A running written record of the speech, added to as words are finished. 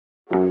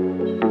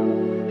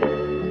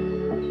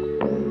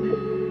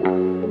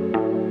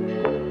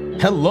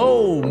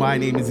Hello, my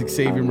name is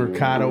Xavier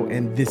Mercado,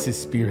 and this is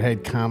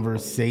Spearhead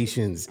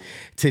Conversations.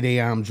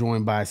 Today, I'm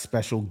joined by a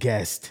special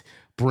guest,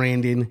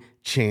 Brandon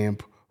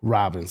Champ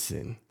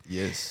Robinson.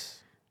 Yes.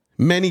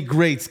 Many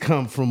greats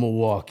come from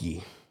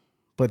Milwaukee,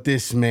 but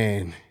this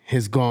man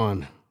has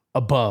gone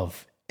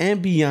above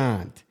and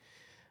beyond.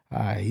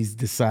 He's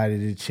decided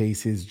to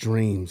chase his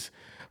dreams.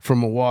 From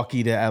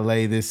Milwaukee to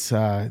LA, this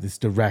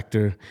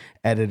director,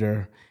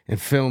 editor, and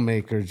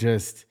filmmaker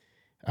just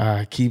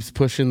keeps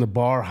pushing the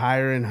bar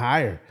higher and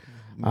higher.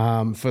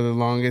 For the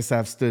longest,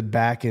 I've stood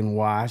back and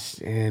watched,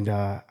 and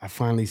I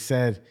finally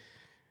said,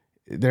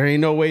 there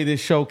ain't no way this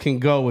show can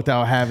go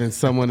without having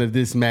someone of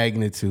this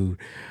magnitude.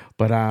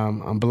 But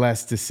I'm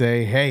blessed to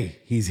say, hey,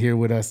 he's here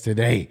with us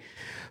today.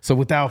 So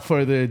without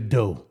further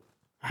ado,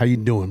 how you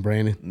doing,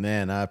 Brandon?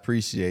 Man, I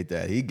appreciate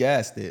that. He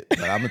gassed it,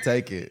 but I'm going to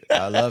take it.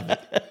 I love it.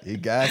 He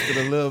gassed it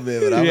a little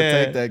bit, but I'm going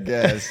to take that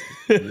gas.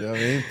 You know what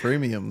I mean?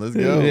 Premium. Let's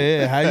go.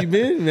 Yeah, how you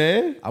been,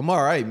 man? I'm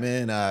all right,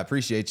 man. I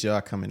appreciate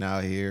y'all coming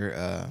out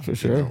here. For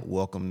sure.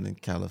 Welcome to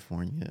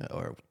California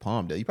or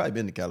Palmdale. You probably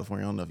been to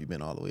California. I don't know if you've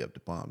been all the way up to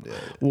Palmdale.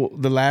 Well,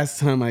 the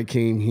last time I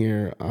came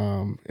here,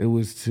 it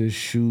was to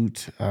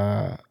shoot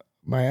my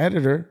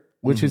editor,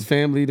 which is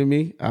family to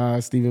me,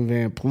 Stephen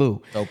Van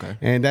Plu. Okay.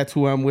 And that's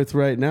who I'm with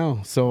right now.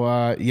 So,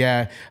 LA,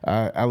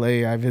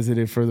 I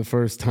visited for the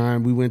first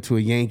time. We went to a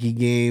Yankee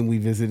game. We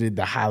visited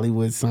the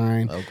Hollywood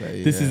sign.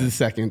 Okay, This is the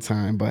second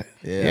time, but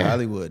yeah.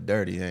 Hollywood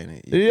dirty, ain't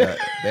it? Yeah.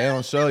 They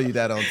don't show you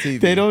that on TV.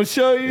 They don't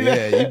show you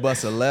that? Yeah, you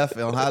bust a left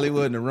on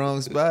Hollywood in the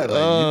wrong spot. Like,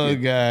 Oh,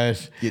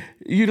 gosh. Get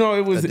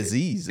It was a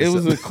disease. It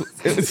was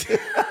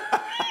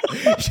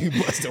You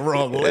bust the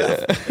wrong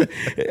left.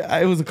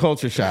 it was a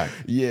culture shock.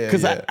 Yeah,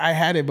 Because yeah. I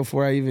had it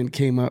before I even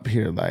came up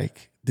here.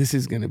 Like, this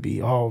is gonna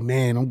be, oh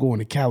man, I'm going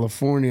to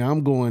California.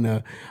 I'm going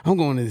to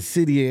the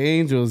City of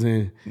Angels,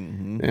 and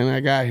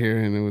I got here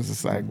and it was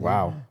just like,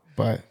 wow.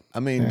 But I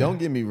mean, don't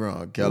get me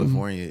wrong.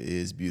 California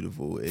is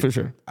beautiful. For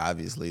sure.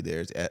 Obviously,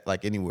 there's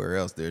like anywhere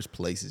else, there's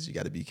places you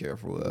got to be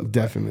careful of.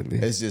 Definitely.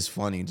 It's just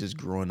funny just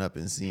growing up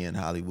and seeing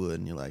Hollywood,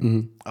 and you're like,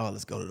 oh,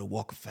 let's go to the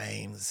Walk of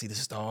Fame, let's see the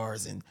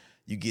stars, and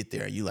you get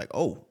there and you're like,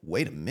 oh,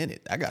 wait a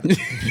minute, I gotta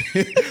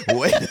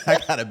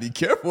be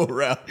careful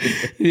around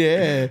here.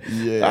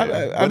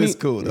 Yeah. But it's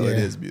cool though. yeah. It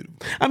is beautiful.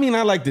 I mean,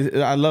 I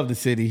love the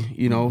city,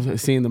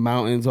 seeing the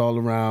mountains all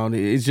around.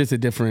 It's just a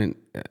different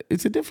visual,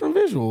 It's a different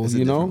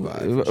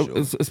vibe, for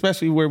sure.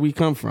 Especially where we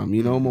come from,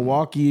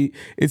 Milwaukee,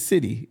 it's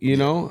city,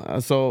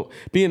 So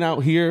being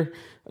out here,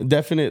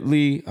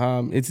 definitely,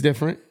 it's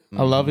different.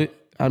 I love it.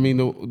 I mean,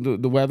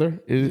 the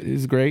weather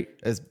is great.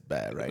 It's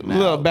bad right now. A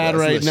little bad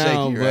It's a right little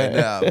now, shaky but right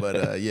now.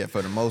 But yeah,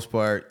 for the most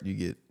part, you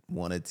get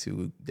 1 or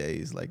 2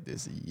 days like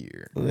this a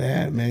year.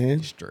 Yeah,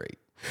 man. Straight.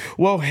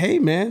 Well, hey,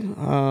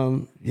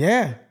 man.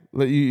 Yeah.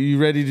 You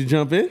ready to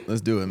jump in? Let's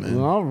do it, man.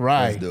 All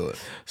right. Let's do it.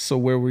 So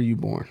where were you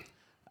born?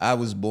 I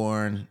was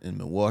born in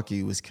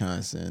Milwaukee,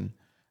 Wisconsin.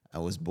 I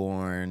was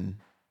born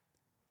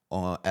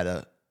at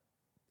a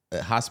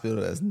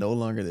hospital that's no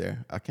longer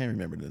there. I can't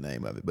remember the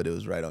name of it, but it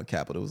was right on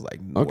Capitol. It was like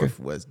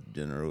Northwest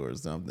General or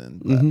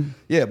something. But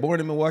yeah,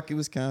 born in Milwaukee,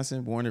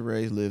 Wisconsin, born and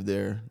raised, lived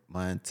there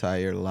my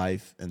entire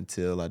life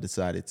until I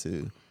decided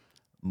to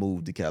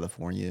move to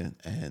California.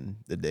 And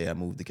the day I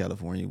moved to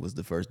California was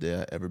the first day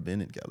I ever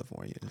been in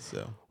California.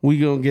 So we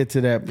gonna get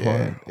to that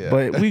part, Yeah.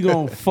 but we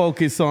gonna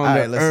focus on All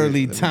right, the let's see.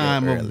 early Let me go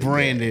time of early.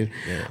 Brandon.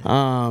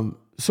 Yeah.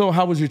 So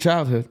how was your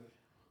childhood?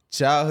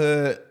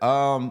 Childhood,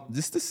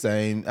 just the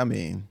same. I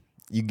mean,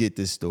 you get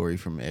this story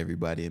from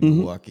everybody in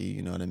Milwaukee.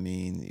 You know what I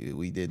mean?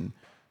 We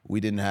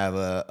didn't have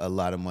a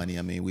lot of money.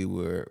 I mean, we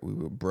were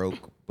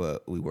broke,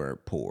 but we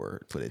weren't poor.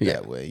 Put it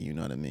that way. You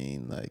know what I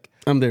mean? Like,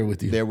 I'm there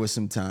with you. there was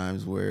some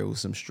times where it was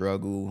some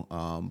struggle.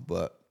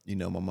 But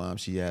my mom,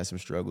 she had some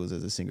struggles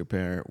as a single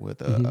parent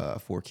with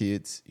 4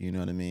 kids. You know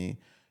what I mean?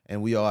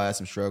 And we all had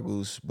some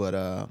struggles, but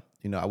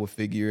I would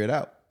figure it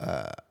out.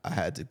 I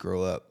had to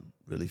grow up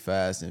really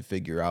fast and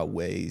figure out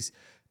ways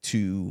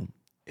to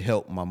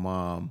help my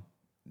mom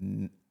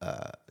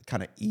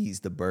kind of ease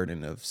the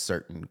burden of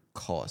certain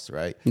costs,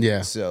 right?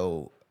 Yeah.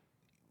 So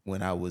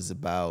when I was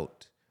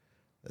about,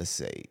 let's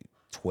say,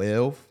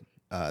 12,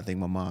 I think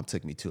my mom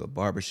took me to a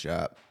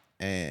barbershop,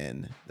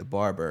 and the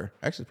barber,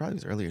 actually probably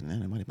was earlier than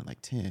that, it might have been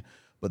like 10,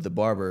 but the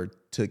barber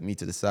took me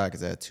to the side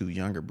because I had 2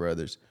 younger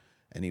brothers,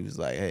 and he was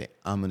like, hey,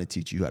 I'm going to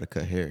teach you how to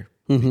cut hair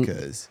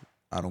because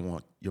I don't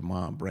want your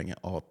mom bringing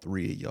all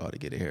 3 of y'all to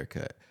get a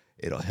haircut.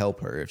 It'll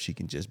help her if she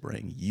can just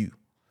bring you.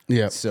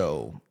 Yeah.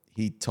 So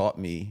he taught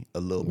me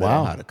a little bit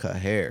on how to cut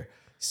hair.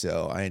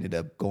 So I ended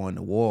up going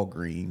to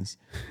Walgreens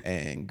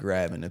and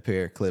grabbing a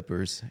pair of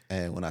clippers.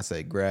 And when I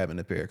say grabbing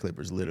a pair of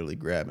clippers, literally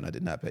grabbing, I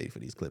did not pay for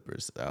these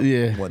clippers.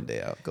 One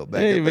day I'll go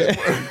back.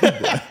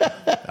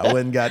 I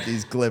went and got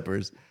these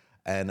clippers,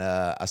 and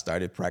I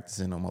started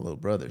practicing on my little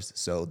brothers.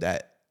 So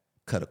that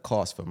cut a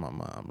cost for my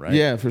mom, right?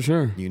 Yeah, for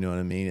sure. You know what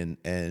I mean?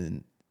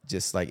 And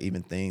just like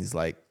even things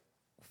like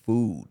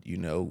food,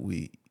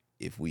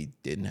 if we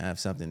didn't have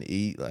something to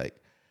eat, like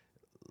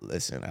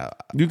listen,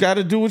 You got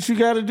to do what you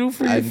got to do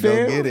for I your can go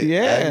family. get it.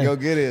 Yeah. I can go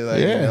get it. Like,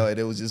 Yeah. you know, and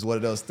it was just one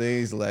of those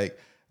things like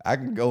I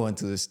can go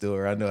into the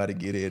store. I know how to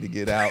get in and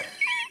get out.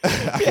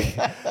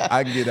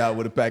 I can get out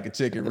with a pack of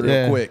chicken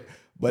real quick.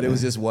 But it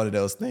was just one of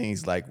those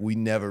things like we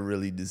never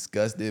really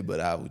discussed it, but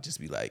I would just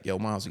be like, yo,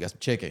 moms, we got some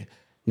chicken.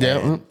 Yeah.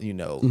 And, you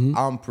know,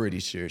 I'm pretty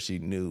sure she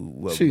knew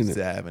what was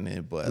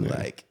happening, but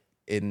like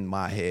in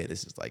my head,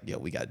 it's just like, yo,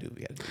 we got to do it.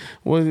 We got to do it.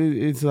 Well,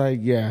 it's like,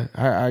 yeah,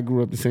 I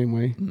grew up the same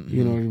way.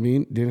 You know what I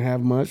mean? Didn't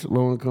have much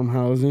low income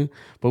housing,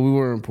 but we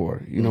weren't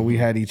poor. You know, we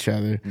had each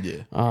other.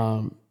 Yeah.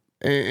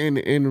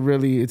 And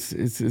really, it's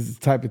the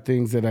type of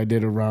things that I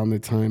did around the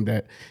time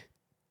that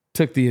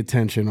took the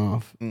attention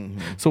off.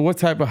 So what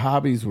type of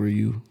hobbies were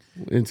you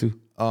into?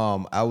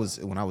 When I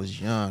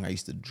was young, I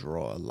used to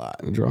draw a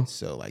lot. Draw?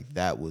 So like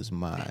that was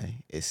my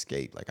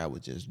escape. Like I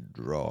would just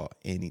draw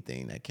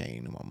anything that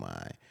came to my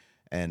mind.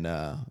 And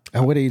at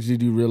what age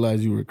did you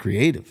realize you were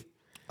creative?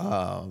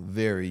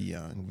 very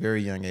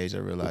young age, I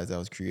realized I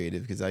was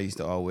creative because I used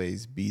to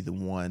always be the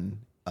one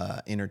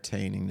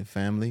entertaining the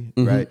family,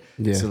 right?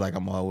 Yeah. So like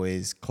I'm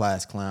always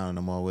class clown.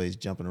 I'm always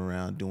jumping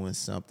around, doing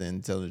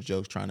something, telling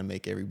jokes, trying to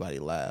make everybody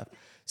laugh.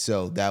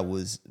 So that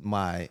was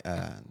my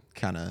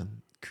kind of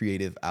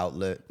creative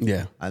outlet.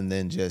 Yeah. And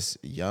then just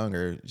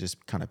younger,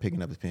 just kind of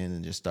picking up a pen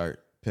and just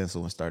start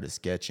pencil and started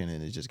sketching,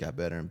 and it just got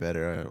better and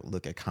better. I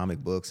look at comic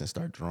books and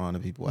start drawing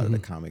the people out of the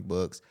comic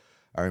books.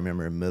 I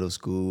remember in middle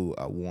school,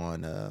 I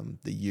won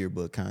the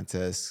yearbook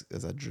contest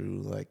as I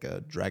drew like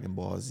Dragon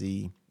Ball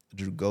Z,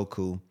 drew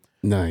Goku.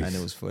 Nice. And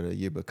it was for the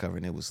yearbook cover,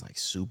 and it was like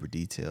super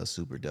detailed,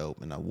 super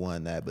dope. And I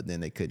won that, but then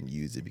they couldn't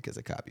use it because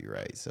of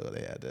copyright. So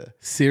they had to.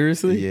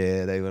 Seriously?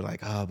 Yeah, they were like,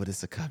 oh, but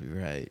it's a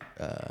copyright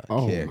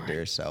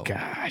character. So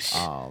gosh.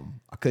 I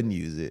couldn't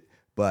use it,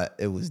 but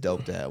it was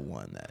dope to have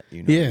won that.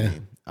 You know Yeah.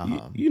 what I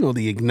mean? You know,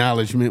 the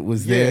acknowledgement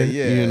was there.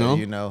 Yeah,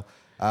 You know?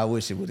 I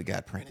wish it would have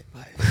got printed.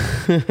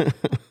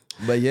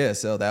 But yeah,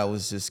 so that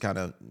was just kind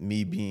of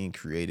me being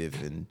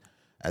creative and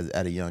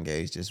at a young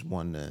age, just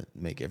wanting to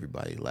make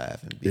everybody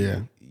laugh and be,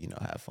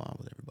 have fun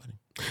with everybody.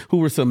 Who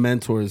were some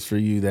mentors for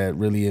you that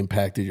really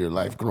impacted your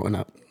life growing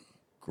up?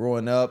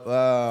 Growing up,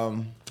 let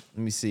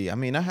me see. I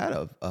mean, I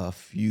had a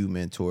few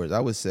mentors. I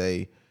would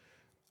say,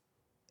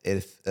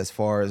 as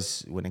far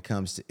as when it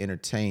comes to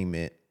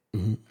entertainment,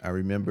 I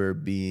remember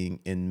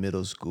being in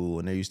middle school,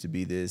 and there used to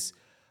be this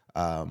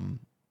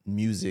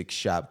music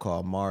shop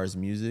called Mars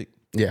Music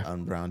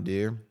on Brown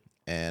Deer,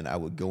 and I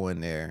would go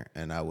in there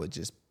and I would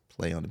just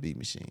play on the beat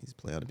machines.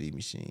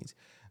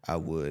 I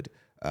would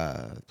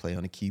play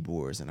on the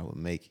keyboards, and I would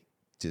make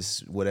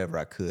just whatever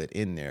I could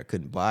in there. I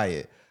couldn't buy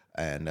it,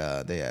 and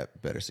they had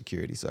better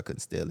security, so I couldn't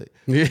steal it.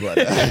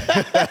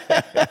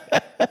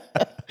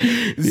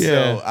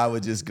 So I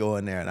would just go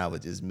in there and I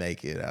would just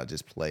make it. I would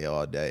just play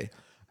all day.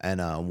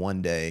 And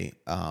one day,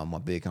 my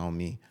big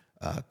homie,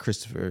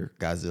 Christopher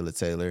Godzilla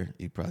Taylor,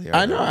 you probably heard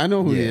of him. I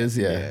know who he is.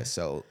 Yeah.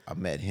 So I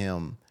met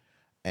him,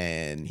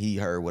 and he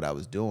heard what I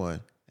was doing.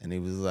 And he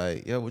was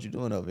like, yo, what you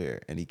doing over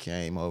here? And he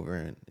came over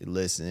and he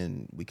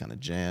listened. We kind of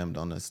jammed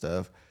on the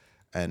stuff.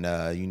 And,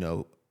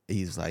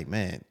 he's like,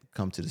 man,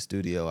 come to the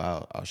studio.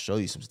 I'll show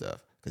you some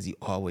stuff. Because he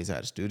always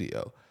had a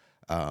studio.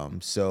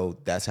 So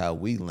that's how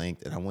we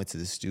linked. And I went to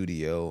the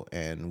studio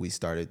and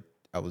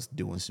I was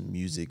doing some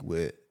music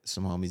with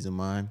some homies of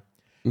mine.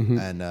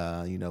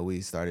 And,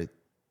 we started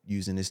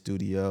using the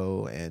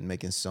studio and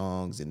making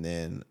songs. And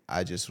then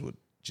I just would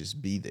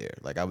just be there.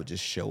 Like I would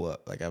just show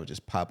up. Like I would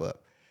just pop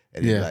up.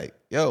 And he'd be like,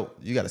 yo,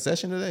 you got a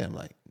session today? I'm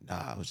like,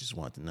 nah, I was just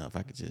wanting to know if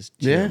I could just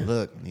chill and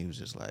look. And he was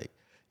just like,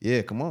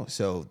 yeah, come on.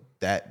 So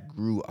that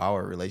grew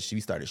our relationship.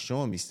 He started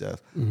showing me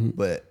stuff.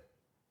 But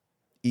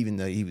even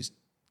though he was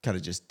kind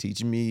of just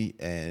teaching me,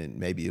 and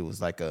maybe it was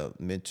like a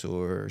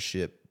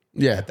mentorship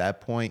at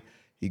that point,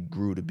 he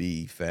grew to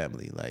be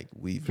family. Like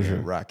we've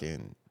been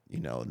rocking,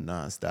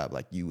 nonstop.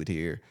 Like you would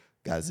hear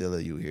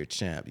Godzilla, you hear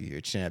Champ, you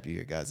hear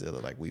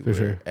Godzilla. Like we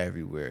were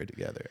everywhere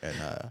together.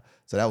 And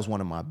so that was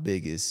one of my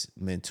biggest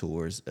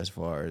mentors as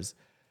far as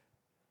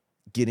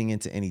getting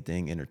into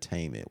anything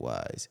entertainment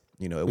wise.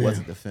 It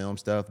wasn't the film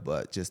stuff,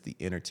 but just the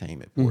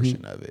entertainment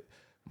portion of it.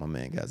 My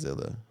man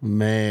Godzilla.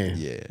 Man.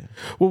 Yeah.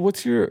 Well,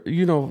 what's your,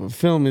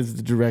 film is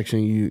the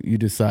direction you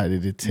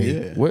decided to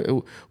take. Yeah.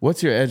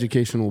 What's your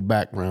educational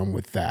background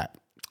with that?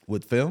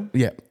 With film?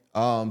 Yeah.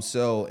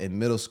 So in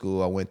middle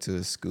school, I went to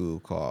a school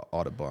called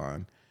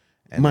Audubon.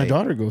 And my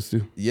daughter goes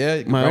to.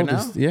 Yeah, my right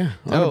oldest. now? Yeah,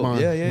 Audubon.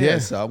 Yeah.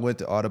 So I went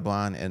to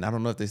Audubon, and I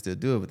don't know if they still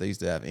do it, but they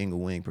used to have Eagle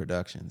Wing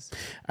Productions.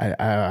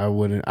 I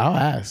wouldn't. I'll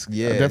ask.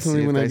 Yeah,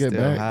 definitely when I get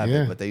back.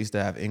 Yeah, but they used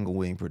to have Eagle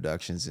Wing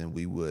Productions, and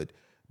we would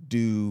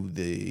do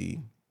the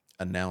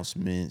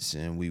announcements,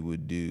 and we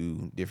would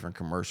do different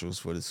commercials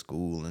for the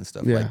school and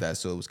stuff like that.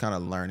 So it was kind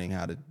of learning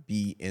how to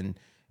be in.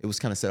 It was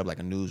kind of set up like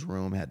a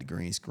newsroom. It had the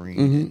green screen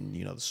and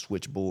the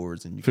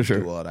switchboards, and you could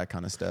do all that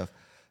kind of stuff.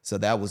 So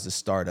that was the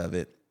start of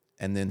it.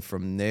 And then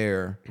from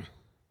there,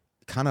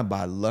 kind of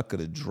by luck of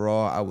the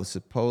draw, I was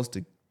supposed to,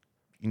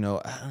 I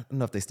don't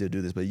know if they still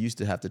do this, but you used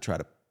to have to try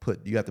to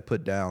you have to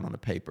put down on the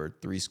paper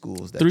 3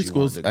 schools that Three you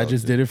schools. wanted to go I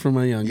just to. did it for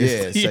my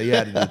youngest. Yeah, so you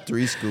had to do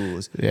 3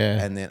 schools.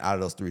 Yeah. And then out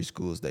of those 3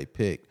 schools they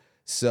picked.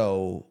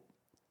 So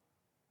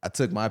I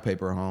took my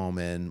paper home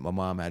and my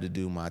mom had to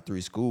do my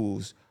 3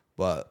 schools,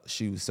 but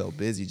she was so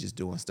busy just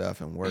doing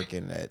stuff and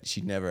working that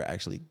she never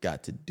actually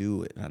got to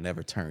do it, and I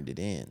never turned it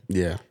in.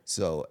 Yeah.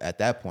 So at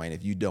that point,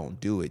 if you don't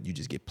do it, you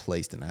just get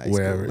placed in high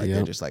Wherever, school. Like yep.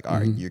 they're just like, all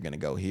right, you're going to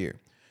go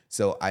here.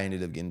 So I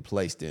ended up getting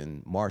placed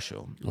in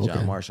Marshall,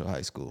 John Marshall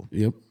High School.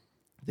 Yep.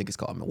 I think it's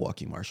called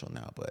Milwaukee Marshall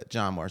now, but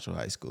John Marshall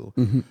High School,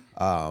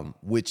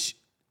 which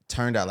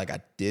turned out like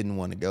I didn't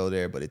want to go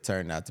there, but it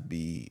turned out to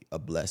be a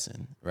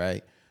blessing,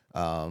 right?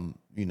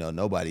 You know,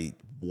 nobody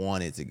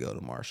wanted to go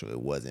to Marshall. It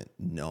wasn't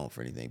known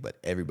for anything, but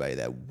everybody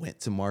that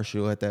went to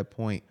Marshall at that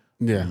point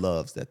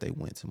loves that they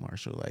went to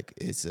Marshall. Like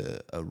it's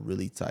a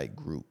really tight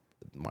group,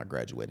 my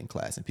graduating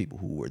class, and people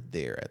who were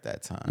there at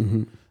that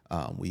time.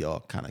 We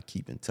all kind of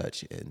keep in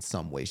touch in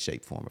some way,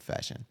 shape, form, or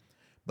fashion.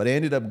 But I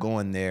ended up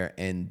going there,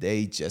 and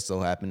they just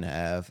so happened to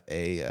have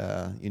a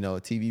a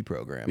TV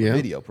program, a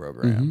video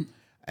program.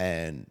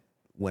 And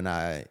when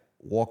I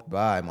walked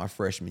by my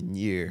freshman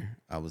year,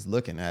 I was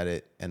looking at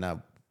it, and I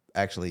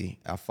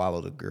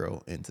followed a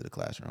girl into the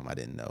classroom. I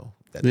didn't know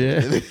that they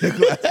were in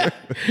the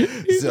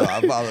classroom. So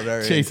I followed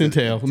her. Chasing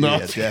tail. No.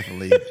 Yeah,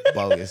 definitely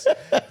bogus.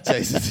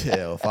 Chasing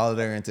tail. Followed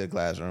her into the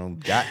classroom,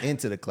 got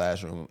into the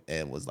classroom,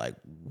 and was like,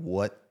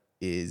 what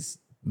is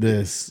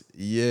this?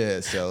 Yeah.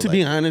 So to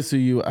be honest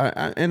with you,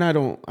 I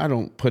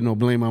don't put no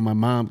blame on my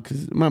mom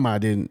because my mom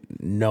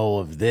didn't know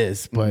of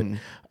this, but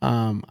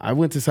I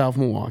went to South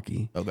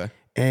Milwaukee. Okay.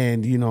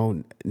 And, you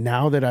know,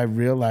 now that I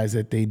realize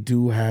that they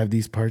do have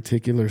these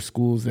particular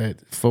schools that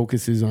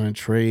focuses on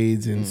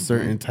trades and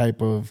certain type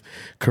of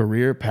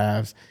career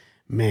paths,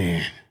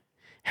 man,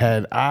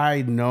 had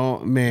I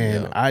known,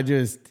 man, I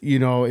just, you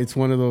know, it's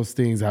one of those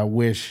things I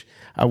wish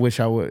it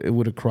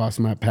would have crossed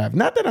my path.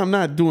 Not that I'm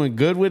not doing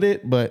good with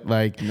it, but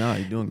like, no,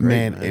 you're doing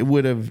great, man. It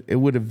would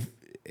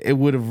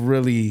have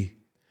really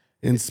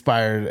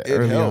inspired It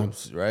early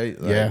helps, on.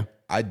 Right? Like, Yeah.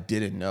 I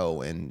didn't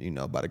know. And, you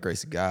know, by the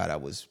grace of God, I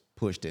was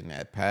pushed in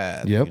that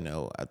path. Yep. You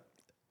know,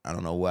 I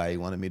don't know why he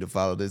wanted me to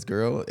follow this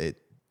girl. It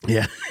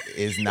Yeah.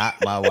 is not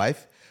my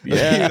wife.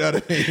 Yeah. You know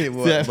what I mean? It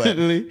was,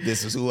 Definitely. but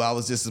this is who I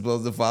was just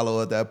supposed to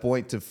follow at that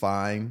point to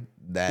find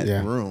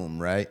that room,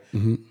 right?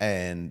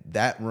 And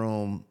that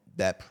room,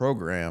 that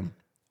program,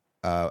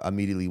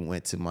 immediately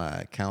went to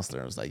my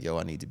counselor. I was like, yo,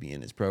 I need to be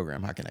in this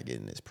program. How can I get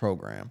in this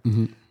program?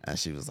 And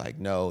she was like,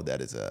 no,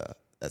 that's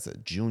a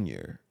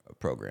junior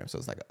program. So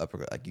it's like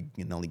you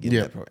can only get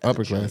in that program.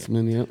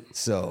 Upperclassmen, yep.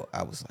 So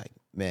I was like,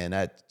 man,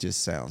 that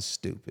just sounds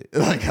stupid.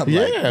 Like I'm for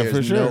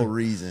there's sure. no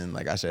reason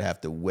like I should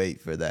have to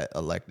wait for that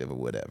elective or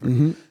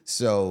whatever.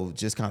 So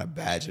just kind of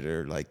badgered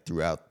her like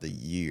throughout the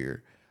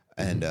year.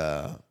 And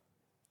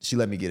she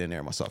let me get in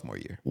there my sophomore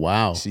year.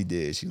 Wow. She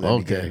did. She let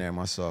me get in there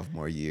my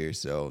sophomore year.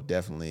 So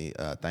definitely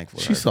thankful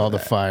to her. She saw for the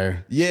that.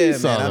 fire. Yeah, She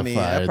saw man. I the mean,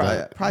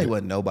 fire. probably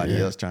wasn't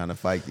nobody else trying to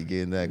fight to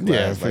get in that class.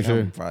 Yeah, for like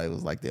sure. I probably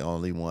was like the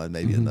only one,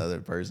 maybe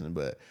another person,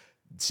 but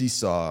she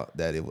saw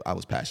that I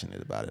was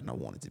passionate about it and I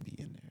wanted to be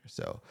in there.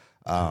 So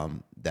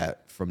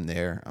that from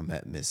there, I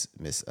met Miss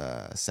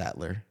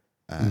Sattler.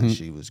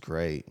 She was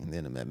great, and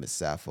then I met Miss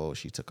Sappho.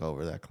 She took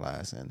over that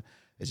class, and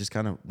it just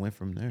kind of went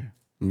from there.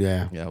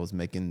 Yeah. Yeah, I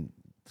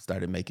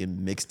started making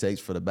mixtapes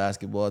for the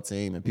basketball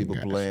team, and people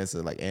playing. So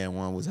like,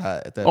 And1 was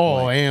hot at that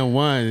point. Oh, and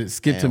one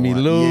skip to me,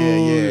 And1,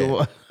 Lou.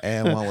 Yeah.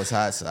 And1 was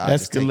hot, so I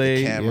just take the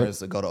Escalade, cameras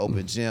to go to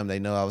open gym. They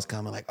know I was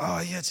coming. Like, oh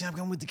yeah, champ,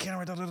 come with the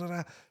camera. Da, da, da,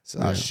 da. So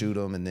I shoot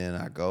them, and then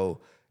I go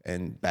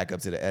and back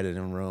up to the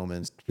editing room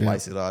and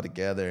splice it all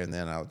together. And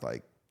then I was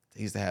like,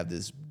 they used to have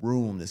this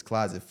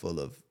closet full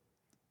of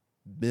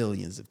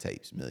millions of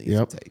tapes.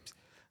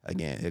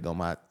 Again, here go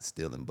my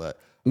stealing, but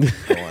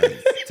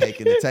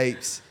taking the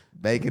tapes,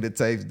 making the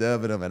tapes,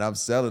 dubbing them, and I'm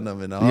selling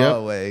them in the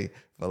hallway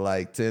for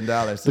like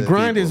 $10. The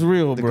grind is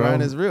real, the bro. The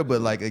grind is real, but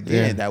like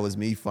again, that was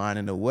me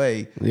finding a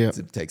way Yep.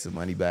 to take some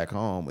money back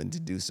home and to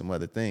do some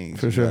other things.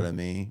 For you sure. know what I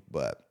mean?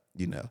 But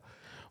you know,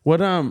 What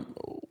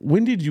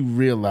when did you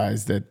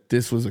realize that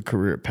this was a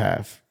career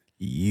path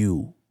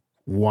you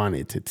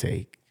wanted to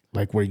take?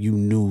 Like where you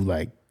knew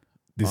like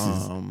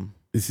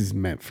this is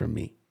meant for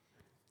me.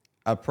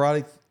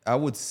 I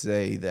would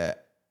say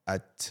that I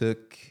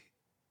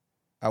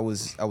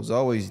was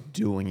always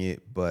doing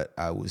it, but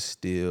I was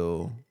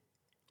still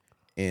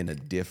in a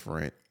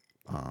different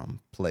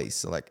place.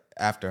 So like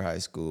after high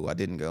school, I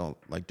didn't go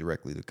like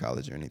directly to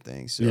college or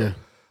anything. So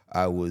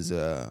I was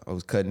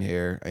cutting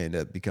hair. I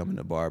ended up becoming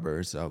a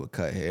barber, so I would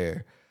cut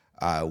hair.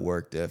 I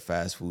worked at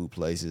fast food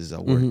places. I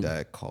worked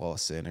at call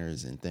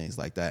centers and things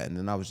like that. And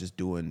then I was just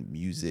doing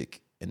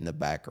music in the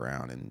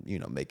background and, you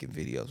know, making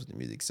videos with the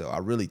music. So I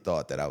really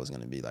thought that I was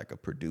going to be like a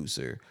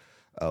producer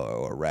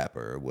or a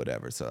rapper or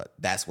whatever. So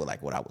that's what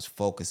I was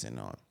focusing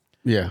on.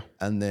 Yeah.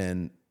 And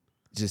then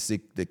just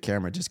the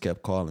camera just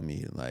kept calling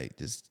me, like,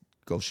 just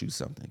go shoot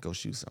something, go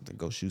shoot something,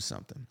 go shoot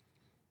something.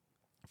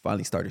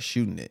 Finally started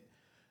shooting it.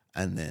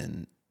 And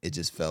then it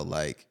just felt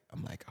like,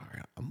 I'm like, all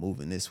right, I'm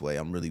moving this way.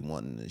 I'm really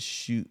wanting to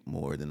shoot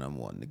more than I'm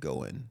wanting to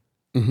go and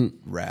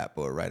rap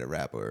or write a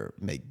rap or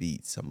make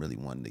beats. I'm really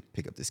wanting to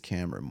pick up this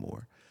camera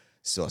more.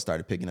 So I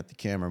started picking up the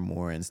camera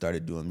more and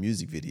started doing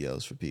music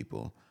videos for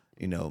people.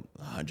 You know,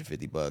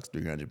 $150,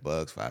 $300,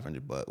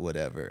 $500,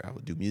 whatever. I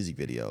would do music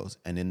videos.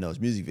 And in those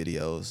music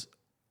videos,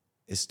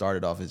 it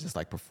started off as just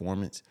like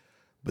performance,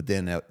 but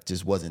then that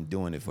just wasn't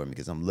doing it for me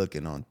because I'm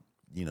looking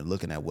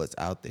at what's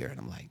out there and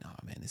I'm like, no,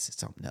 man, this is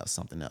something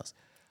else.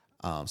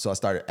 So I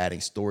started adding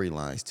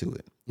storylines to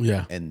it.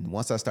 Yeah. And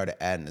once I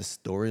started adding the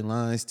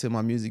storylines to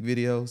my music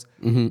videos,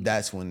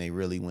 that's when they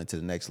really went to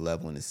the next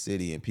level in the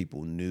city, and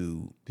people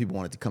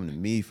wanted to come to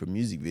me for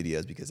music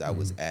videos because I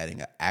was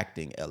adding an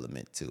acting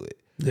element to it.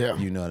 Yeah.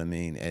 You know what I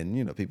mean?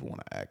 And, people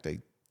want to act.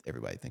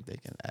 Everybody think they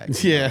can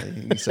act. Yeah.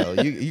 So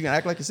you can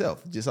act like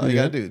yourself. Just all you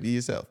got to do, be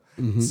yourself.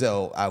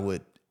 So I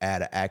would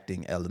add an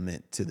acting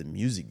element to the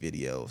music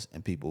videos,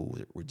 and people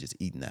were just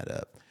eating that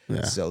up.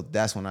 Yeah. So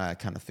that's when I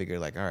kind of figured,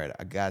 like, all right,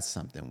 I got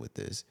something with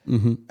this.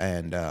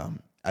 And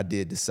I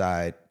did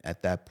decide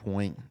at that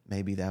point,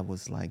 maybe that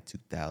was like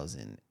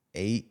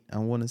 2008, I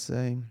want to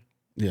say.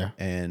 Yeah.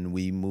 And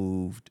I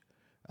moved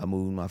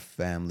my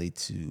family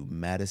to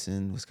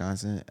Madison,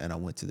 Wisconsin, and I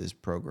went to this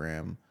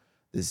program,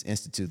 this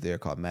institute there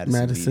called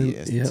Madison Media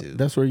Institute. Yep.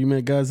 That's where you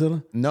met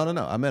Godzilla? No.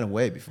 I met him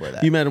way before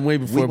that. You met him way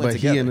before, but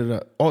together. he ended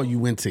up... Oh, you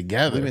went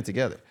together? We went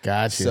together.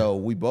 Gotcha. So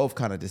we both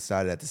kind of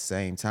decided at the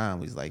same time.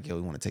 We was like, yo,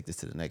 we want to take this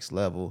to the next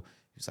level.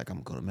 He was like, I'm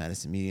going to go to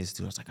Madison Media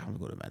Institute. I was like, I'm going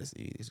to go to Madison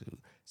Media Institute.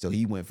 So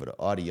he went for the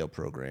audio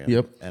program.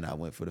 Yep. And I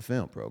went for the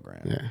film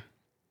program. Yeah.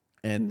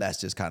 And that's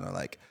just kind of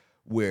like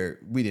where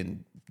we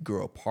didn't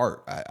grow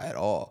apart at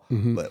all.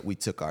 But we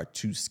took our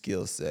two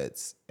skill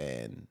sets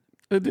and...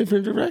 a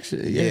different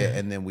direction. Yeah.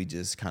 And then we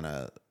just kind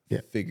of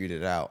figured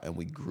it out, and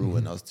we grew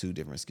in those two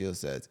different skill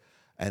sets.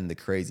 And the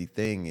crazy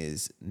thing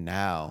is,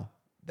 now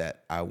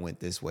that I went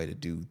this way to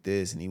do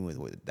this and he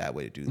went that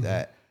way to do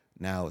that,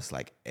 now it's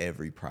like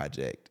every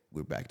project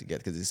we're back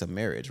together because it's a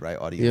marriage, right?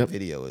 Audio and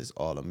video is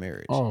all a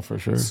marriage. Oh, for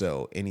sure.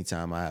 So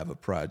anytime I have a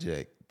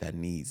project that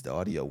needs the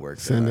audio work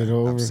Send done, it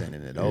over. I'm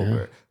sending it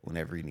over.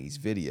 Whenever he needs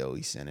video,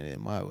 he's sending it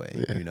my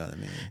way. You know what I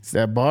mean? It's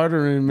that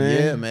bartering,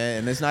 man. Yeah, man.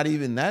 And it's not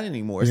even that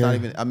anymore. It's not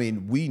even, I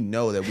mean, we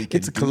know that we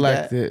can do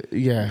collective, that.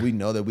 Yeah. We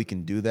know that we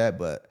can do that.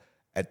 But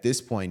at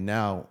this point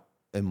now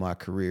in my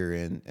career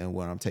and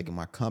when I'm taking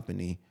my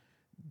company,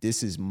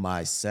 this is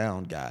my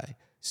sound guy.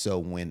 So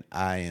when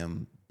I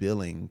am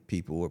billing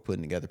people or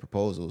putting together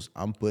proposals,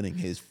 I'm putting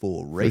his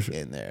full rate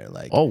in there.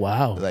 Like, oh,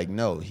 wow. Like,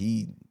 no,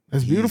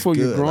 that's beautiful.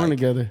 You're growing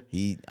together.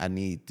 I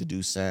need to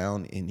do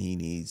sound, and he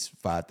needs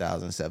 $5,000,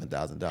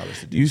 $7,000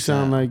 to do. You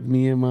sound like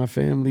me and my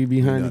family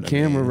behind the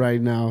camera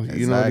right now.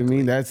 Exactly. You know what I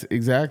mean? That's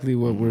exactly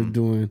what we're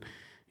doing.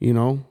 You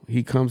know,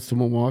 he comes to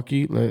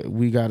Milwaukee.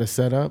 We got to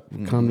set up.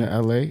 Come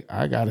to LA.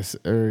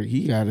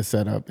 He got to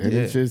set up. And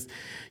it's just,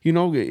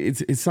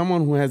 it's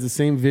someone who has the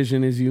same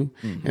vision as you,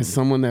 and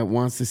someone that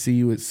wants to see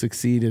you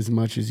succeed as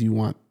much as you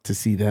want to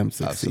see them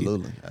succeed.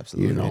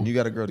 Absolutely. And you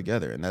got to grow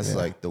together. And that's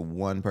like the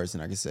one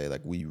person I can say,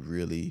 like, we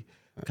really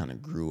kind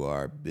of grew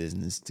our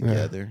business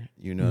together.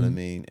 You know what I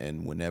mean?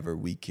 And whenever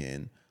we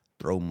can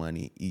throw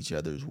money each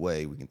other's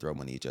way, we can throw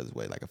money each other's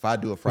way. Like, if I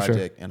do a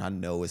project and I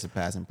know it's a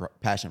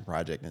passion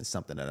project and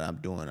something that I'm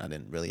doing, I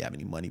didn't really have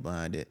any money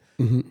behind it,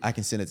 I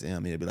can send it to him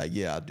and he'll be like,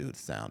 yeah, I'll do the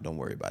sound. Don't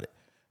worry about it.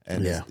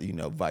 And it's,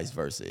 vice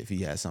versa. If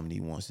he has something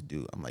he wants to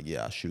do, I'm like,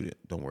 yeah, I'll shoot it.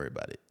 Don't worry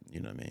about it. You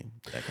know what I mean?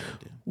 That kind of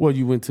deal. Well,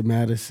 you went to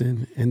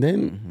Madison and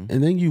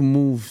then you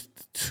moved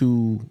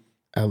to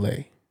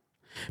LA.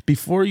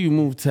 Before you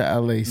moved to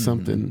LA,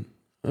 something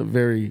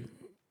very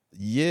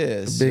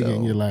big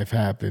in your life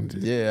happened.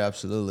 Yeah,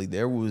 absolutely.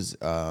 There was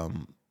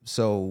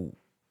so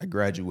I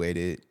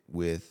graduated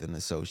with an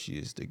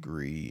associate's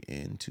degree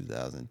in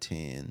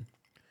 2010.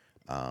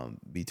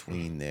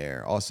 Between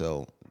there,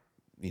 also,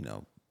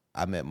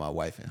 I met my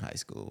wife in high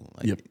school.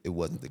 Like, it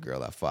wasn't the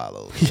girl I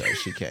followed. So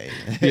she came.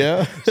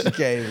 She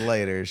came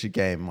later. She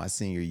came my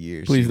senior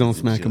year. Please don't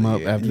smack him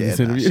up after this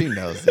interview. She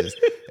knows this.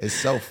 It's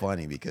so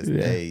funny because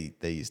they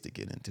used to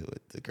get into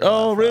it. The girl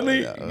oh,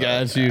 really?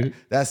 Got you.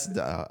 That's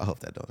I hope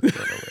that don't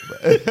go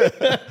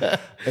nowhere.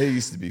 But it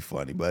used to be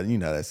funny. But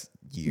that's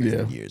years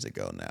and years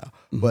ago now.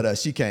 But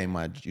she came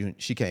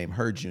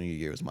her junior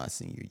year was my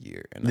senior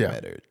year, and I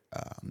met her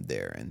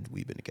there, and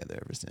we've been together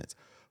ever since.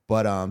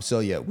 But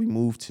we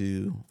moved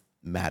to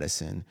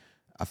Madison.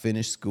 I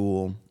finished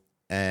school,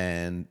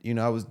 and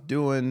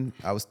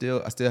I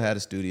still had a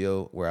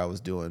studio where I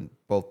was doing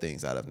both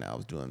things out of. Now I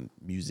was doing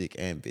music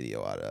and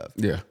video out of.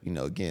 Yeah.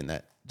 Again,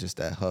 that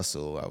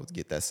hustle. I would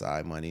get that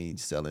side money,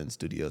 selling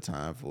studio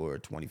time for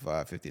 $25,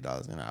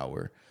 $50 an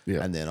hour.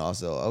 Yeah. And then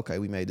also, okay,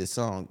 we made this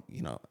song,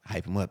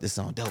 hype them up. This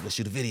song dope, let's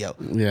shoot a video.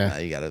 Yeah. Now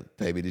you gotta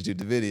pay me to shoot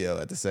the video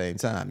at the same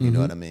time. You know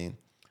what I mean?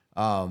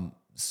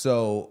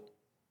 So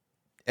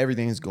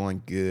everything's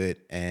going good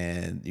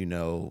and,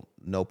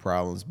 no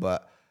problems.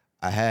 But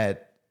I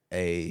had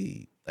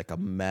a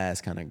mass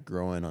kind of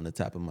growing on the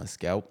top of my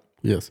scalp.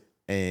 Yes.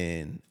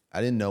 And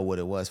I didn't know what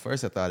it was.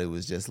 First, I thought it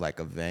was just like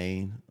a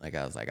vein. Like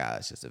I was like,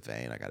 it's just a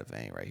vein. I got a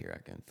vein right here.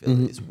 I can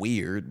feel it. It's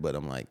weird, but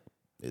I'm like,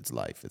 it's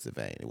life. It's a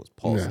vein. It was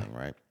pulsing,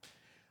 right?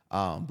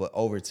 But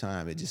over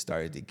time, it just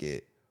started to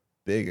get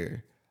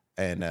bigger.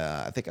 And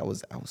I think I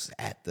was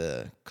at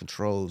the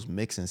controls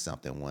mixing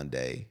something one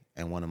day,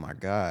 and one of my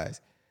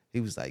guys, he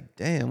was like,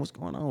 "Damn, what's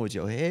going on with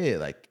your head?"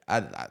 Like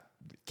I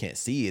can't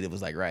see it. It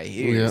was like right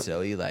here. Yep.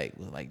 So he was like,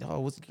 "Oh,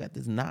 what's you got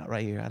this knot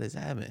right here? How this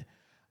happen?"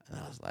 And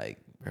I was like,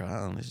 "Bro, I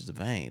don't know. It's just a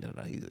vein."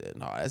 He said,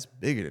 "No, that's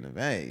bigger than a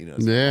vein." You know.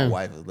 So my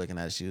wife was looking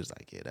at it. She was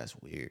like, "Yeah, that's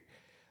weird."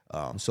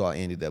 So I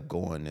ended up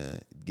going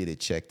to get it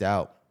checked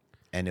out,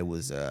 and it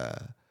was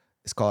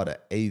it's called an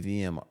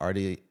AVM,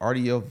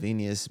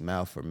 arteriovenous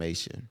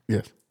malformation.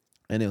 Yes.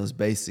 And it was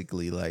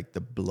basically like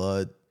the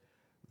blood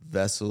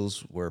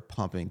vessels were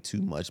pumping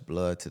too much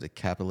blood to the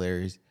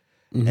capillaries.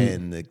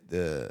 And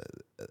the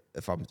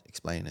if I'm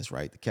explaining this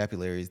right, the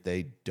capillaries,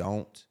 they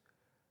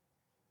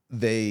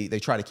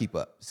try to keep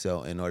up.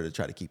 So in order to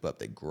try to keep up,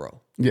 they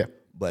grow. Yeah.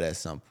 But at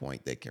some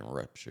point they can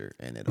rupture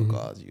and it'll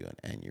cause you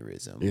an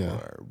aneurysm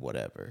or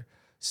whatever.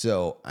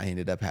 So I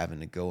ended up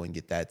having to go and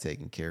get that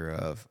taken care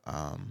of.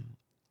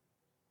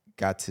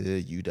 Got to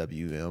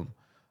UWM,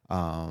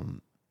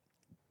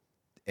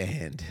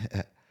 and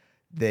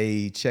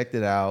they checked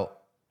it out.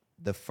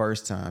 The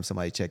first time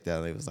somebody checked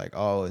out, it was like,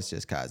 "Oh, it's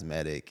just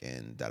cosmetic,"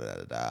 and da da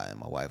da da. And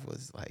my wife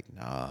was like,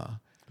 "Nah."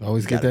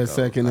 Always get that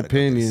second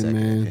opinion,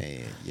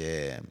 man.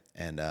 Yeah.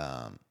 And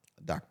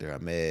Dr.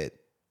 Ahmed,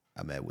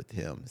 I met with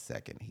him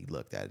second. He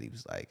looked at it. He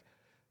was like,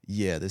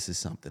 "Yeah, this is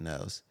something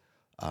else."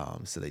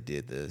 So they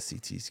did the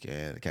CT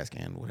scan, the CAT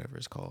scan, whatever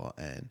it's called,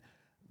 and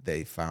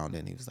they found it.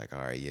 And he was like,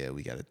 "All right, yeah,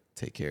 we got to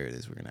take care of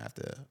this. We're gonna have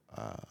to,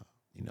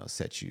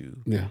 set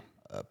you an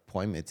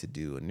appointment to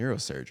do a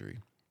neurosurgery."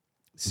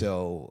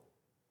 So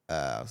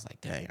I was like,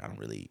 "Dang, I don't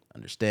really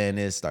understand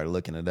this." Started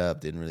looking it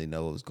up. Didn't really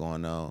know what was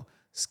going on.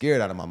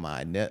 Scared out of my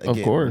mind.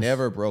 Of course.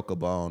 Never broke a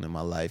bone in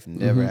my life.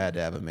 Never had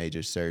to have a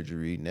major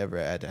surgery. Never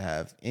had to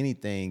have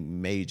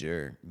anything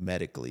major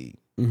medically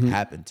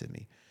happen to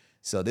me.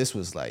 So this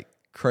was like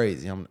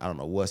crazy. I don't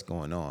know what's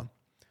going on.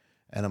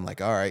 And I'm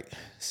like, all right.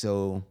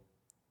 So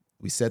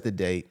we set the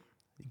date.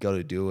 Go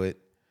to do it.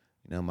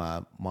 You know,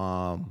 my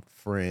mom,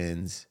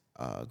 friends,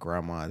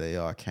 grandma, they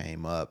all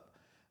came up.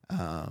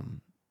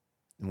 And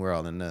we're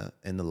all in the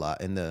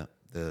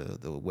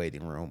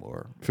waiting room,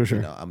 or for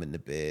sure. I'm in the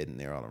bed and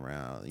they're all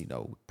around. We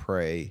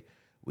pray,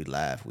 we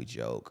laugh, we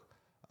joke,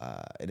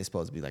 and it's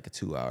supposed to be like a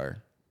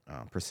 2-hour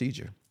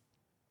procedure.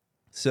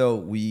 So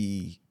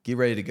we get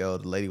ready to go.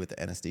 The lady with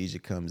the anesthesia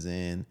comes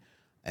in,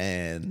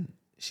 and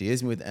she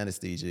hits me with the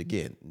anesthesia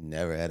again.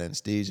 Never had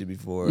anesthesia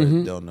before.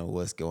 Don't know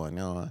what's going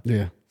on.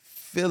 Yeah,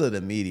 feel it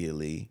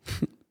immediately.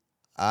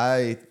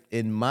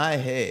 In my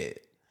head,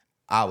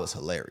 I was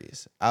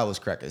hilarious. I was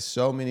cracking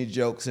so many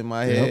jokes in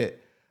my head.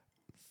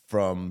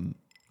 From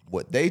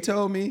what they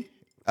told me,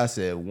 I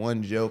said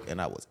one joke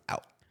and I was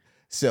out.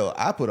 So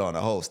I put on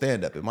a whole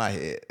stand-up in my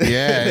head.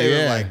 Yeah, they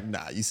were like,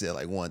 "Nah, you said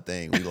like one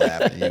thing." We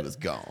laughed and he was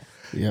gone.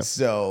 Yep.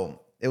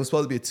 So it was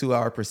supposed to be a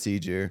 2-hour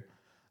procedure.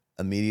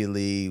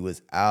 Immediately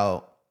was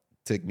out,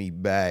 took me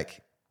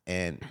back,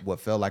 and what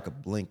felt like a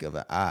blink of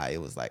an eye,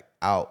 it was like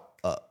out,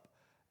 up.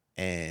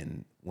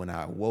 And when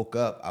I woke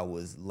up, I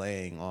was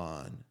laying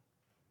on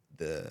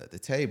the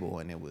table,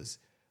 and it was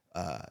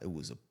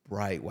a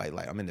bright white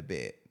light. I'm in the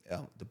bed.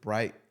 The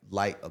bright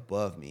light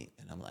above me,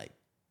 and I'm like,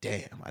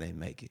 "Damn, I didn't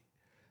make it."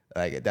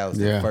 Like that was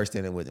the first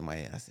thing that went in my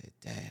head. I said,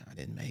 "Damn, I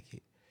didn't make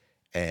it,"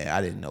 and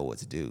I didn't know what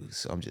to do.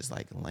 So I'm just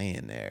like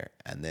laying there,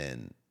 and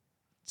then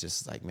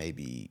just like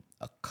maybe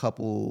a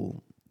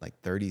couple, like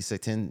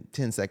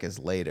 10 seconds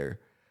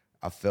later,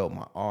 I felt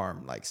my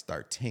arm like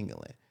start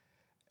tingling,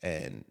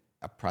 and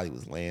I probably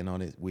was laying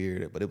on it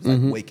weird, but it was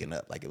like waking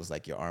up. Like it was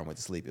like your arm went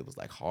to sleep. It was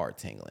like hard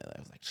tingling. I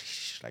was like,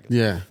 shh, like it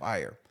was on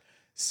fire.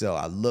 So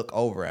I look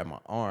over at my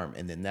arm,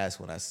 and then that's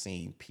when I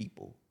seen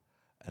people.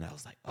 And I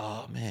was like,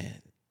 "Oh,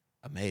 man,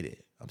 I made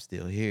it. I'm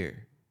still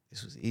here.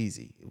 This was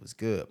easy. It was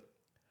good."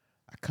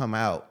 I come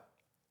out.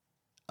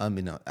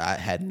 I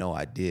had no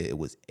idea it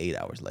was 8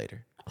 hours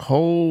later.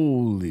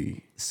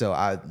 Holy. So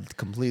I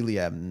completely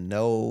have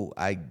no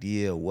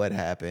idea what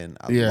happened.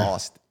 I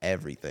lost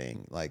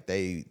everything. Like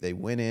they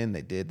went in,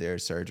 they did their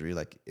surgery.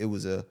 Like it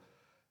was a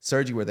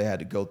surgery where they had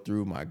to go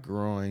through my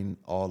groin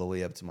all the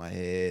way up to my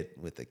head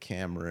with the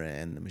camera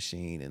and the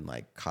machine and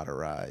like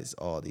cauterize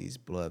all these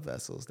blood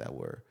vessels that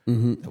were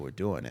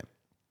doing it.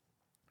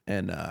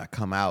 And I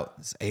come out,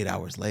 it's 8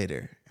 hours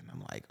later, and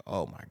I'm like,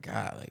 "Oh my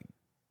God, like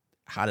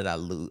how did I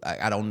lose?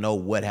 I don't know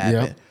what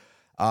happened."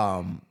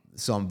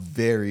 So I'm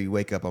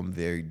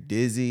very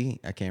dizzy.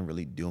 I can't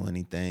really do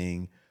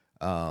anything.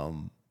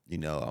 I'm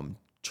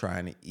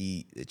trying to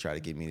eat. They try to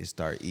get me to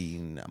start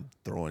eating. I'm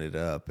throwing it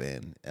up,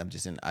 and I'm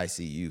just in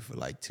ICU for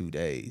like 2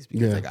 days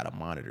because they got to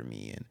monitor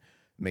me and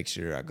make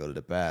sure I go to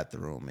the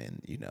bathroom,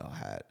 and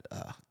had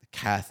the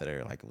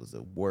catheter. Like it was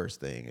the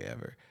worst thing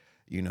ever.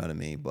 You know what I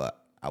mean?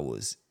 But I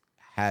was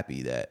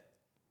happy that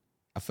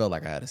I felt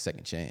like I had a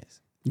second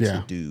chance.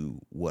 to do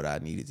what I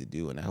needed to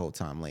do. And the whole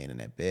time laying in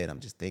that bed, I'm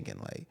just thinking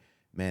like,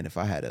 man, if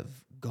I had have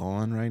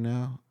gone right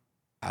now,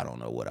 I don't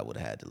know what I would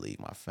have had to leave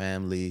my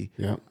family.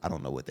 Yeah. I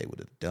don't know what they would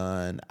have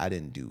done. I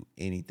didn't do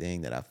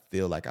anything that I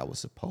feel like I was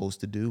supposed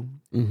to do.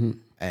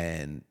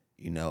 And,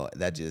 you know,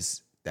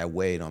 that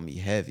weighed on me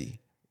heavy.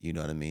 You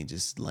know what I mean?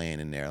 Just laying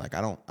in there. Like, I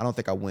don't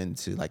think I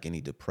went into like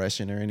any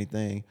depression or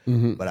anything,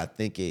 but I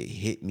think it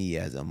hit me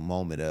as a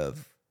moment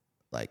of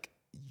like,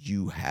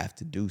 you have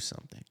to do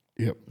something.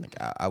 Yep. Like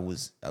I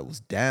was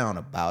down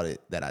about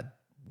it that I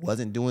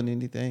wasn't doing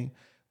anything,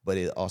 but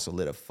it also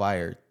lit a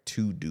fire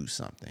to do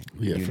something.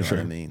 Yeah, you for know sure.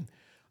 what I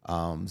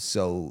mean?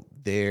 So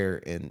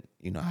there, and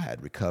you know, I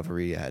had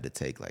recovery. I had to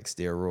take like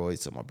steroids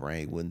so my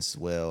brain wouldn't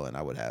swell, and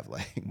I would have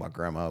like my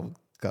grandma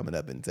coming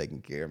up and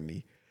taking care of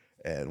me,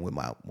 and when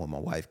my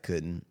wife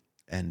couldn't.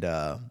 And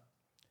I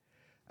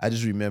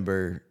just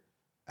remember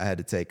I had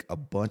to take a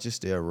bunch of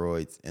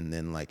steroids, and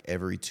then like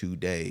every 2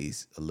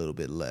 days, a little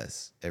bit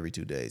less. Every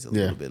 2 days, a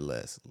little bit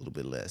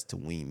less to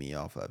wean me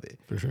off of it.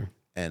 For sure.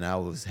 And I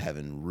was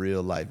having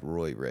real life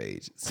roid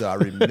rage. So I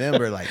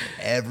remember like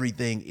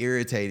everything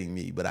irritating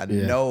me, but I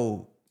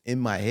know in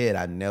my head,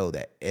 I know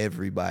that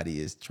everybody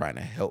is trying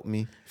to help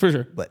me. For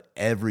sure. But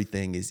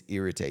everything is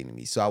irritating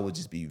me. So I would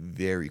just be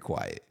very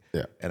quiet.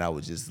 Yeah. And I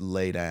would just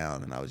lay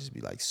down and I would just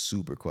be like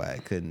super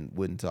quiet.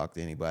 Wouldn't talk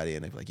to anybody.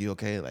 And they'd be like, you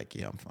okay? Like,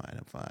 yeah, I'm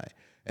fine.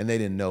 And they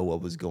didn't know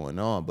what was going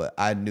on, but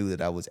I knew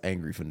that I was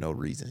angry for no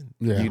reason.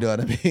 Yeah. You know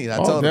what I mean? I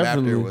told them after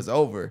it definitely. was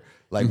over,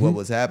 like what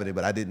was happening,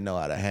 but I didn't know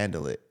how to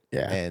handle it.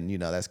 Yeah. And, you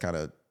know, that's kind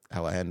of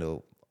how I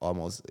handle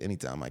almost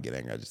anytime I get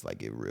angry. I just like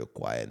get real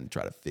quiet and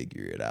try to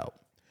figure it out.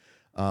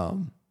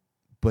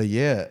 But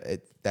yeah,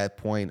 at that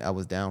point, I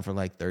was down for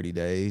like 30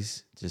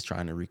 days just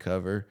trying to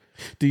recover.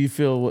 Do you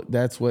feel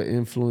that's what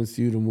influenced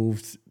you to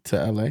move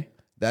to LA?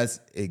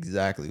 That's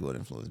exactly what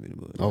influenced me to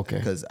move. Okay.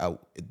 Because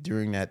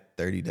during that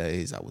 30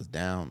 days I was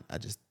down, I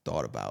just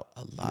thought about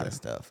a lot of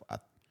stuff.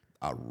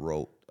 I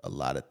wrote a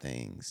lot of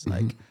things.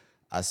 Like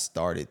I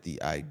started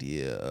the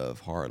idea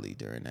of Harley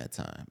during that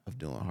time, of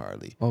doing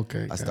Harley.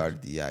 Okay. I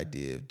started the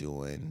idea of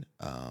doing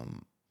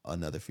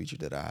another feature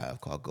that I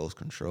have called Ghost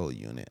Control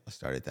Unit. I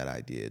started that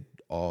idea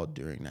all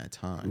during that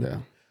time. Yeah.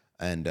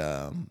 And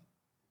I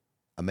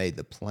made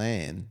the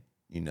plan,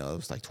 you know, it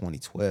was like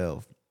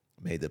 2012,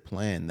 made the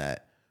plan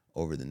that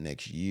over the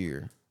next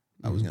year,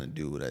 I was going to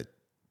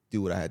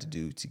do what I had to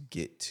do to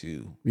get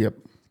to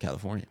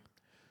California.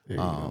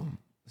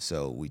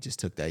 So we just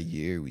took that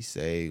year, we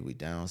saved, we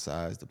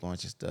downsized a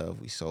bunch of stuff,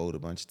 we sold a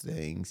bunch of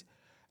things.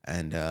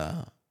 And,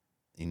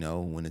 you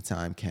know, when the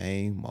time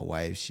came, my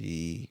wife,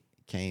 she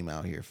came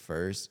out here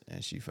first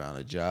and she found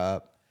a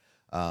job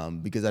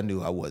because I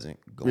knew I wasn't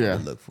going to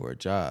look for a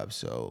job.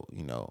 So,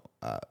 you know,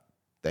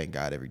 thank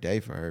God every day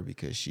for her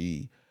because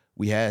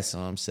we had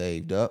some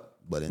saved up,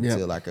 but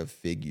until I could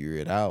figure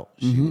it out,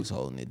 she was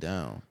holding it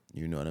down.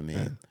 You know what I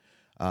mean?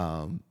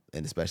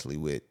 And especially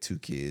with 2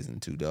 kids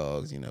and 2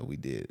 dogs, you know, we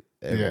did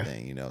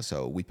everything, you know.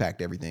 So we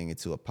packed everything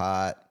into a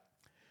pod.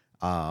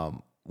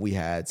 We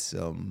had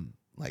some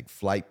like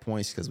flight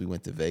points because we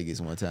went to Vegas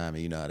one time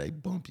and you know how they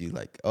bump you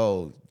like,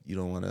 oh, you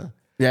don't want to.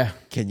 Yeah.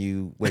 Can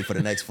you wait for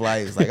the next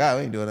flight? It's like, oh,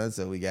 we ain't doing that.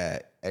 So we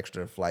got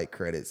extra flight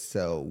credits.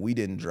 So we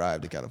didn't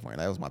drive to California.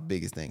 That was my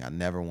biggest thing. I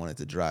never wanted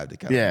to drive to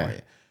California.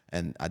 Yeah.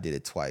 And I did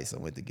it twice. I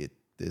went to get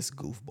this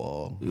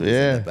goofball who was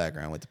in the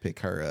background, went to pick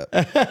her up.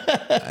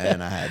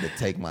 And I had to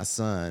take my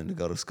son to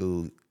go to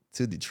school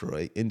in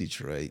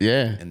Detroit.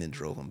 Yeah. And then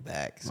drove him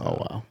back. So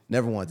wow.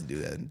 Never wanted to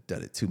do that and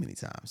done it too many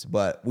times.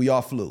 But we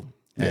all flew.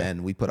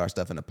 And we put our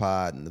stuff in the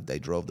pod, and they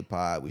drove the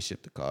pod. We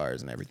shipped the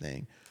cars and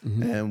everything.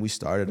 And we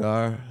started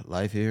our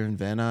life here in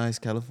Van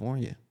Nuys,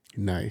 California.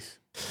 Nice.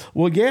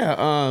 Well,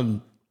 yeah.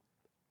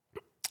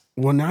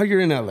 Well, now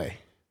you're in LA.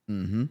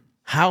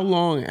 How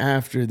long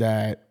after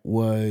that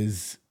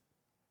was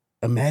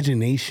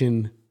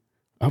Imagination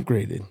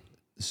upgraded?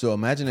 So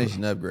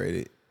Imagination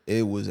upgraded,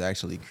 it was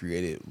actually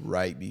created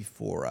right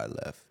before I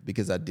left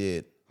because I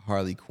did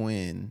Harley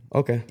Quinn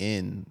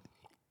in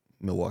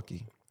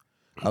Milwaukee.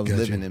 I was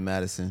living in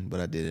Madison, but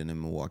I did it in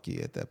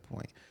Milwaukee at that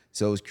point.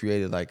 So it was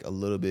created like a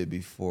little bit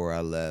before I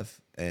left,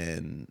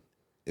 and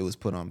it was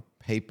put on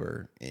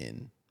paper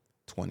in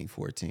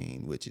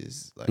 2014, which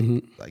is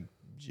like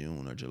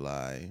June or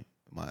July.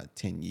 My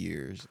 10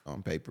 years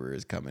on paper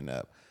is coming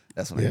up.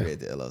 That's when I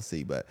created the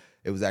LLC, but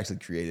it was actually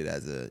created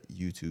as a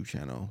YouTube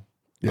channel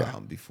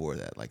before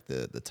that, like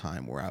the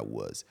time where I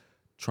was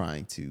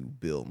trying to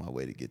build my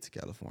way to get to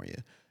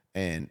California.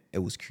 And it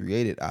was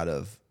created out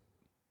of,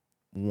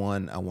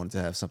 one, I wanted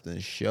to have something to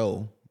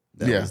show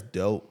that was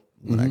dope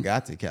when I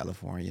got to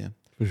California.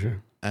 For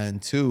sure.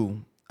 And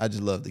 2, I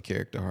just loved the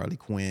character Harley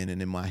Quinn.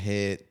 And in my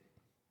head,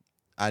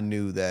 I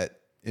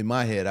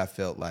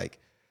felt like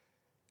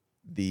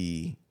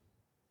the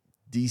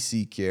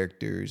DC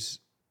characters,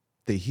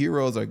 the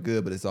heroes are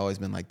good, but it's always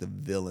been like the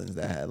villains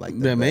that had like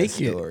the best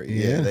story.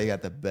 Yeah, they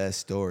got the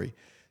best story.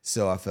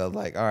 So I felt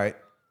like, all right,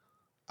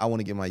 I want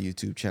to get my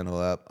YouTube channel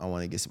up. I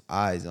want to get some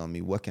eyes on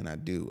me. What can I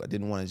do? I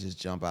didn't want to just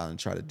jump out and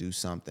try to do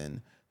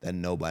something that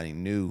nobody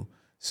knew.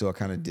 So I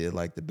kind of did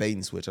like the bait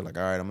and switch. I'm like,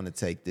 all right, I'm going to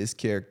take this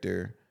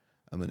character,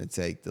 I'm going to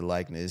take the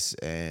likeness,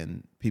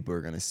 and people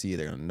are going to see it.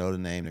 They're going to know the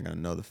name. They're going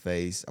to know the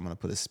face. I'm going to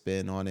put a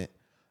spin on it.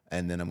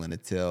 And then I'm going to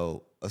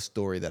tell a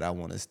story that I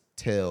want to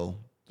tell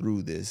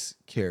through this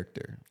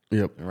character.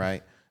 Yep.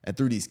 Right? And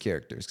through these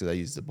characters, because I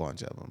used a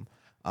bunch of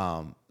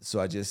them. So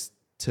I just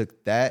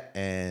took that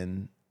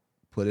and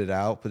put it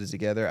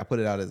together. I put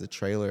it out as a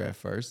trailer at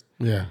first.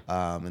 Yeah.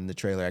 And the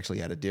trailer actually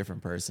had a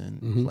different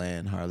person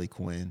playing Harley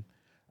Quinn.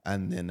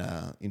 And then,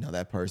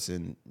 that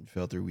person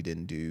fell through. We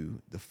didn't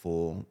do the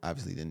full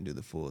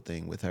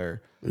thing with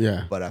her.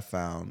 Yeah. But I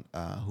found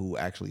who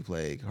actually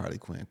played Harley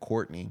Quinn,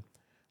 Courtney.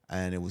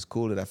 And it was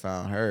cool that I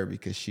found her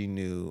because she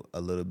knew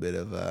a little bit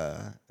of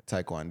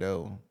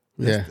Taekwondo.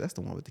 That's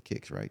the one with the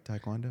kicks, right?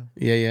 Taekwondo?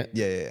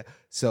 Yeah.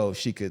 So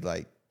she could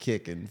like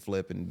kick and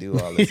flip and do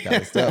all this kind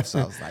of stuff. So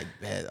I was like,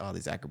 man, all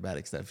these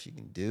acrobatic stuff she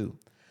can do.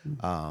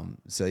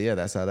 So yeah,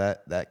 that's how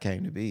that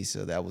came to be.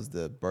 So that was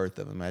the birth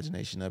of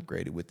Imagination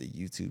Upgraded with the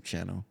YouTube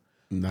channel.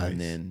 Nice.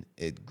 And then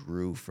it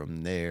grew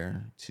from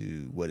there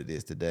to what it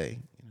is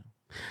today.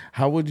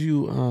 How would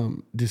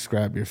you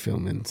describe your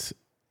filming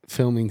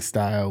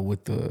style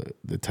with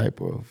the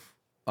type of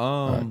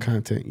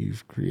content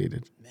you've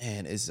created?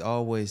 Man, it's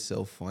always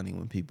so funny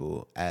when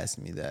people ask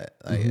me that.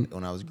 Like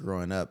when I was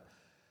growing up,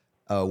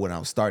 when I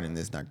was starting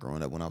this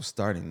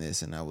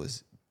and I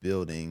was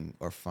building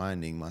or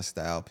finding my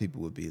style,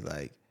 people would be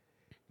like,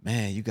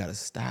 man, you got a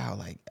style.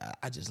 Like,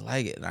 I just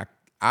like it. And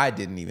I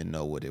didn't even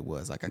know what it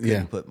was. Like, I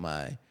couldn't put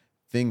my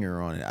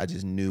finger on it. I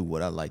just knew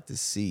what I liked to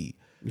see.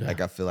 Yeah.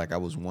 Like, I feel like I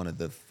was one of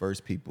the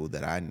first people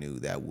that I knew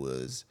that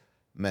was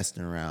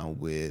messing around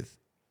with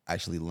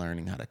actually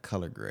learning how to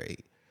color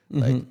grade,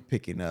 like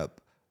picking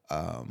up,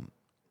 Da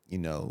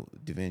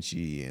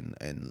Vinci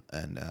and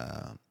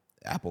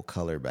Apple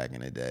Color back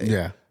in the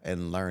day,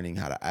 and learning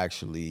how to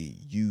actually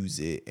use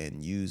it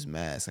and use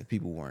masks. Like,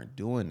 people weren't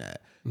doing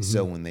that.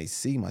 So when they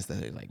see my stuff,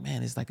 they're like,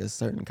 man, it's like a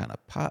certain kind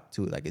of pop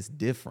to it. Like, it's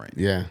different.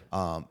 Yeah.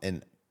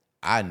 And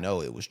I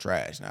know it was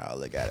trash. Now I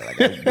look at it like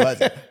it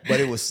wasn't, but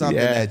it was something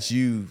that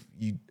you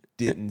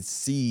didn't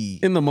see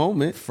in the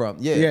moment.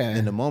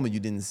 In the moment you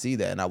didn't see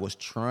that, and I was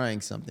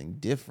trying something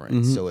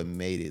different, so it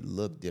made it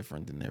look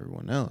different than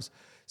everyone else.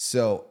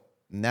 So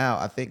now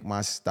I think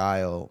my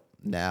style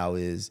now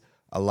is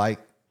I like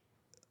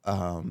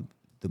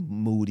the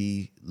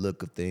moody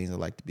look of things. I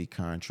like to be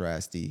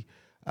contrasty,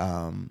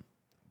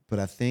 but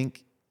I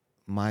think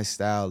my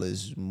style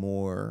is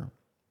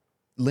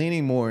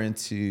leaning more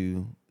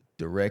into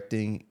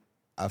directing.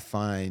 I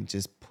find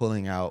just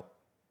pulling out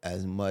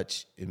as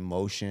much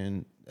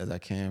emotion as I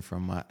can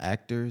from my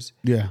actors.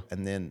 Yeah.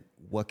 And then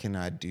what can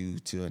I do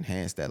to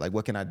enhance that? Like,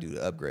 what can I do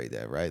to upgrade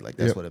that, right? Like,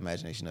 that's what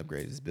Imagination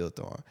Upgrade is built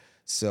on.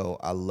 So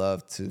I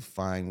love to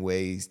find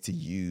ways to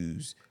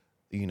use,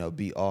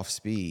 be off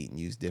speed and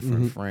use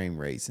different frame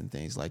rates and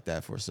things like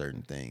that for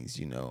certain things.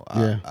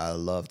 I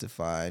love to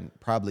find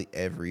probably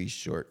every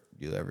short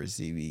you'll ever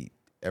seen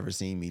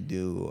me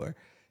do, or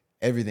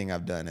everything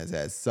I've done has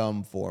had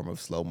some form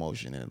of slow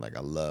motion in it. Like,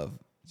 I love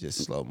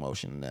just slow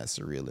motion and that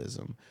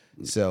surrealism.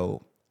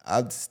 So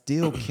I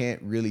still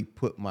can't really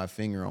put my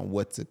finger on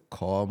what to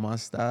call my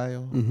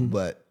style,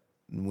 but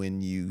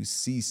when you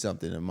see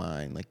something in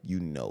mine, like,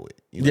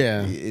 it.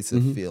 It's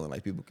a feeling.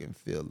 Like, people can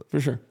feel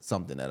for sure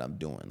something that I'm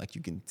doing. Like,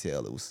 you can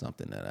tell it was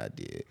something that I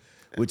did,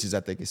 which is,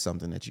 I think, is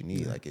something that you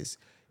need. Like, it's,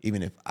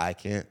 even if I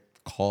can't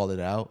call it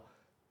out,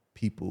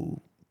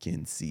 people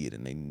can see it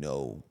and they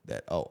know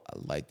that, oh, I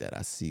like that.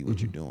 I see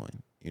what you're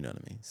doing. You know what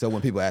I mean? So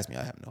when people ask me,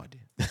 I have no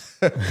idea.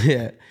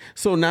 Yeah.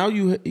 So now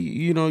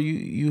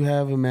you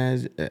have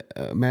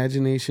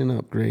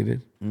Imagination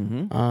Upgraded,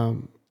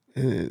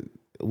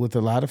 with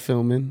a lot of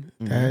filming.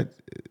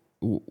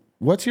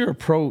 What's your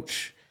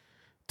approach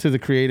to the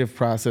creative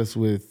process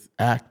with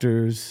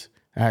actors,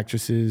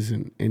 actresses,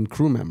 and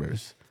crew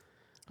members?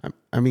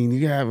 I mean,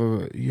 you have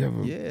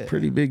a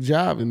pretty big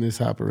job in this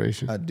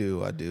operation. I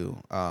do.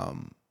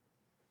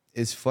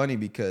 It's funny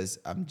because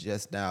I'm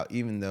just now,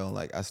 even though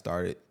like I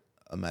started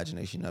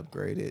Imagination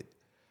Upgraded,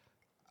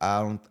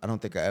 I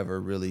don't think I ever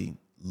really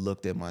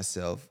looked at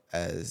myself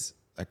as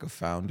like a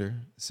founder.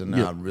 So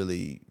now I'm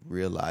really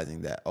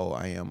realizing that,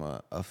 I am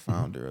a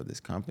founder of this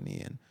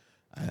company, and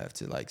I have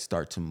to like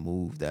start to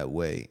move that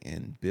way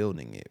in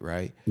building it,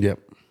 right? Yep.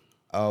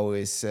 I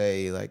always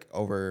say like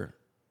over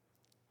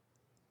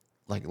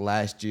like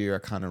last year, I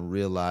kind of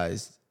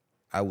realized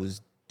I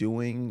was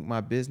doing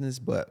my business,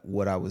 but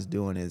what I was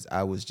doing is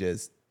I was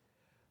just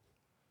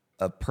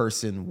a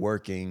person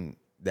working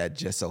that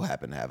just so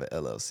happened to have an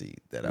LLC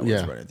that I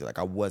was running through. Like,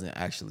 I wasn't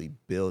actually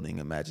building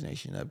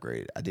Imagination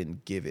Upgraded. I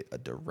didn't give it a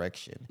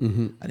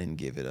direction. I didn't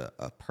give it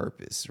a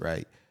purpose,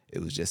 right? It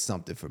was just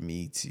something for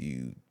me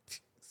to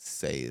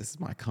say it's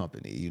my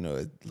company,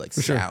 like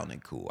sounding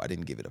cool. I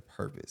didn't give it a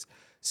purpose.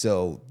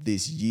 So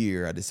this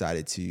year I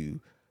decided to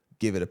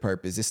give it a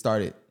purpose. It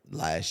started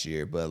last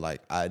year, but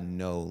like I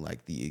know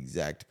like the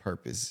exact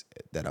purpose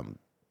that I'm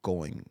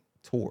going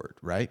toward,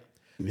 right?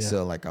 Yeah.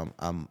 So like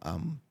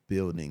I'm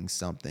building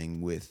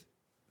something with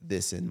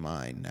this in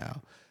mind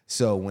now.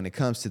 So when it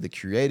comes to the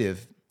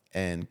creative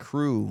and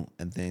crew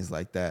and things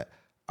like that,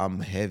 I'm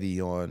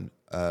heavy on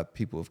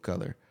people of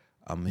color.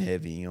 I'm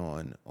heavy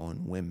on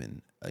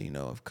women,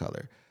 of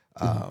color,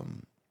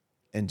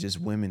 and just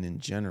women in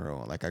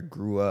general. Like I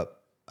grew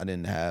up, I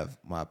didn't have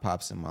my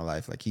pops in my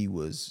life. Like he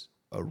was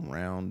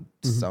around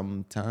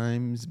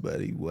sometimes,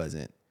 but he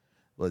wasn't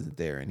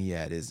there, and he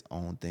had his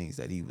own things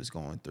that he was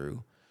going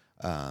through,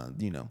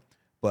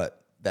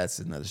 But that's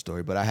another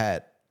story. But I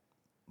had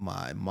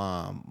my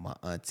mom, my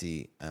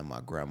auntie, and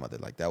my grandmother.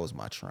 Like that was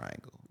my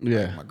triangle.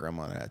 Yeah. Like, my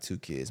grandmother had 2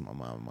 kids, my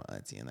mom and my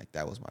auntie, and like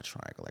that was my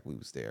triangle. Like we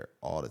was there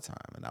all the time,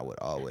 and I would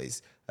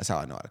always. That's how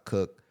I know how to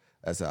cook.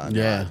 That's how I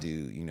know how to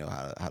do.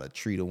 How to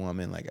treat a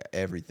woman. Like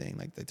everything.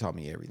 Like they taught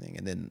me everything.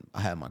 And then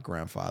I had my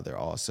grandfather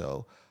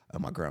also.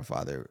 My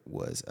grandfather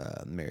was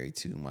married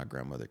to my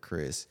grandmother,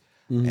 Chris.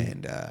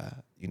 And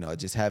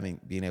just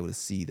being able to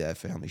see that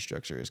family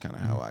structure is kind of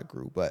how I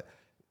grew. But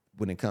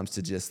when it comes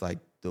to just like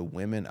the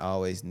women, I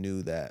always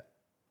knew that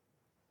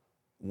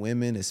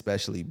women,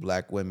 especially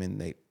black women,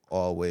 they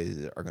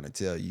always are gonna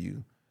tell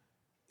you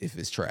if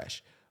it's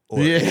trash. Or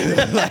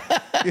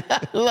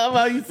love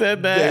how you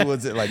said that. They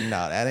would say like,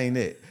 nah, that ain't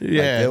it. Yeah,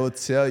 like, they will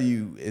tell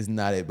you it's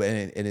not it, but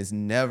and it's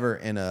never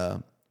in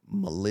a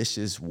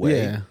malicious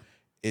way. Yeah.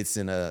 It's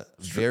in a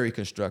very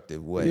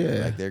constructive way.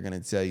 Yeah. Like they're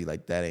gonna tell you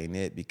like that ain't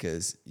it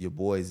because your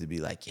boys would be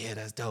like, yeah,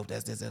 that's dope,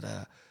 that's this,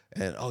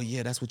 and oh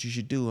yeah, that's what you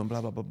should do, and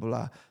blah blah blah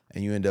blah.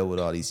 And you end up with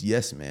all these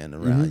yes men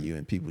around you,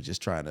 and people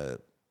just trying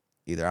to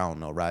either I don't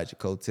know ride your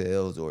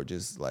coattails or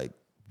just like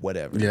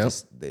whatever. Yep,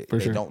 They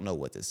sure. don't know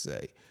what to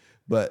say.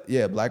 But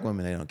yeah, black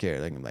women, they don't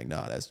care. They can be like,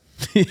 no, that's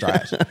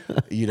trash.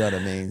 You know what I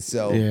mean?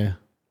 So Yeah.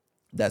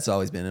 that's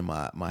always been in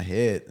my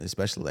head,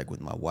 especially like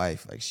with my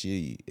wife. Like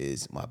she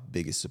is my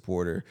biggest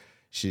supporter.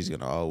 She's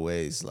gonna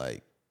always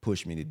like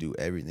push me to do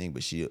everything,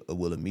 but she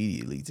will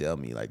immediately tell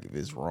me like if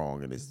it's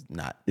wrong and it's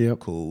not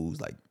cool,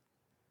 like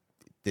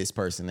this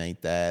person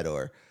ain't that,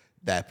 or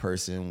that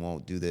person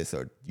won't do this,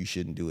 or you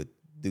shouldn't do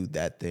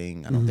that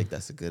thing. I don't think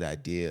that's a good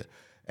idea.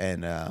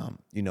 And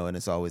and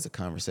it's always a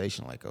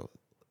conversation like, oh,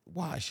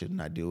 why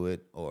shouldn't I do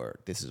it? Or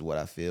this is what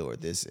I feel, or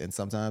this. And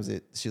sometimes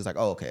she's like,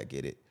 oh, okay, I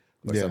get it.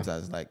 Or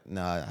sometimes it's like,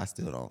 nah, I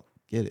still don't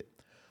get it.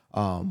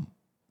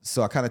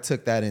 So I kind of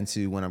took that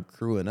into when I'm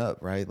crewing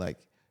up, right? Like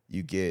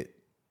you get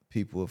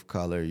people of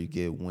color, you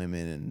get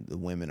women, and the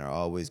women are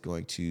always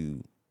going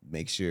to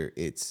make sure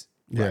it's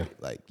right.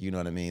 Like, you know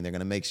what I mean? They're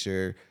going to make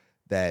sure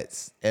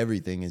that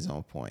everything is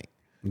on point.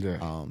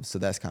 Yeah. So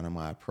that's kind of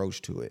my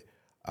approach to it.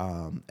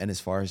 And as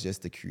far as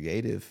just the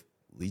creative,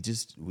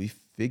 we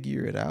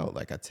figure it out.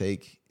 Like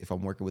if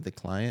I'm working with a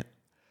client,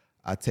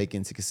 I take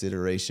into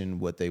consideration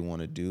what they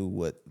want to do,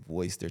 what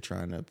voice they're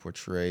trying to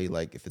portray.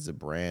 Like if it's a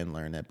brand,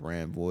 learn that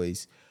brand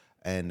voice.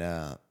 And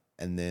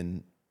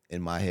then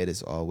in my head,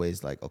 it's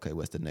always like, okay,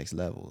 what's the next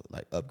level?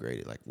 Like upgrade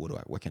it. Like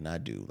what can I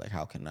do? Like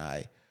how can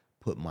I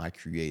put my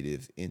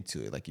creative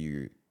into it? Like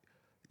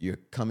you're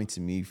coming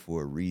to me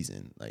for a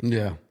reason. Like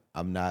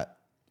I'm not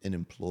an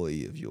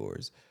employee of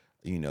yours.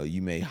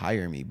 You may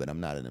hire me, but I'm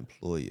not an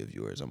employee of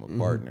yours. I'm a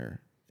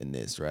partner in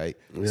this, right?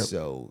 Yep.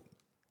 So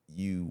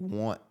you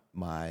want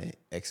my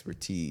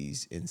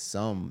expertise in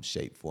some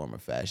shape, form, or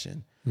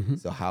fashion.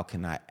 So how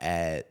can I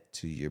add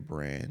to your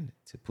brand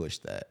to push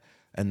that?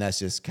 And that's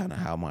just kind of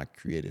how my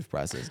creative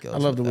process goes. I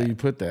love the way you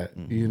put that,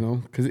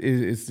 because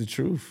it's the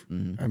truth.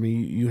 I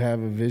mean, you have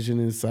a vision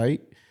in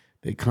sight.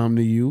 They come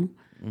to you,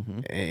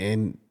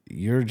 and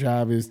your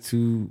job is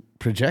to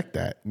project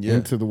that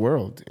into the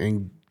world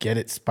and get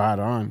it spot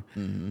on.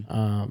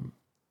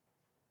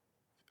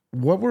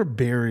 What were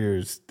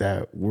barriers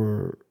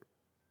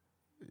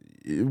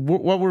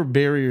what were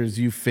barriers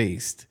you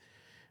faced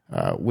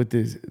with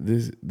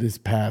this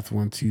path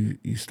once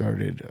you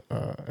started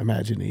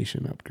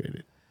Imagination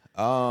Upgraded?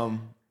 Well,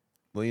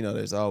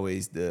 there's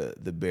always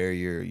the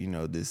barrier,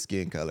 the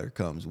skin color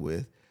comes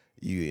with.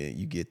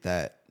 You get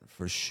that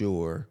for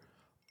sure.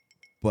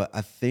 But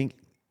I think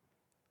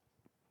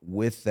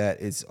with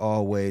that,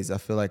 I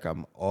feel like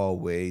I'm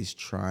always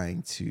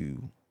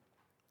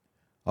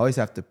always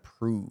have to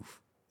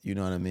prove, you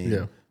know what I mean?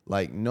 Yeah.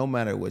 Like no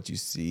matter what you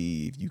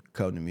see, if you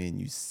come to me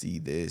and you see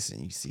this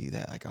and you see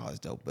that, like, oh, it's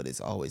dope, but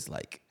it's always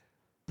like,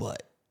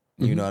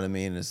 you know what I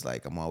mean? It's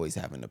like I'm always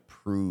having to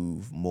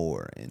prove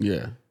more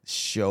and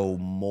show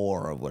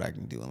more of what I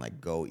can do and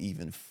like go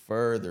even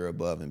further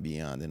above and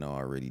beyond than I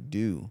already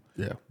do.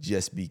 Yeah.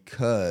 Just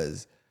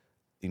because,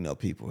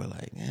 people are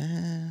like,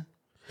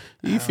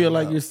 You feel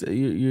like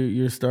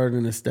you're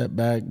starting to step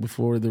back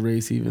before the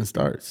race even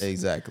starts.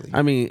 Exactly.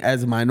 I mean,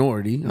 as a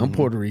minority, I'm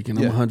Puerto Rican.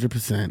 I'm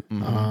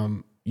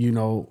 100%.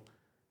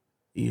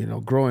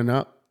 Growing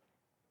up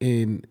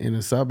in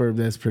a suburb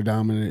that's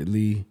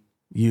predominantly,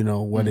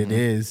 what it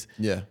is.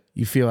 Yeah.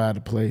 You feel out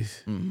of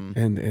place,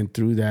 and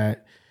through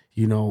that,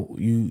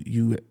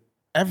 you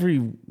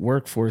every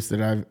workforce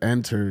that I've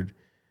entered,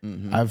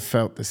 I've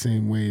felt the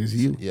same way as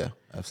you. Yeah.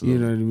 Absolutely.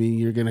 You know what I mean?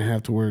 You're going to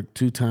have to work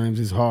 2 times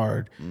as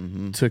hard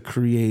to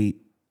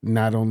create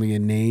not only a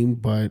name,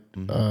 but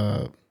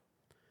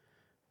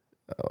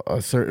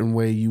a certain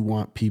way you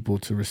want people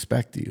to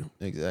respect you.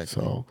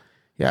 Exactly. So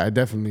yeah, I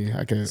can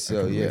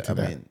relate to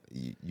that. mean,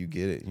 you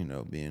get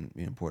it,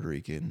 being Puerto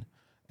Rican,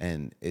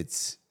 and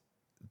it's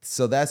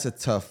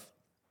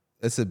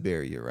a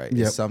barrier, right?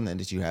 Yep. It's something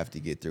that you have to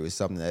get through. It's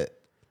something that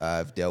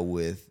I've dealt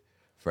with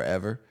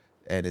forever,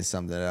 and it's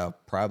something that I'll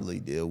probably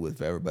deal with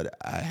forever, but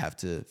I have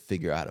to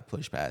figure out how to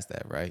push past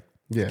that, right?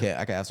 Yeah.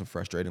 I can have some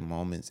frustrating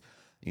moments.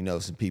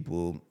 Some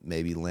people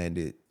maybe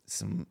landed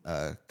some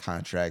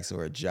contracts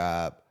or a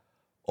job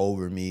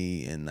over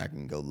me, and I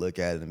can go look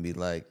at it and be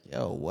like,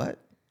 yo, what?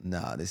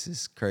 Nah, this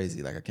is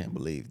crazy. Like, I can't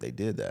believe they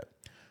did that.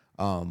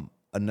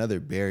 Another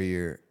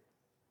barrier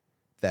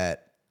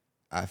that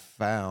I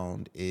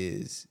found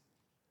is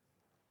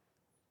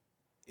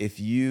I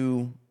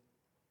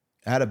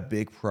had a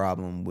big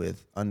problem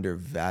with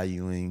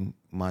undervaluing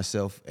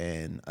myself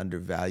and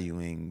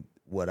undervaluing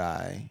what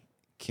I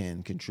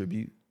can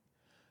contribute.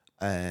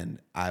 And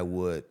I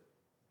would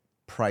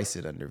price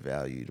it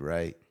undervalued,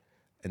 right?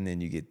 And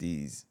then you get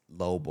these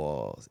low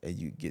balls and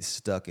you get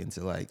stuck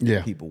into like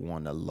people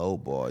want to low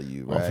ball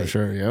you, right? Oh, for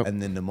sure, yep.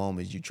 And then the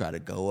moment you try to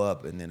go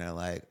up and then they're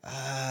like,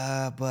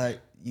 but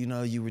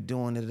you were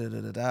doing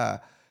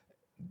it,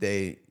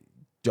 they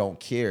don't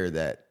care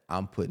that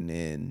I'm putting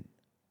in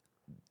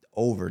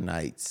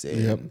overnights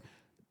and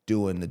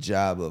doing the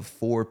job of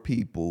 4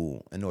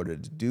 people in order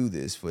to do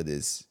this for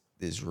this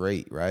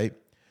rate, right?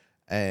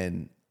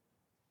 And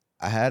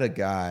I had a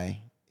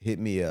guy hit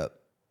me up.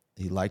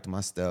 He liked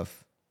my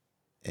stuff,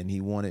 and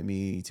he wanted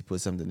me to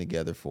put something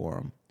together for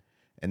him.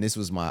 And this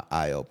was my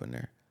eye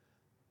opener.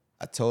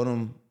 I told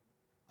him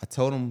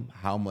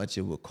how much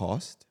it would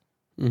cost.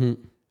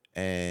 Mm-hmm.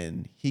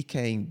 And he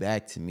came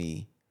back to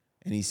me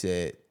and he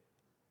said,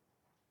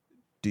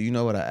 do you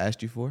know what I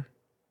asked you for?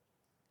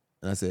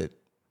 And I said,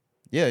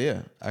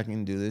 yeah, I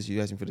can do this.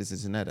 You asked me for this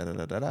and that,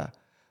 da.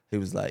 He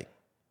was like,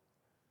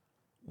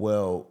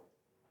 well,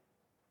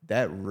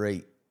 that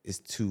rate is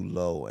too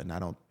low, and I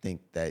don't think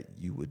that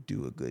you would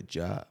do a good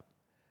job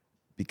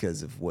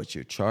because of what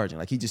you're charging.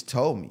 Like, he just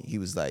told me. He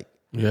was like,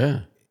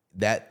 yeah.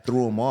 That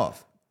threw him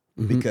off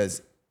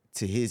because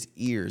to his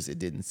ears, it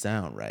didn't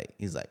sound right.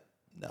 He's like,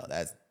 no,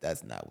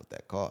 that's not what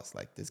that costs.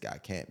 Like, this guy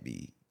can't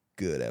be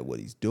good at what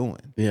he's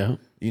doing. Yeah.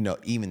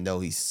 Even though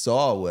he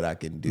saw what I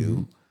can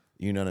do,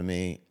 you know what I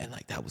mean? And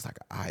like, that was like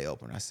an eye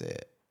opener. I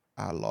said,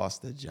 I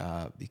lost the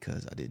job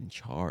because I didn't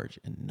charge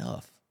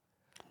enough.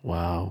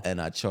 Wow.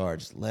 And I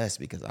charged less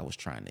because I was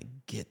trying to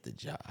get the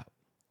job.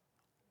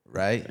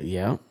 Right?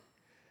 Yeah.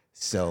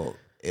 So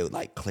it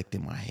like clicked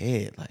in my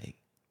head, like,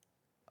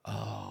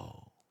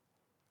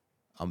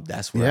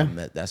 that's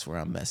where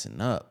I'm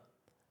messing up.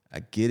 I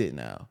get it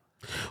now.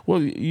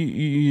 Well,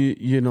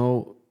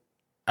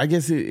 I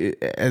guess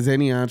as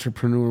any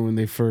entrepreneur, when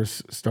they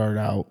first start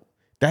out,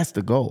 that's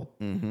the goal.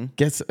 Mm-hmm.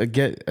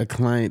 Get a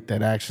client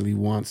that actually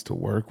wants to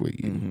work with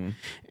you. Mm-hmm.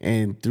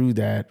 And through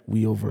that,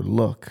 we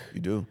overlook. You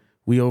do.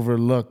 We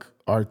overlook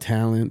our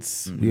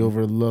talents. Mm-hmm. We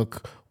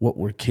overlook what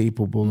we're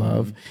capable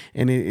of.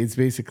 And it's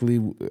basically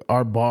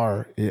our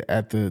bar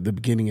at the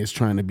beginning is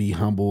trying to be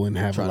humble and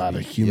have a lot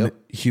of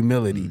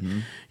humility,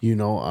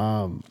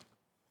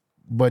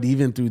 but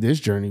even through this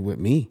journey with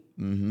me,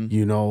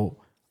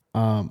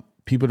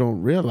 people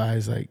don't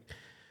realize, like,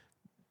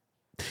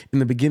 in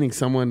the beginning,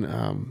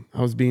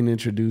 I was being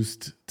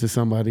introduced to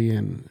somebody,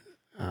 and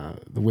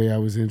the way I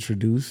was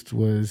introduced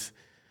was,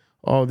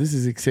 oh, this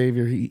is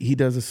Xavier. He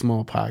does a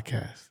small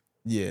podcast.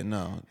 Yeah,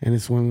 no. And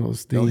it's one of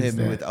those things. Don't hit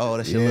me with,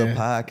 that's your little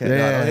podcast. Yeah.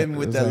 No, don't hit me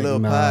with that little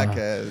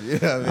podcast. You know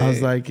what I mean? I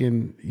was like,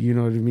 and you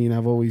know what I mean?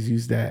 I've always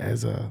used that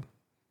as a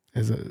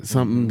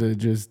something to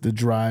just the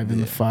drive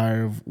and the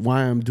fire of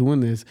why I'm doing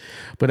this.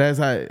 But as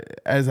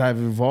I've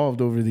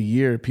evolved over the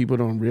year, people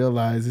don't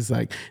realize it's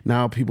like,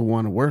 now people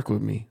want to work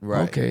with me.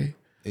 Right. Okay.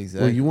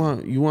 Exactly.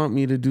 Well, you want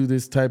me to do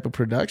this type of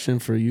production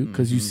for you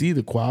because you see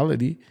the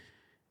quality.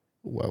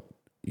 Well,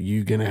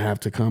 you're going to have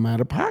to come out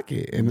of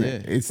pocket. And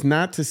it's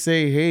not to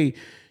say, hey,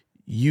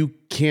 you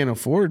can't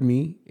afford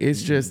me.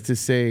 It's just to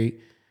say,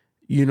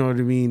 you know what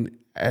I mean?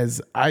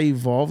 As I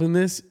evolve in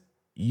this,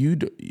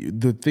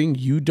 the thing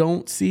you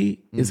don't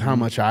see is how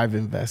much I've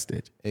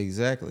invested.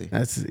 Exactly.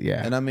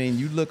 And I mean,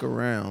 you look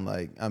around,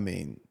 like, I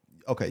mean,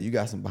 okay, you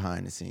got some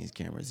behind the scenes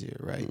cameras here,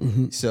 right?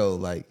 Mm-hmm. So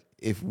like,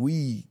 if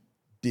we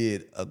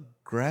did a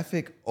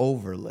graphic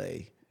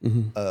overlay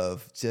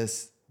of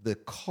just the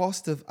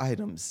cost of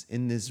items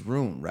in this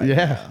room right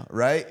now,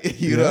 right?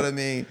 You know what I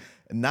mean?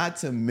 Not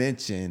to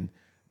mention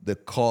the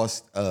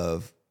cost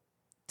of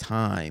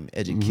time,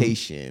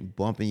 education,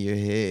 bumping your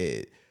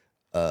head,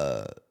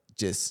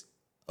 just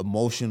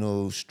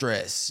emotional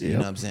stress, you know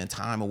what I'm saying?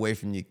 Time away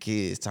from your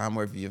kids, time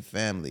away from your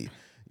family,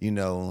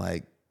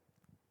 like,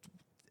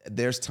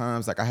 there's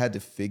times like I had to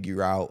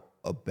figure out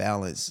a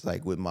balance,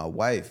 like with my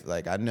wife.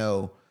 Like, I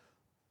know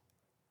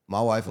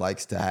my wife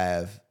likes to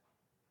have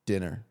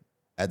dinner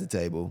at the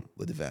table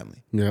with the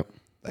family. Yep.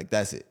 Like,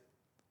 that's it.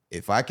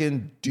 If I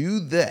can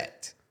do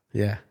that,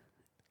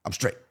 I'm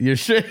straight. You're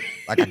straight.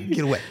 Like, I can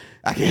get away.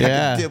 I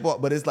can dip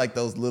off. But it's like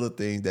those little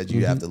things that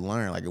you have to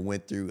learn. Like, it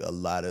went through a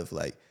lot of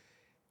like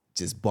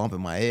just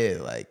bumping my head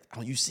like,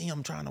 oh, you see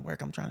I'm trying to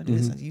work, I'm trying to do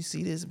this, you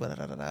see this, but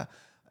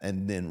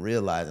and then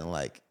realizing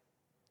like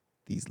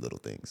these little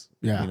things.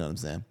 Yeah. You know what I'm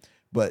saying?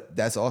 But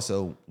that's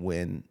also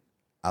when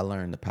I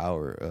learned the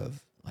power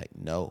of like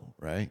no,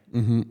 right?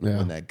 Mm-hmm. Yeah.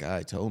 When that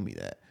guy told me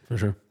that. For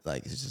sure.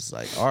 Like it's just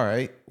like, all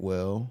right,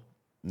 well,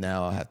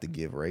 now I have to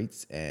give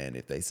rates. And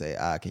if they say,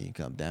 can you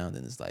come down?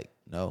 Then it's like,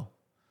 no.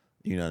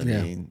 You know what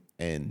I mean?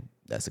 And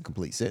that's a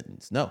complete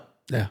sentence. No.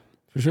 Yeah,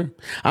 for sure.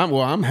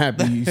 I'm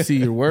happy you see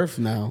your worth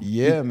now.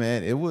 Yeah,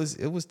 man. It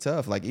was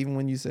tough. Like even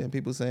when you saying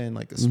people saying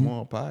like a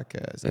small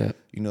podcast,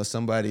 you know,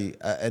 somebody,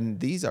 and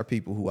these are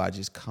people who I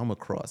just come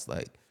across.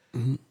 Like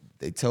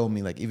they told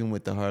me like, even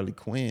with the Harley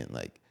Quinn,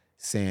 like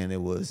saying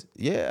it was,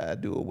 I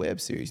do a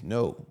web series.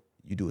 No,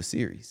 you do a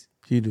series.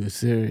 You do a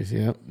series.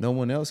 Yep. No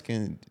one else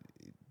can,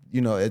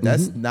 you know,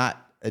 that's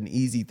not an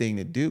easy thing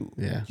to do.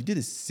 Yeah. You did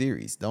a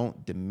series.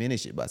 Don't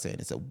diminish it by saying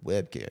it's a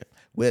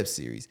web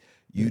series.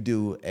 You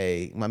do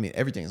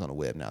everything's on the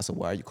web now. So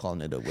why are you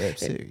calling it a web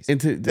series?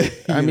 And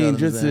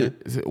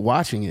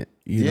watching it,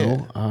 you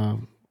know,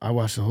 I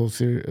watched the whole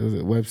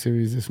series, web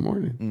series this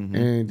morning. Mm-hmm.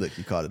 And look,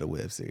 you called it a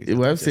web series.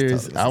 Web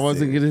series. I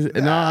wasn't gonna.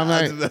 No, I'm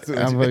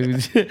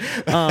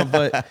not.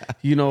 But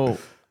you know,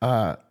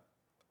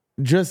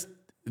 just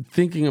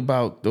thinking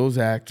about those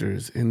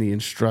actors and the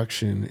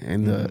instruction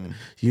and the,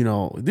 you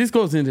know, this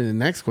goes into the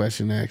next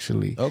question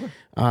actually. Okay.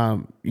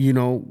 You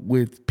know,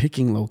 with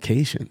picking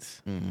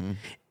locations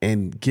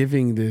and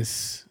giving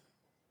this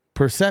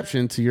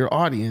perception to your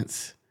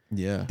audience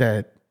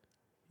that,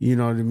 you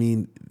know what I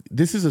mean?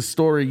 This is a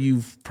story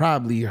you've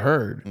probably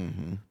heard,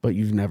 but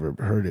you've never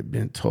heard it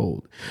been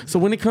told. So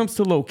when it comes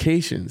to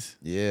locations,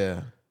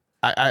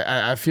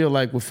 I feel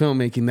like with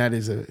filmmaking,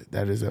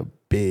 that is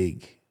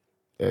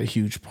a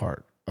huge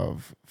part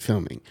of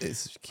filming.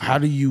 How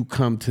do you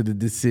come to the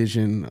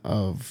decision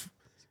of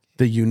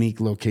the unique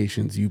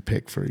locations you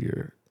pick for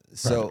your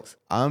products? So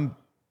I'm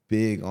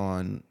big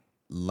on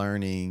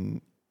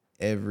learning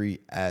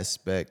every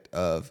aspect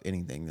of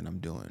anything that I'm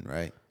doing,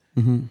 right?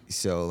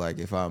 So like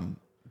if I'm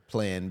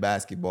playing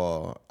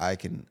basketball, I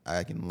can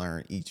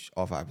learn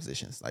all 5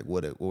 positions, like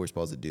what we're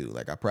supposed to do.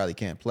 Like I probably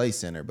can't play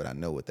center, but I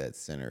know what that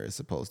center is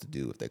supposed to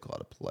do if they call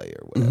it a play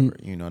or whatever.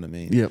 You know what I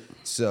mean? Yep.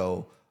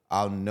 So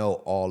I'll know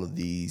all of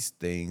these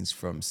things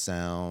from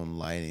sound,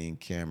 lighting,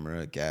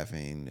 camera,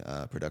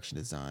 gaffing, production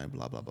design,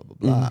 blah, blah, blah,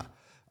 blah,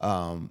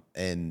 blah.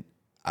 And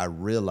I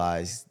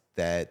realized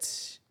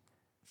that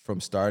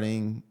from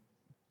starting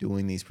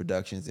doing these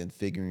productions and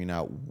figuring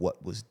out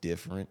what was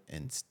different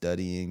and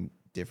studying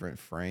different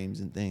frames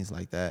and things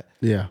like that.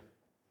 Yeah.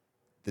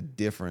 The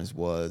difference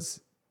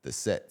was the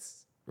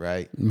sets,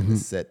 right? And the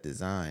set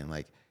design.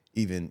 Like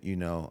even, you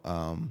know,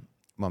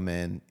 my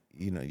man,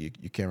 you know, your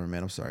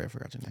cameraman, I'm sorry, I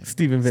forgot your name.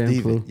 Steven Van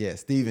Ploeg. Yeah,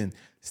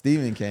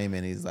 Steven came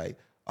in, he's like,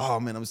 oh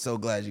man, I'm so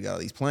glad you got all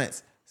these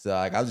plants. So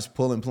like I was just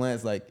pulling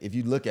plants. Like if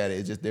you look at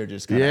it, they're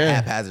just kind of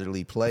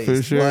haphazardly placed.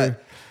 For sure.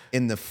 But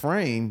in the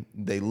frame,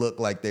 they look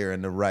like they're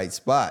in the right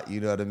spot.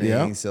 You know what I mean?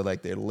 Yeah. So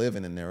like they're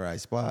living in their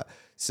right spot.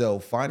 So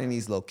finding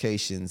these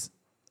locations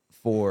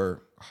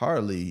for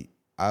Harley,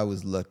 I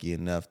was lucky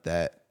enough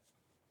that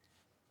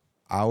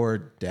our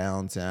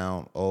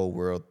downtown Old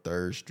World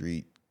 3rd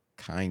Street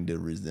kind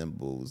of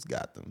resembles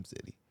Gotham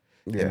City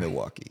in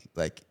Milwaukee.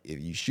 Like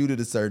if you shoot it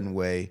a certain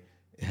way,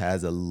 it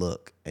has a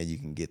look and you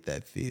can get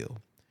that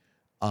feel.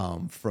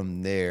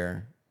 From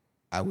there,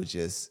 I would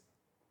just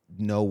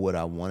know what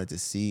I wanted to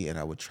see and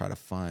I would try to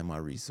find my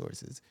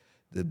resources.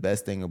 The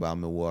best thing about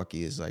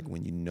Milwaukee is like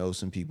when you know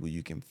some people,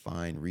 you can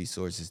find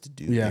resources to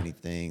do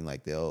anything.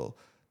 Like they'll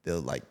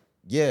like,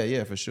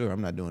 for sure.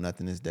 I'm not doing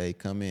nothing this day.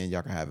 Come in,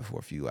 y'all can have it for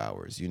a few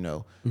hours, you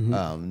know,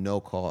 no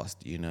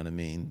cost, you know what I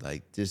mean?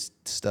 Like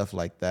just stuff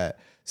like that.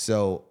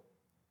 So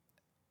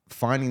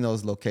finding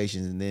those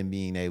locations and then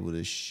being able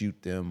to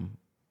shoot them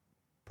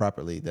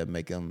properly that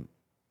make them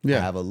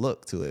have a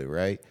look to it,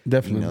 right?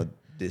 Definitely. You know,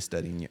 just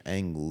studying your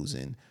angles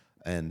and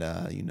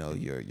you know,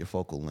 your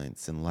focal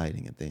lengths and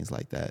lighting and things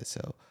like that.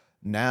 So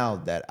now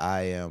that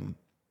I am,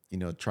 you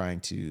know, trying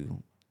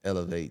to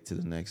elevate to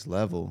the next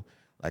level,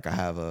 like I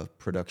have a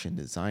production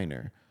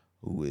designer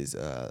who is,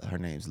 her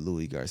name's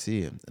Louis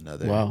Garcia,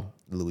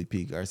 Louis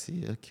P.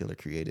 Garcia, Killer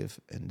Creative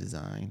and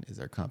Design is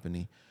our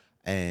company,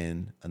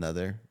 and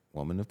another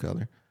woman of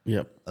color.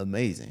 Yep.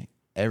 Amazing.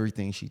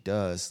 Everything she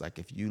does, like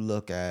if you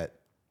look at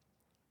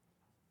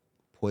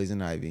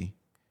Poison Ivy,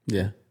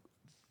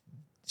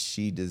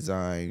 she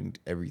designed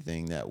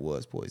everything that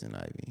was Poison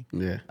Ivy.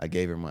 Yeah. I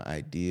gave her my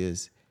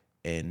ideas,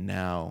 and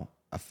now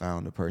I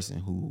found a person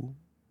who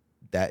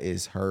that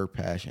is her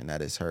passion.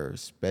 That is her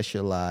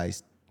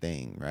specialized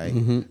thing,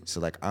 right? So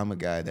like I'm a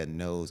guy that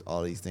knows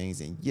all these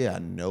things, and I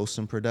know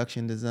some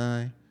production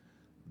design,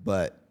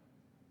 but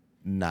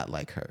not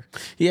like her.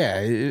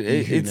 Yeah.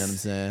 You know what I'm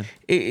saying?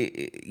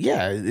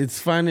 It's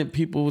finding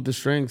people with the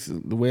strengths.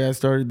 The way I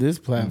started this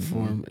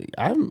platform,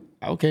 I'm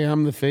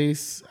the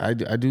face. I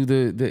do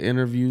the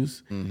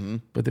interviews,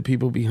 but the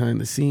people behind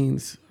the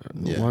scenes,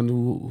 the one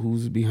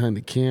who's behind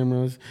the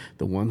cameras,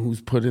 the one who's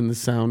putting the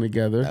sound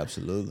together.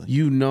 Absolutely.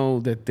 You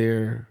know that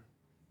they're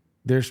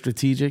they're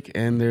strategic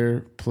and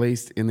they're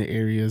placed in the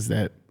areas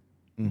that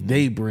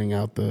they bring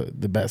out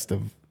the best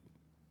of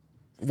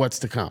what's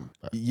to come.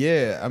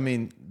 Yeah, I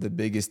mean, the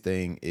biggest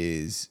thing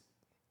is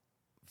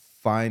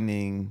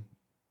finding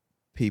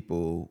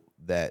people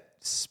that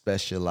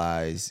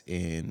specialize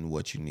in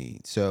what you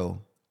need.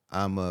 So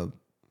I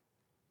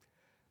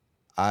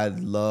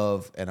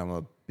love and I'm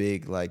a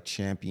big like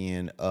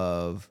champion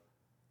of,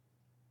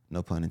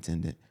 no pun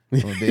intended,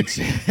 I'm a big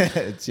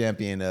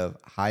champion of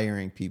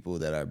hiring people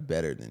that are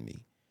better than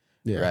me.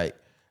 Yeah. Right.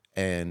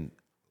 And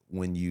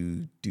when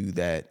you do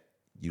that,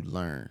 you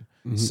learn.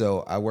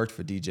 So I worked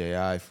for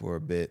DJI for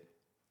a bit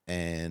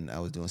and I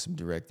was doing some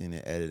directing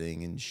and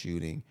editing and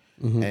shooting.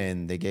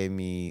 And they gave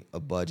me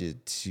a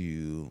budget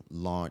to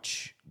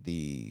launch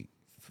the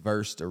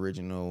first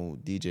original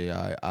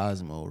DJI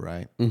Osmo,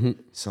 right?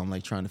 So I'm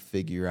like trying to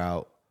figure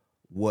out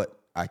what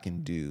I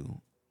can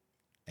do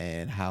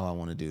and how I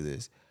want to do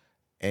this.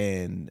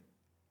 And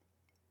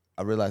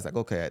I realized like,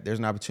 okay, there's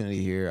an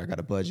opportunity here. I got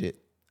a budget.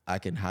 I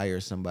can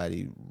hire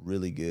somebody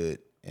really good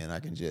and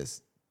I can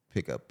just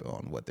pick up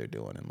on what they're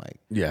doing and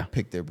like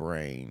pick their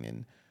brain.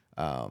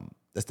 And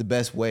that's the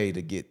best way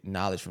to get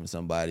knowledge from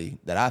somebody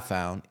that I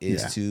found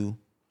is to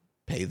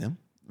pay them,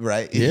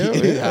 right?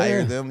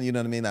 Hire them, you know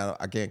what I mean?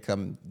 I can't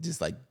come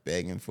just like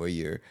begging for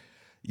your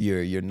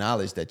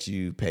knowledge that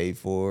you paid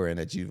for and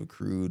that you've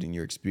accrued in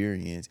your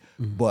experience,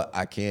 but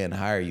I can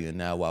hire you. And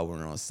now while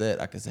we're on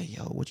set, I can say,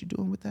 yo, what you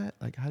doing with that?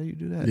 Like, how do you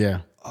do that?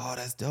 Yeah. Oh,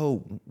 that's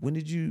dope. When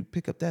did you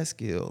pick up that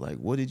skill? Like,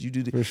 what did you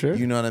do? For sure.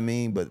 You know what I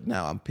mean? But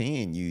now I'm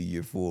paying you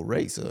your full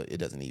rate, so it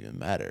doesn't even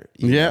matter.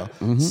 You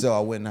know? So I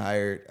went and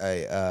hired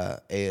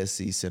a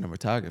ASC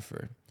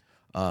cinematographer.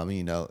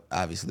 You know,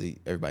 obviously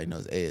everybody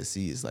knows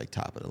ASC is like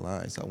top of the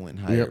line. So I went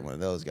and hired one of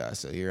those guys.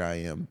 So here I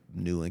am,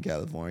 new in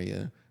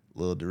California,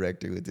 little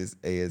director with this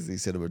ASC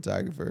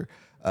cinematographer.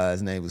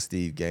 His name was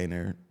Steve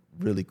Gaynor.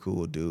 Really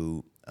cool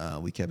dude.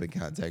 We kept in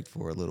contact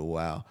for a little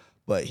while,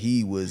 but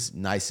he was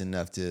nice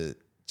enough to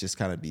just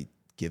kind of be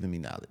giving me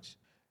knowledge.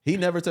 He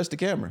never touched the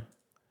camera.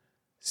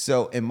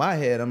 So in my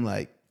head, I'm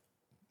like,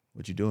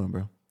 what you doing,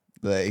 bro?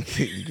 Like,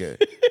 you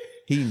good.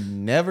 He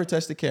never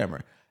touched the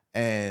camera.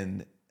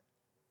 And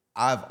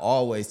I've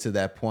always, to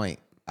that point,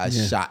 I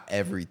shot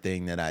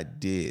everything that I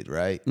did,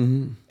 right?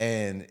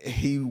 And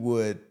he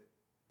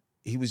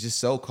was just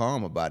so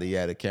calm about it. He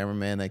had a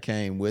cameraman that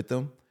came with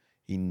him.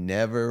 He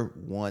never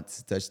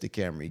once touched the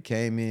camera. He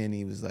came in,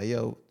 he was like,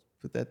 yo,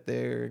 put that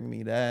there, give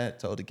me that.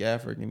 Told the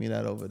gaffer, give me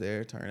that over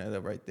there, turn that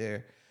up right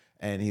there.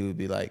 And he would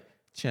be like,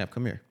 champ,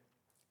 come here.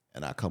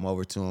 And I come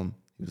over to him.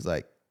 He was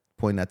like,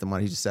 pointing at the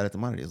monitor. He just sat at the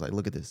monitor. He was like,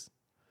 look at this.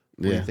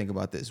 What do you think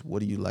about this? What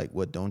do you like?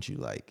 What don't you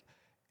like?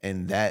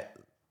 And that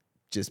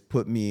just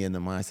put me in the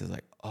mindset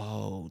like,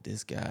 oh,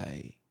 this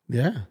guy,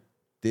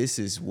 this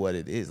is what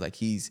it is. Like,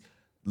 he's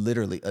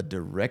literally a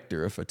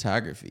director of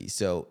photography.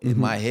 So in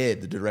my head,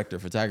 the director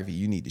of photography,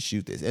 you need to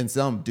shoot this. And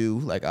some do,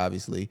 like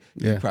obviously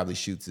he probably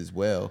shoots as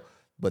well,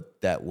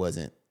 but that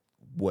wasn't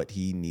what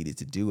he needed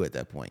to do at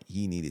that point.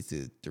 He needed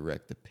to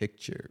direct the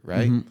picture,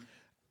 right?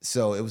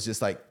 So it was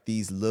just like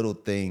these little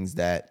things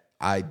that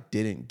I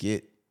didn't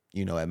get,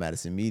 you know, at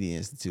Madison Media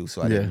Institute.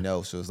 So I didn't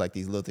know. So it's like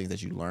these little things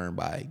that you learn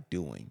by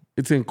doing.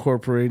 It's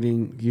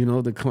incorporating, you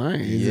know, the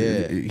client.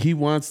 He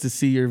wants to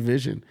see your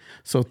vision.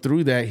 So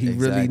through that, he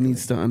really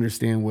needs to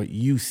understand what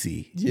you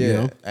see. You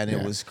know? And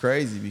it was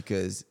crazy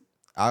because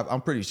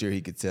I'm pretty sure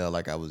he could tell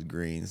like I was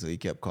green. So he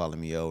kept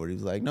calling me over. He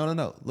was like,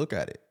 no, look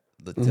at it.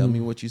 Tell me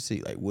what you see.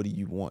 Like, what do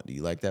you want? Do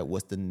you like that?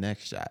 What's the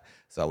next shot?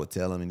 So I would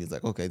tell him, and he's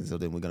like, okay, so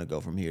then we're going to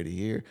go from here to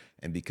here.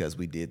 And because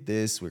we did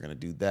this, we're going to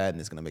do that, and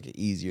it's going to make it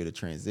easier to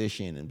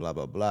transition and blah,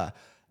 blah, blah.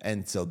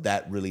 And so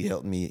that really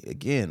helped me,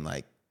 again,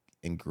 like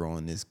in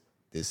growing this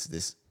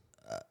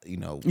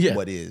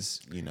what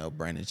is, you know,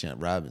 Brandon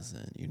Champ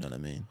Robinson. You know what I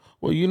mean?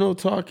 Well, you know,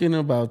 talking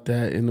about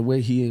that and the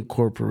way he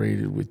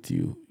incorporated with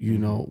you, you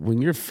know,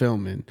 when you're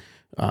filming,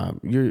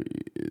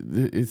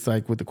 it's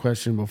like with the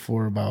question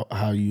before about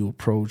how you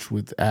approach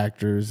with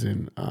actors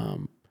and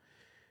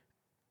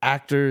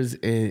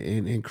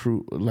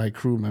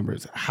crew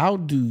members. How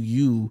do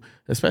you,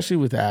 especially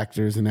with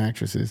actors and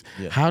actresses,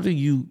 how do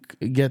you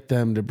get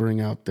them to bring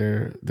out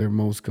their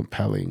most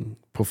compelling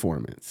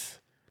performance?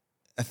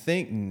 I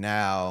think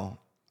now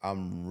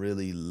I'm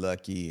really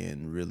lucky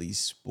and really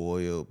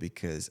spoiled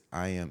because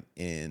I am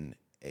in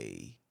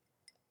a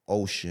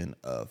ocean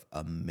of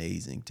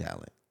amazing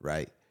talent,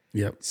 right?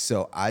 Yep.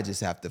 So I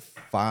just have to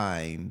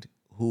find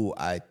who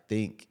I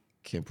think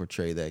can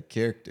portray that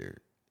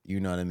character, you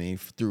know what I mean,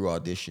 through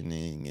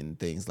auditioning and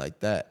things like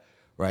that,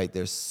 right?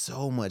 There's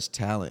so much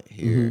talent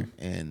here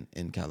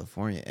in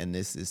California, and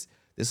this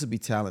would be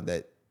talent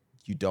that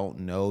you don't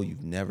know,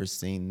 you've never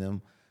seen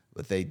them,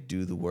 but they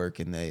do the work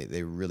and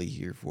they're really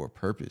here for a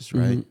purpose,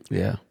 right?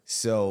 Yeah.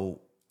 So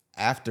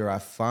after I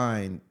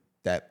find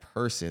that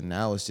person,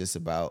 now it's just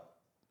about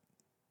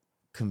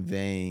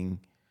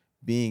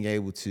being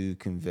able to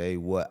convey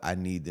what I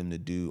need them to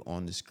do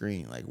on the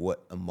screen, like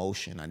what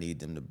emotion I need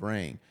them to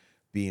bring,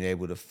 being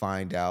able to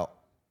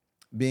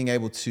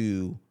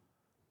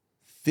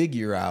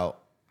figure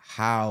out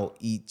how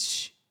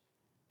each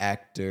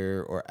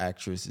actor or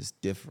actress is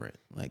different.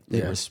 Like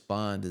they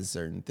respond to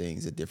certain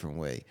things a different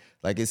way.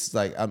 Like it's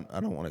like I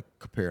don't want to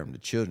compare them to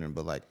children,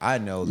 but like I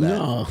know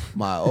that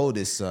my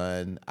oldest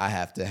son, I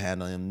have to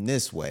handle him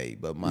this way,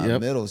 but my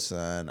middle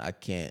son, I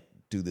can't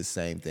do the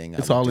same thing.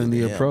 It's all in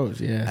the approach,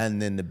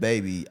 And then the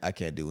baby, I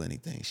can't do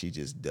anything. She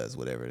just does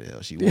whatever the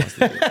hell she wants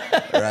to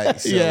do,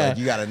 right? So like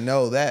you got to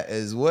know that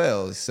as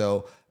well.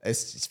 So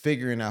it's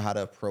figuring out how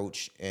to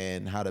approach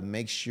and how to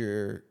make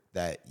sure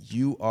that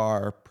you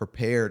are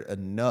prepared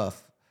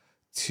enough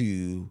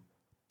to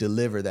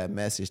deliver that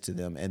message to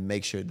them and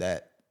make sure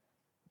that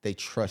they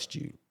trust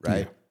you,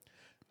 right? Yeah.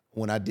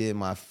 When I did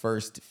my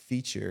first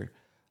feature,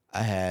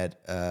 I had,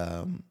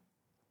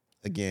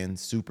 again,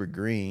 Super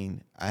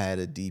Green. I had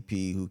a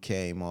DP who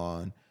came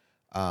on,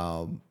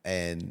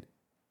 and,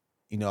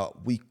 you know,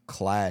 we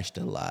clashed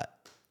a lot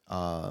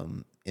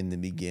in the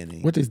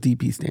beginning. What does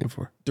DP stand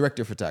for?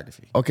 Director of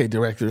photography. Okay,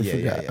 director of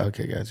photography. Yeah.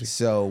 Okay, gotcha.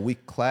 So we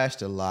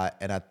clashed a lot,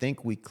 and I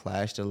think we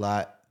clashed a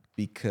lot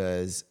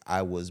because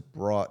I was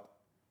brought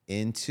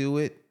into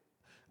it.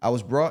 I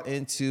was brought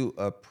into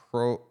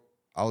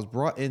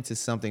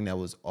something that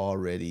was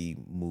already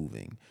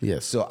moving.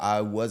 Yes. So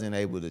I wasn't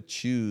able to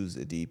choose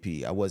a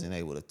DP. I wasn't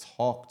able to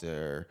talk to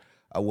her.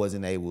 I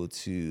wasn't able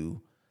to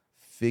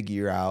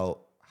figure out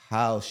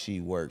how she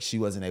worked. She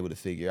wasn't able to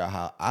figure out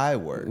how I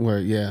work.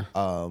 Well, yeah.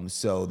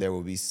 So there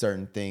would be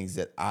certain things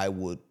that I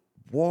would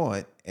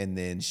want, and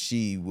then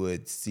she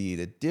would see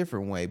it a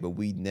different way, but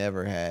we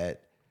never had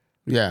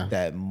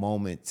that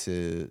moment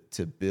to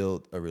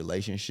build a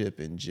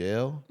relationship in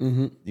jail.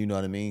 Mm-hmm. You know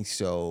what I mean?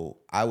 So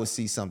I would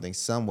see something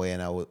some way,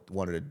 and I would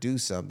want her to do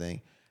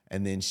something,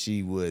 and then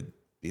she would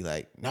be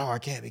like, "No, I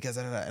can't because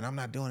and I'm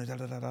not doing it."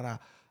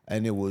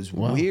 And it was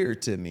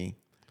weird to me,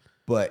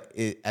 but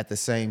at the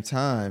same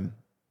time,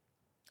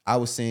 I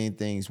was seeing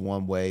things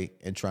one way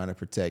and trying to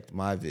protect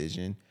my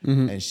vision,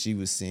 and she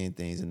was seeing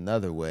things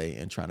another way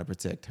and trying to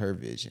protect her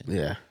vision.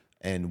 Yeah.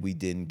 And we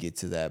didn't get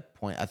to that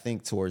point. I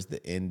think towards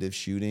the end of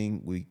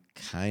shooting, we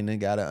kind of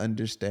got an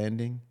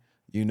understanding.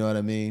 You know what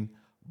I mean?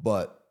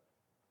 But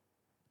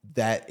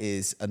that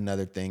is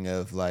another thing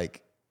of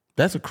like...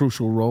 That's a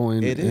crucial role in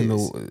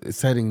the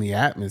setting the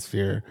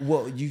atmosphere.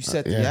 Well, you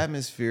set the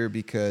atmosphere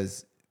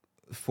because,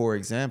 for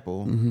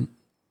example,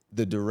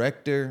 the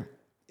director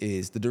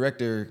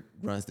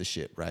runs the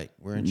ship, right?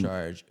 We're in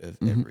charge of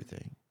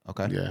everything,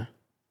 okay? Yeah.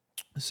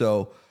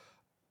 So,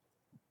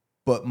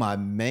 but my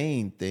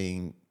main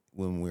thing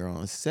when we're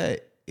on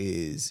set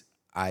is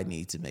I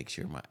need to make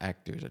sure my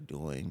actors are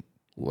doing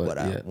what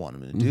I want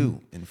them to do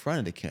in front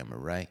of the camera,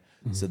 right?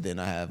 So then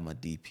I have my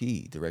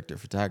DP, director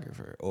of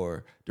photography,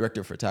 or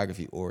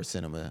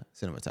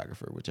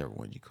cinematographer, whichever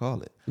one you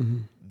call it.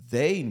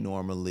 They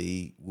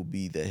normally will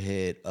be the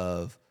head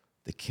of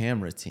the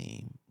camera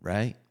team,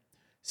 right?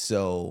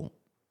 So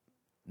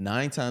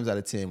 9 times out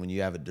of 10, when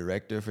you have a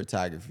director of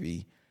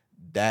photography,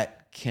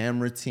 that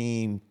camera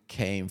team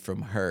came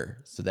from her.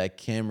 So that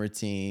camera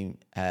team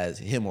has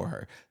him or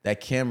her.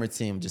 That camera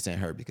team, just saying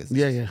her because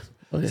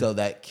So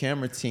that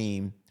camera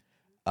team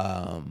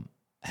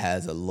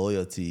has a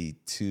loyalty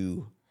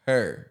to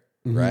her,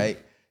 right?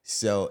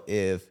 So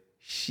if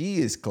she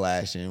is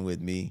clashing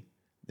with me,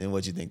 then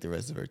what you think the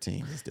rest of her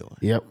team is doing?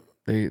 Yep.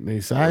 They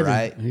sided.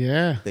 Right?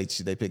 Yeah. They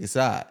pick a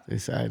side. They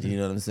sided. You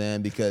know what I'm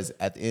saying? Because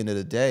at the end of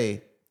the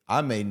day,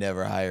 I may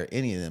never hire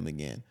any of them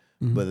again.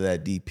 But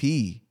that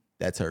DP,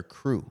 that's her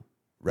crew,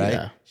 right?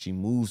 Yeah. She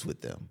moves with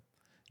them.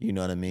 You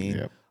know what I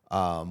mean?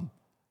 Yep.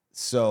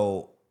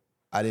 So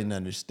I didn't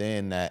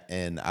understand that,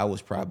 and I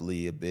was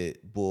probably a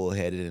bit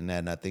bullheaded in that,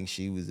 and I think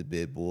she was a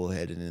bit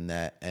bullheaded in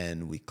that,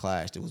 and we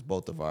clashed. It was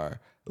both of our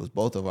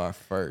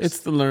first. It's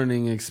the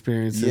learning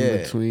experience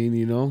in between,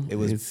 you know. It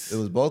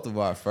was both of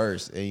our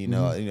first, and you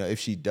know, if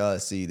she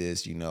does see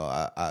this, you know,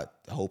 I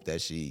hope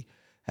that she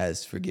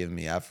has forgiven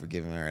me. I've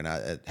forgiven her, and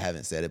I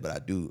haven't said it, but I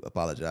do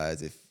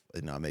apologize if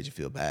I made you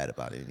feel bad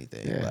about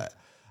anything. Yeah. But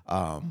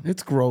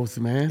it's growth,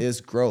 man.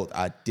 It's growth.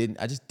 I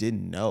just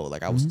didn't know.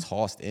 Like I was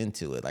tossed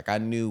into it. Like I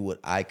knew what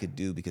I could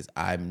do because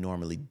I'm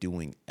normally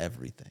doing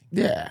everything.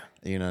 Yeah.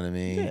 You know what I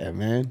mean? Yeah,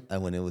 man.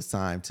 And when it was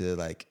time to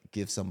like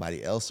give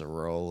somebody else a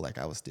role, like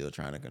I was still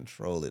trying to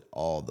control it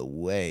all the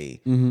way.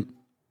 And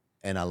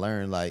I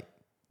learned like,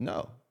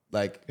 no,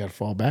 like you gotta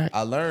fall back.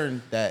 I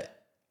learned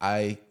that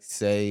I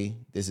say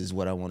this is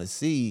what I want to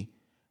see,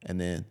 and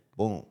then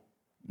boom.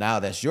 Now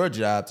that's your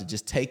job to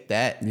just take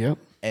that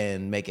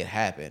and make it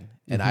happen.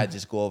 And I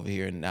just go over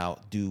here and now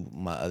do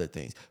my other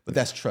things. But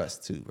that's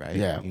trust too, right?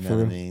 Yeah. You know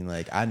what I mean?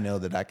 Like I know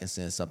that I can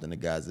send something to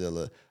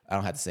Godzilla. I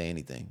don't have to say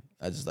anything.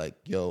 I just like,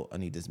 yo, I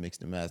need this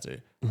mixed and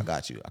mastered. I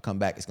got you. I come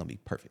back, it's gonna be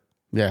perfect.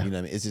 Yeah. You know what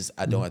I mean? It's just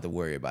I don't have to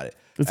worry about it.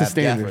 It's I a have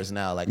standard. gaffers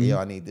now, like, yo,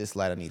 I need this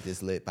light, I need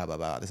this lit, blah, blah,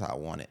 blah. That's how I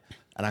want it.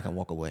 And I can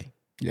walk away.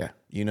 Yeah.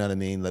 You know what I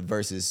mean? Like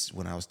versus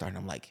when I was starting,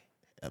 I'm like,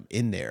 I'm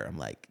in there. I'm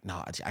like,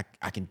 no,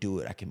 I can do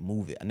it. I can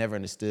move it. I never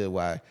understood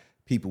why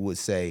people would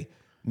say,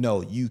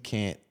 no, you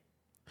can't.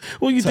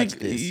 Well, you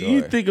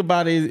think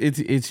about it.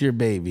 It's your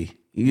baby.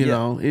 You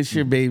know, it's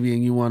your baby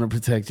and you want to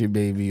protect your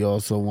baby. You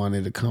also want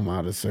it to come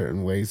out a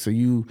certain way. So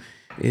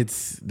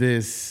it's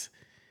this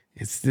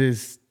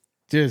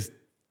just,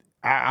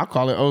 I'll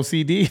call it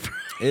OCD.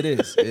 It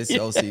is. It's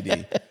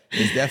OCD.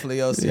 It's definitely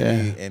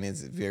OCD, and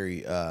it's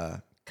very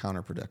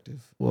counterproductive.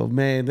 Well,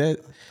 man,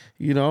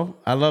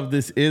 I love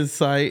this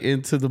insight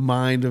into the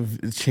mind of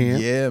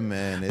Champ. Yeah,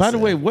 man. By the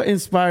way, what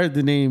inspired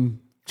the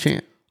name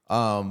Champ?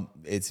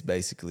 It's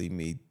basically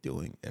me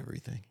doing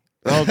everything.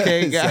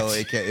 Okay, gotcha.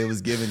 So it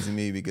was given to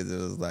me because it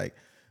was like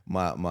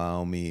my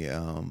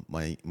homie,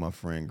 my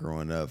friend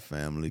growing up,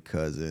 family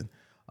cousin.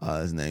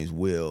 His name's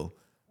Will.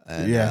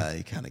 And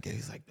he kind of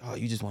he's like, oh,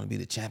 you just want to be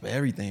the champ of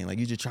everything. Like,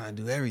 you just try and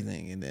do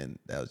everything. And then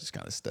that was just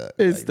kind of stuck.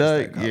 It's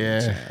stuck,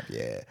 yeah.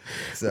 Yeah.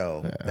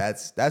 So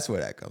that's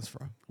where that comes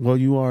from. Well,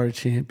 you are a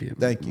champion.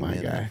 Thank you, my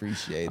man. guy. I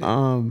appreciate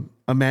it.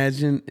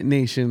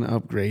 Imagination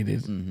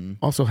Upgraded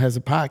also has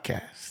a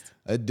podcast.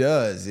 It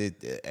does.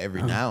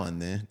 Every now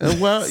and then.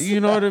 Well, you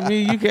know what I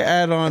mean? You can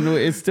add on to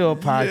it. It's still a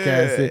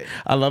podcast. Yeah.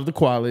 I love the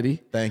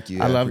quality. Thank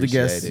you. I love the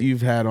guests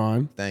you've had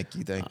on. Thank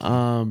you.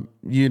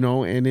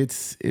 And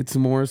it's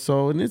more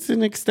so, and it's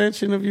an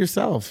extension of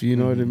yourself. You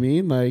know what I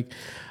mean? Like,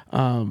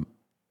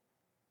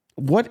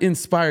 what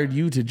inspired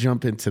you to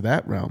jump into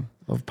that realm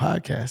of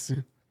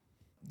podcasting?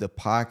 The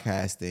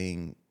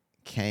podcasting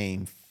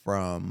came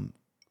from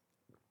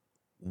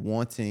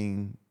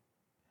wanting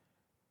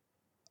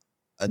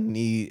a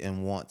need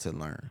and want to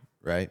learn,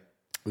 right?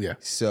 Yeah.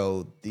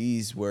 So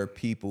these were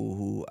people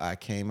who I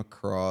came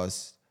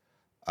across,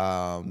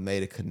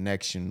 made a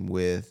connection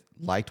with,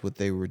 liked what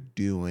they were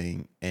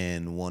doing,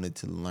 and wanted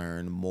to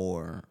learn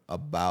more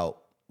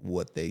about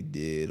what they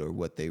did or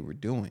what they were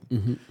doing.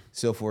 Mm-hmm.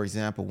 So, for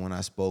example, when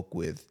I spoke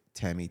with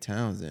Tammy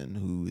Townsend,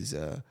 who is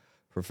a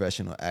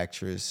professional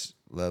actress,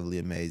 lovely,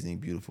 amazing,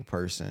 beautiful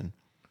person,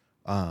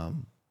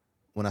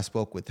 when I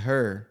spoke with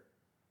her,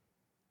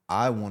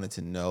 I wanted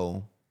to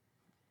know,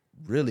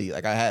 really,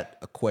 like, I had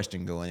a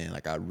question going in.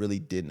 Like, I really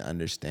didn't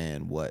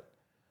understand what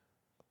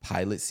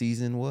pilot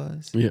season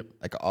was. Yep.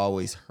 Like, I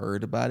always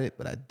heard about it,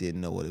 but I didn't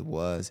know what it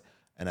was.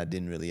 And I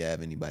didn't really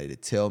have anybody to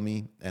tell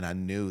me. And I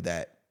knew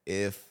that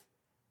if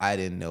I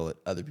didn't know it,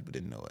 other people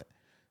didn't know it.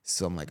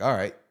 So I'm like, all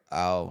right,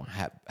 I'll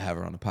have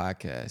her on the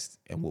podcast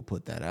and we'll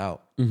put that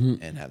out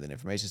and have that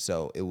information.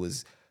 So it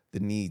was the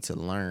need to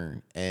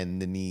learn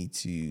and the need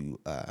to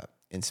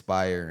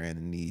inspire and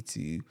the need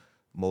to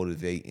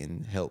motivate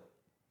and help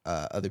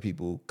other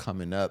people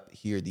coming up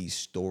hear these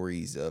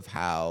stories of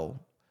how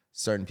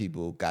certain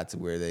people got to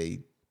where they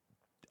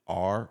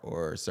are,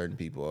 or certain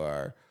people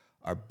are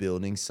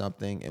building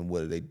something, and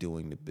what are they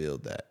doing to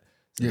build that.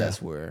 So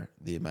that's where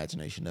the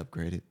Imagination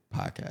Upgraded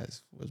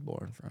podcast was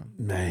born from.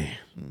 Man.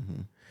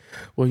 Mm-hmm.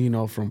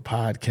 Well, from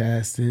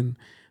podcasting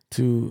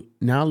to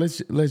now,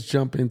 let's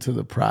jump into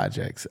the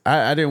projects.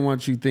 I didn't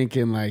want you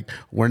thinking like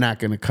we're not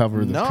going to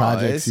cover the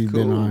projects you've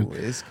been on.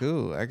 It's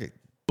cool. I could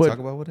talk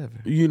about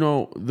whatever.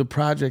 The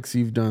projects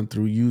you've done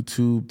through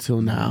YouTube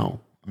till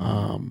now,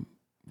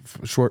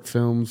 short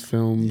films.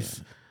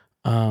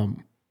 Yeah.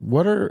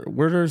 What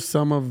are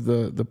some of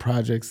the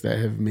projects that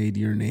have made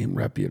your name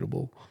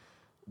reputable?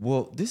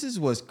 Well, this is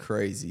what's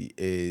crazy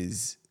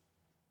is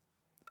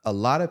a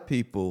lot of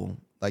people,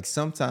 like,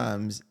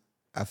 sometimes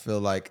I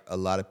feel like a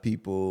lot of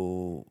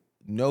people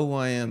know who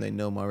I am, they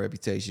know my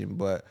reputation,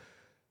 but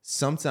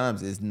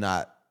sometimes it's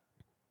not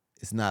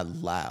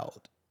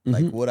loud.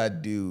 Like, what I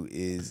do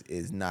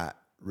is not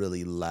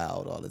really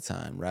loud all the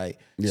time, right?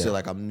 Yeah. So,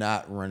 like, I'm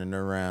not running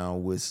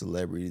around with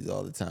celebrities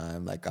all the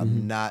time. Like,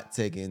 I'm not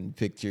taking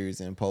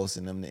pictures and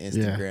posting them to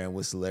Instagram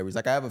with celebrities.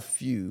 Like, I have a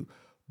few,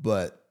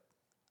 but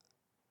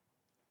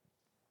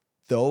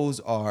those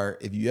are,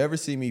 if you ever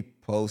see me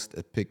post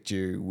a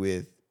picture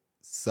with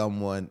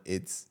someone,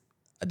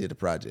 I did a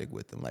project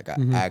with them. Like, I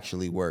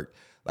actually worked.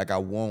 Like, I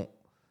won't,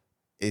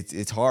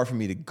 it's hard for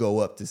me to go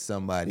up to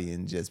somebody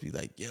and just be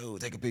like, yo,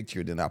 take a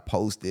picture. Then I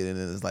post it and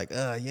then it's like,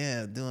 oh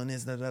yeah, I'm doing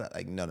this.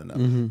 Like, no.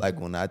 Like,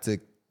 when I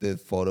took the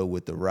photo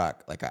with The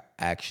Rock, like, I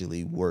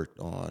actually worked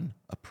on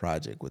a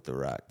project with The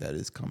Rock that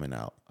is coming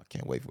out. I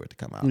can't wait for it to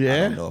come out. Yeah. I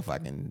don't know if I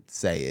can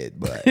say it,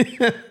 but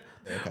okay.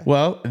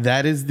 Well,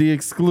 that is the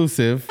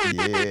exclusive.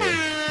 Yeah,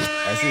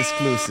 that's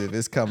exclusive.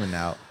 It's coming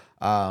out.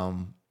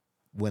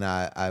 When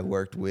I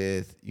worked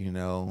with,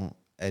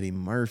 Eddie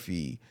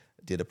Murphy,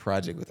 did a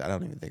project with, I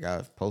don't even think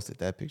I've posted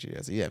that picture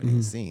yet, so you haven't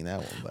even seen that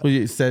one.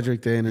 But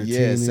Cedric the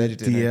Entertainer. Yeah, Cedric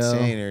the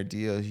Entertainer,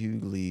 DL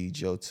Hughley,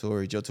 Joe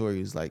Tory. Joe Tory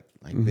was like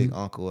big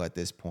uncle at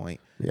this point.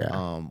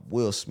 Yeah.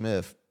 Will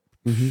Smith,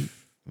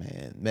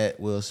 man, met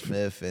Will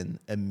Smith and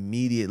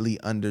immediately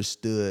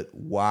understood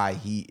why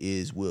he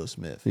is Will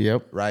Smith.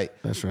 Yep. Right?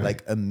 That's right.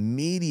 Like,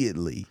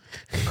 immediately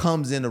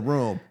comes in the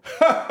room.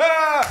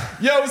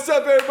 Yo, what's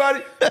up,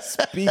 everybody?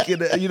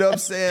 Speaking of, you know what I'm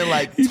saying?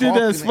 Like, you did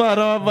that spot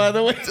on, by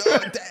the way.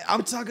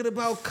 I'm talking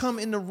about come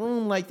in the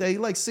room like that. He's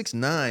like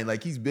 6'9".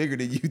 Like, he's bigger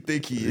than you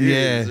think he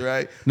is,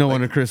 right? No like,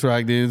 wonder Chris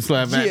Rock didn't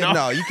slap back. Yeah,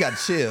 no, you got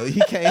to chill.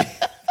 He can't.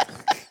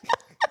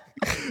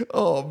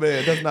 Oh,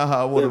 man, that's not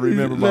how I want to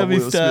remember my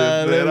Will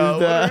Smith.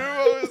 Man.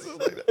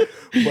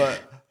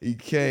 But he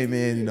came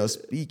in,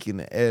 speaking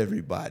to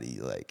everybody,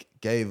 like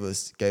gave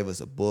us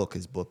a book.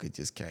 His book had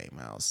just came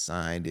out,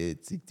 signed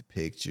it, took the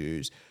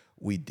pictures.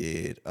 We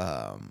did.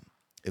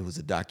 It was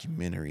a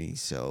documentary,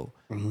 so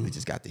we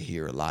just got to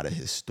hear a lot of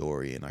his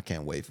story, and I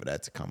can't wait for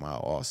that to come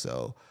out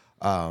also.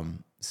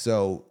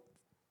 So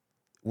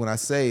when I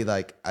say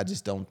like I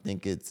just don't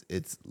think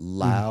it's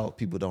loud,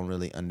 people don't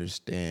really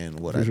understand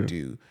what I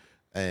do.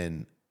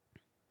 And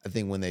I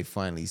think when they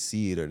finally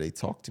see it or they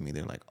talk to me,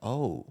 they're like,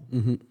 "Oh,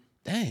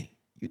 dang,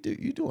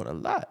 you're doing a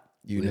lot."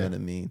 You know what I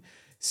mean?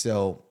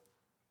 So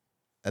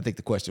I think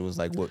the question was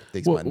like, what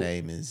thinks my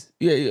name is?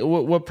 Yeah.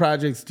 What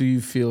projects do you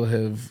feel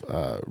have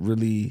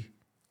really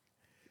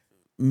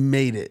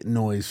made it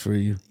noise for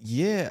you?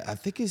 Yeah, I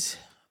think it's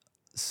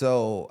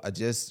so. I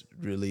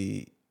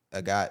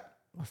got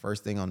my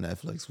first thing on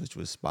Netflix, which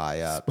was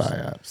Spy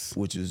Ops,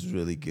 which was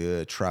really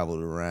good.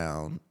 Traveled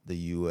around the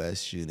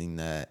U.S. shooting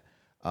that.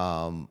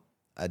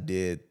 I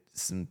did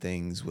some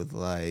things with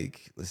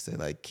let's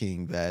say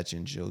King Batch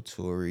and Joe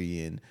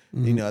Tory, and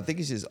I think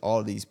it's just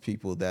all these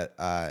people that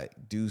I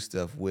do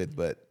stuff with,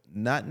 but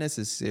not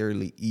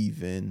necessarily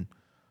even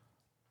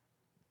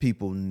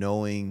people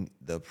knowing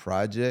the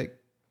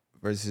project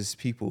versus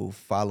people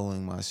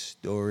following my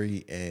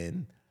story.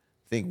 And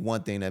I think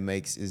one thing that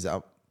makes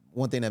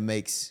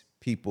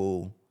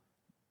people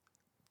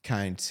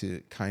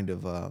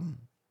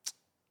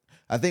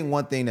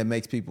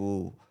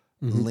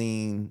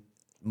lean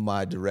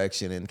my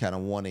direction and kind of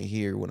want to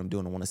hear what I'm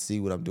doing and want to see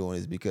what I'm doing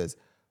is because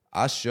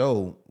I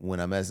show when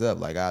I mess up.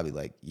 Like I'll be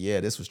like, yeah,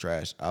 this was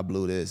trash. I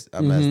blew this.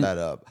 I messed that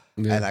up.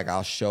 Yeah. And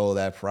I'll show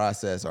that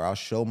process, or I'll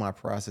show my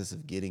process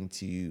of getting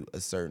to a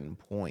certain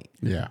point.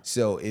 Yeah.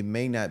 So it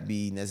may not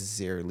be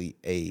necessarily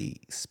a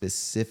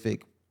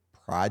specific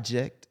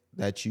project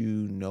that you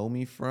know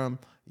me from.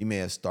 You may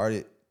have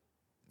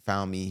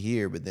found me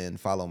here, but then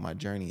follow my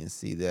journey and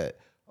see that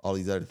all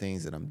these other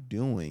things that I'm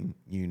doing,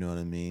 you know what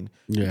I mean?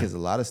 Yeah. Because a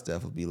lot of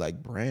stuff would be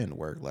like brand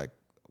work, like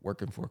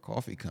working for a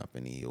coffee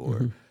company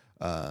or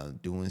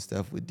doing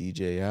stuff with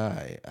DJI.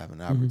 I have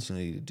an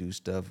opportunity to do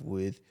stuff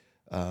with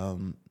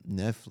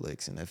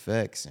Netflix and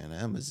FX and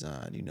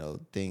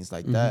Amazon, things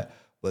like that.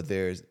 But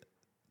there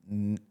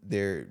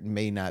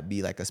may not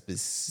be like a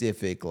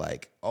specific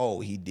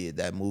he did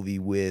that movie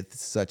with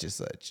such and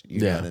such.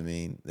 You know what I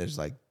mean? There's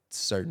like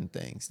certain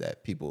things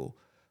that people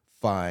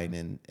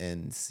find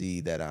and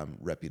see that I'm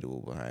reputable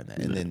behind that.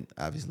 And then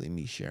obviously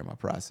me share my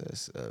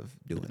process of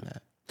doing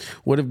that.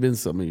 What have been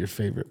some of your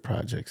favorite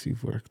projects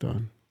you've worked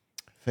on?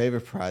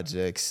 Favorite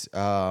projects.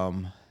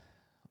 My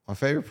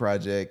favorite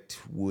project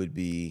would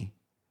be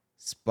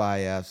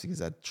Spy Ops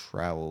because I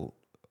traveled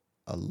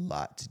a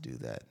lot to do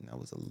that. And that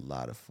was a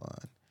lot of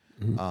fun.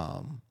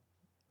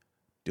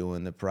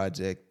 Doing the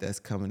project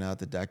that's coming out,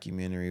 the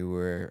documentary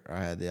where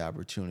I had the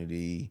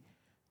opportunity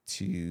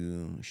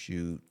to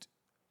shoot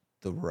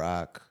The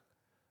Rock,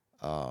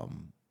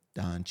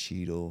 Don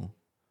Cheadle,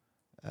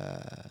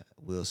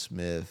 Will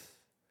Smith,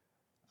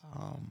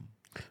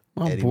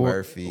 Eddie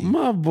Murphy.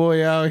 My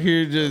boy out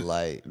here just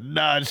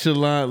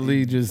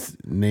nonchalantly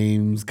just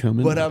names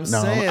coming. But I'm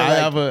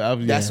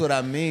saying that's what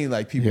I mean.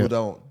 Like people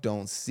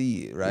don't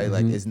see it, right?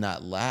 Like it's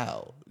not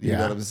loud. You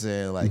know what I'm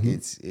saying? Like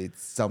it's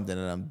something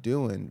that I'm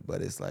doing,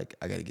 but it's like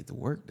I got to get the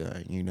work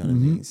done. You know what I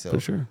mean? So for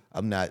sure.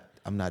 I'm not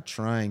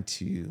trying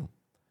to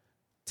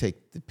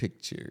take the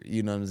picture.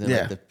 You know what I'm saying?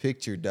 Yeah. Like the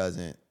picture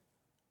doesn't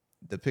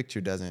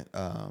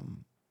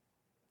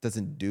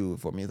do it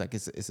for me. It's like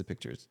it's a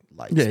picture. It's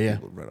likes.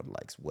 People run up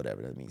likes,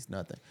 whatever. That means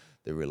nothing.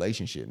 The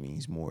relationship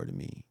means more to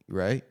me,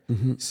 right?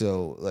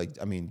 So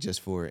just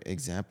for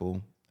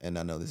example, and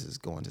I know this is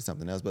going to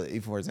something else, but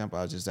for example,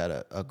 I was just at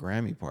a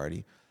Grammy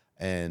party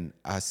and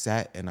I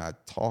sat and I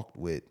talked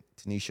with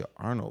Tanisha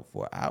Arnold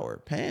for an hour.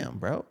 Pam,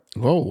 bro.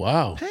 Oh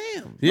wow.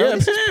 Pam. Yeah,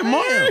 bro, Pam.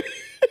 Mark.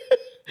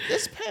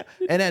 It's Pam.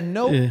 And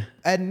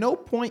at no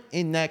point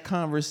in that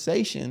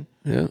conversation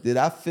did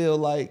I feel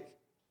like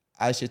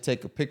I should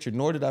take a picture,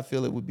 nor did I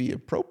feel it would be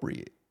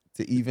appropriate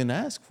to even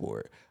ask for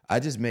it. I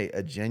just made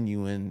a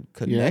genuine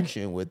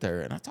connection with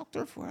her, and I talked to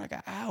her for like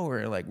an hour,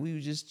 and we were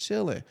just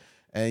chilling.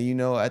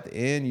 And at the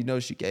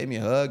end, she gave me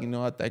a hug.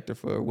 I thanked her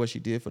for what she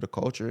did for the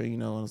culture.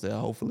 And I said,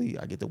 hopefully,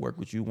 I get to work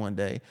with you one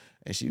day.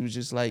 And she was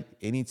just like,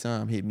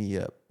 anytime, hit me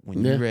up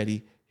when you're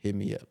ready. Hit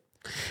me up.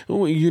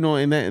 Well,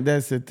 and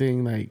that's the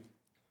thing. Like,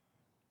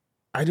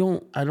 I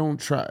don't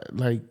try.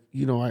 Like,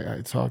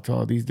 I talk to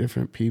all these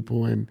different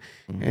people, and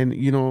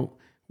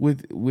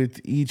with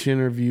each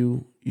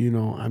interview,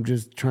 I'm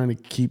just trying to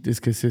keep this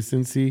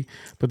consistency.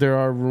 But there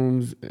are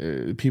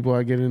people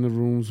I get in the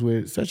rooms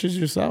with, such as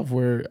yourself,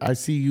 where I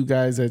see you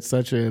guys at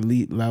such an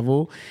elite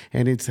level,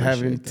 and it's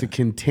having to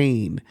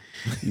contain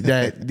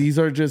that these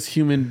are just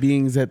human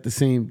beings at the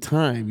same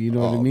time. You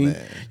know what I mean?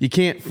 Man. You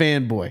can't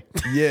fanboy.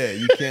 Yeah,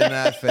 you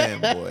cannot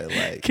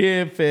fanboy.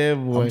 Can't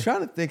fanboy. I'm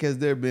trying to think, has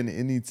there been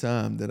any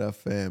time that I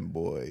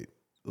fanboyed?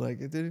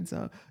 At any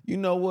time? You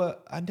know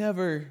what? I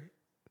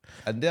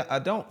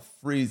don't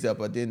freeze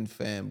up. I didn't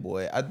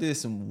fanboy. I did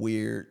some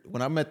weird.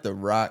 When I met The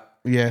Rock,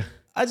 I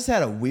just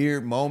had a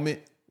weird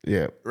moment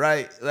Yeah.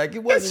 right? Like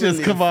it Let's wasn't just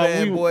really come a on,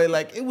 fanboy.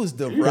 Like it was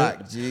The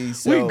Rock, G.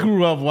 So, we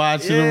grew up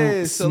watching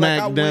them so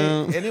like I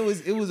SmackDown. went, and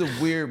it was a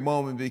weird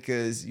moment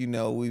because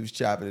we was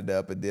chopping it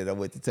up, and then I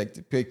went to take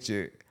the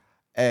picture,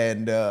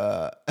 and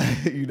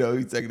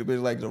he's taking the picture.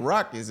 Like The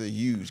Rock is a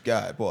huge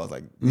guy, Paul.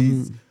 Like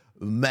he's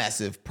a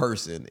massive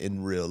person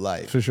in real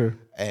life, For sure.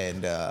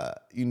 And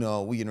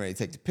we getting ready to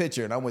take the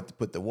picture, and I went to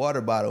put the water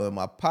bottle in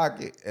my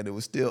pocket, and it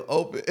was still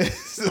open.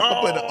 So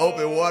I put the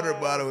open water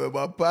bottle in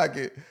my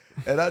pocket,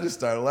 and I just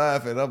started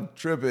laughing. I'm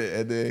tripping,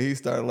 and then he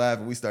started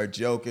laughing. We started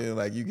joking,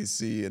 like you can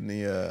see in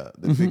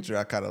the picture.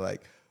 I kind of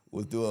like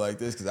was doing like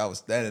this because I was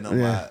standing on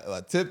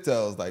my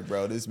tiptoes, like,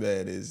 bro, this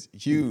man is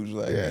huge,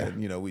 like,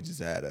 and we just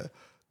had a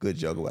good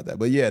joke about that.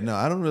 But yeah, no,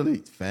 I don't really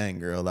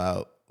fangirl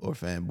out or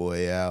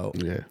fanboy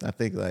out. Yeah, I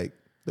think like.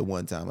 The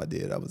one time I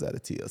did, I was at a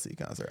TLC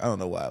concert. I don't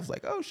know why. I was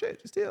like, oh, shit,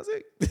 it's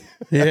TLC.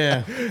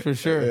 Yeah, for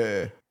sure.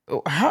 Yeah.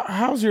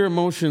 How's your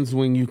emotions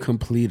when you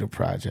complete a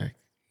project?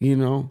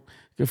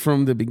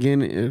 From the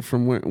beginning,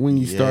 from when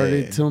you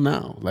started till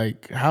now.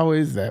 Like, how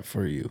is that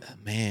for you?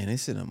 Man,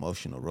 it's an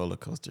emotional roller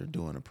coaster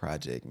doing a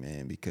project,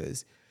 man,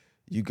 because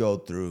you go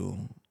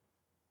through,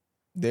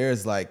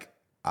 there's like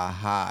a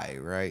high,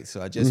 right?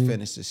 So I just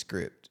finished the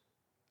script.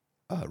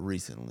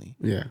 Recently.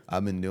 Yeah.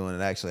 I've been doing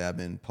it. Actually, I've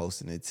been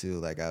posting it too.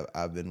 Like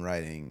I've been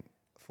writing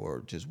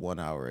for just 1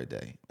 hour a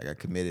day. Like I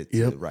committed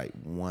to write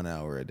 1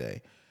 hour a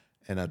day.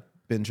 And I've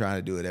been trying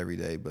to do it every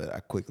day, but I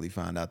quickly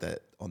found out that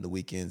on the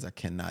weekends I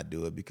cannot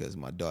do it because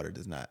my daughter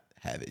does not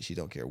have it. She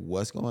don't care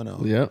what's going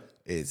on. Yep.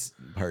 It's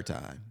her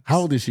time. How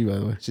old is she, by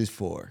the way? She's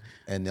 4.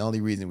 And the only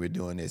reason we're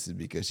doing this is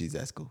because she's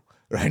at school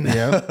right now.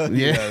 Yep.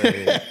 Yeah. What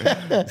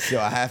I mean? So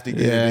I have to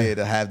get it in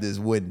to have this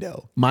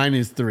window. Mine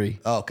is 3.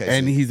 Okay.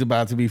 And he's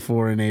about to be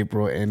 4 in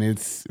April. And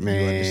it's,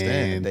 man. You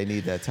understand. They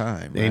need that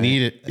time. They right?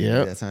 need it. They need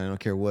that time. They don't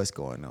care what's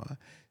going on.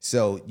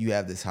 So you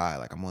have this high.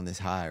 Like I'm on this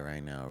high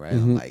right now, right?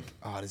 I'm like,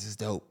 oh, this is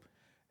dope.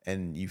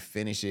 And you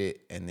finish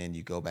it. And then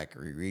you go back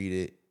and reread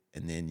it.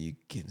 And then you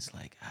get, it's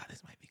like,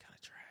 this might be kind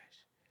of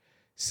trash.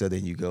 So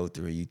then you go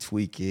through and you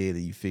tweak it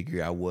and you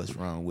figure out what's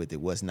wrong with it,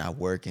 what's not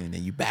working. And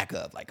then you back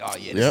up like, oh,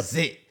 yeah, this is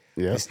it.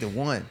 Yep. It's the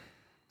one.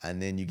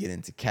 And then you get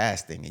into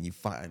casting and you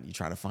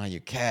try to find your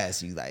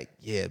cast. You like,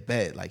 yeah,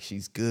 bet. Like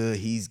she's good.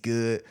 He's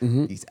good.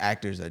 These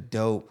actors are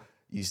dope.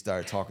 You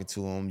start talking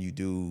to them. You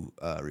do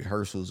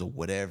rehearsals or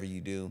whatever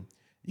you do.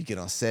 You get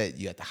on set.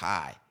 You at the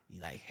high.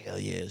 You like, hell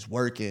yeah, it's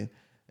working.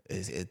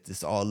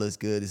 This all looks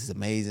good. This is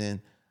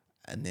amazing.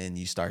 And then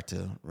you start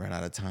to run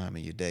out of time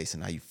in your day. So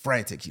now you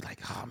frantic. You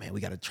like, oh man,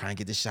 we got to try and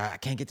get this shot. I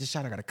can't get this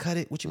shot. I got to cut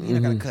it. What you mean I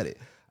got to cut it?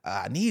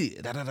 I need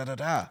it. Da, da, da, da,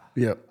 da.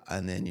 Yep.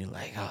 And then you're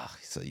like,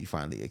 so you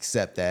finally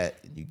accept that.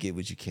 And you get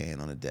what you can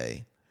on a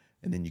day.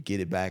 And then you get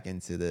it back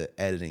into the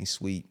editing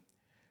suite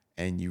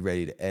and you're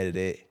ready to edit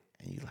it.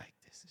 And you're like,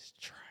 this is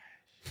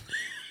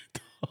trash.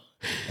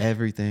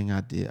 Everything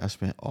I did, I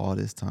spent all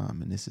this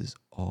time and this is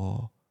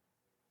all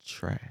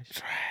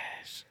trash.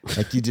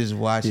 Like you just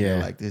watch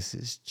it like, this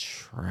is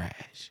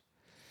trash.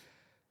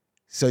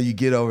 So you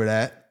get over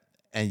that.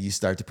 And you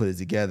start to put it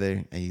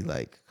together, and you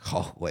like,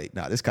 oh wait,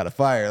 no, this kind of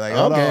fire. Like,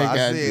 hold on,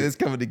 I see it, it's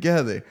coming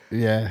together.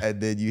 Yeah.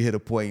 And then you hit a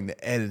point in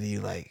the edit, and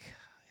you're like,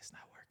 it's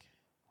not working.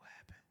 What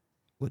happened?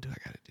 What do I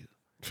got to do?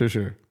 For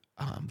sure.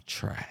 I'm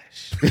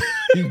trash.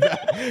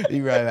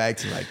 you right back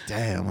to like,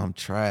 damn, I'm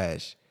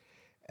trash.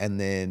 And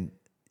then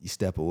you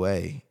step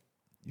away,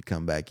 you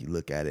come back, you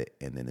look at it,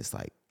 and then it's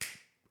like,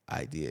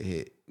 idea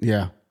hit.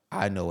 Yeah.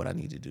 I know what I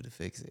need to do to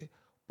fix it.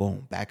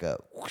 Boom, back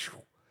up.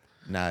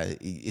 Nah,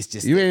 it's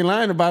just you ain't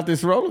lying about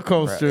this roller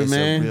coaster, it's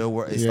man. A real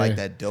world. It's like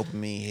that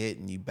dopamine hit,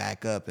 and you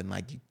back up, and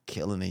like you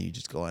killing it, you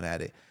just going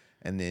at it,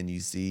 and then you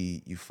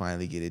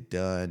finally get it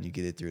done. You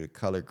get it through the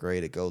color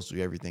grade. It goes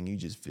through everything. You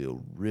just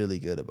feel really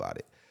good about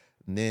it.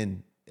 And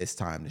then it's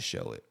time to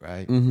show it,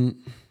 right?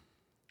 And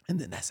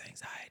then that's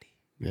anxiety.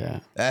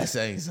 Yeah, that's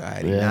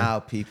anxiety. Yeah. Now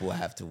people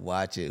have to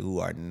watch it who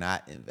are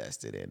not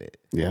invested in it.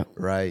 Yeah,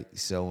 right.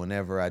 So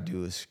whenever I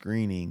do a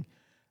screening,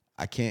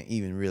 I can't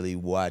even really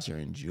watch or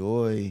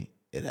enjoy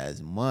it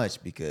as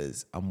much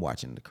because I'm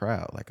watching the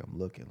crowd. Like I'm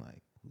looking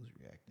like, who's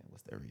reacting?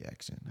 What's their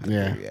reaction? How do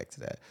they react to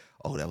that?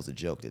 Oh, that was a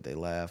joke. Did they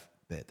laugh?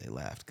 Bet they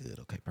laughed. Good.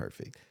 Okay,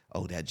 perfect.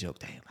 Oh, that joke,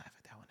 they ain't laugh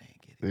at that one. They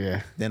ain't get it.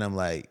 Yeah. Then I'm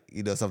like,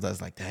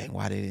 sometimes like, dang,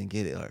 why they didn't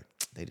get it? Or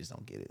they just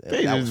don't get it.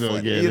 They that just was don't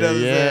funny. get You know it. what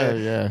I'm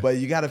saying? Yeah. But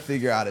you got to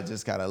figure out to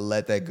just kind of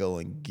let that go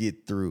and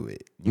get through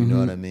it. You know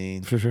what I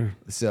mean? For sure.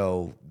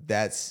 So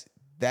that's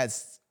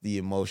the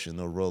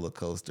emotional roller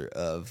coaster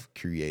of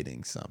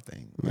creating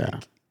something.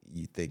 Like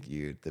you think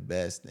you're the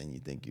best, and you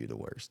think you're the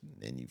worst, and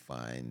then you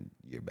find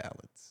your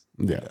balance.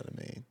 You know what I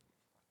mean?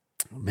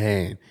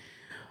 Man,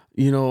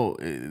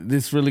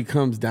 this really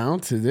comes down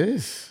to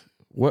this.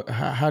 What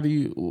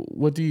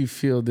do you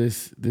feel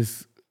this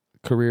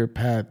career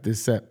path,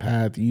 this set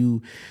path,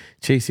 you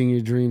chasing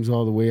your dreams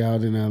all the way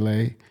out in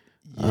LA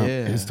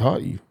has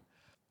taught you?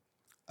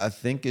 I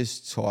think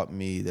it's taught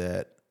me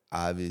that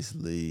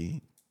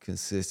obviously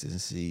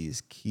consistency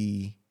is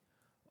key.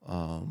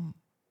 A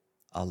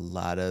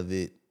lot of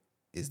it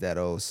is that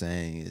old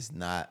saying, is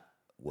not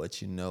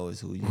what you know is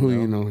who you Who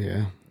know. you know,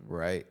 yeah.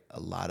 Right? A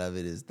lot of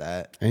it is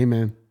that.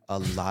 Amen. A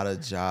lot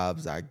of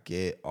jobs I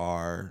get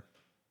are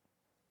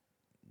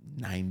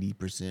 90%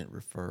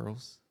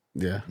 referrals.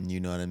 Yeah. You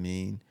know what I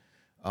mean?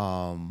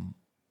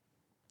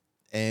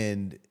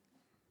 And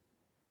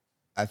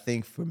I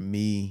think for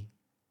me,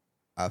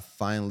 I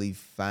finally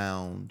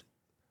found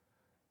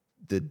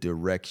the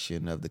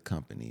direction of the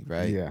company,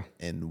 right? Yeah.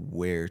 And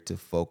where to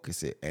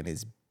focus it. And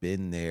it's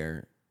been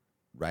there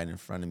right in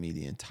front of me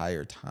the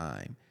entire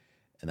time.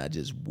 And I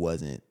just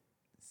wasn't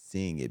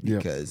seeing it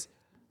because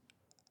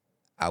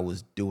I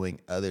was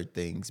doing other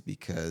things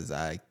because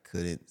I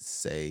couldn't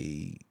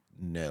say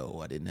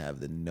no. I didn't have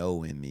the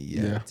no in me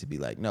yet to be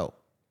like, no,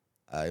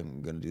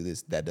 I'm going to do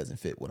this. That doesn't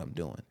fit what I'm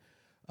doing.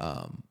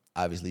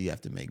 Obviously, you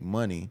have to make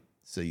money,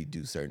 so you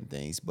do certain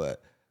things,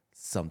 but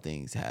some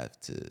things have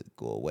to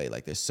go away.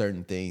 Like there's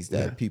certain things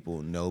that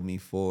people know me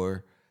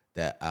for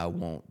that I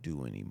won't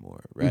do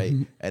anymore, right?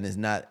 And it's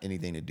not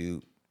anything to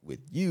do with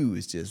you.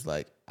 It's just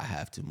like I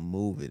have to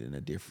move it in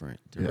a different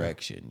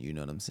direction. You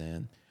know what I'm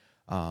saying?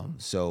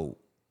 So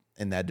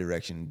in that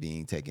direction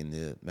being taking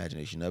the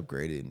Imagination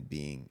Upgraded and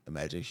being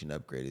Imagination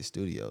Upgraded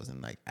Studios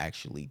and like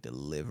actually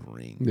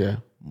delivering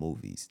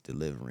movies,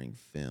 delivering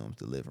films,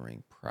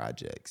 delivering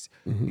projects.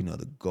 You know,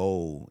 the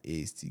goal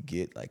is to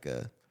get like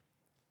a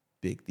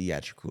big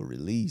theatrical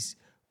release.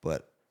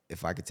 But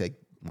if I could take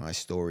my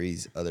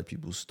stories, other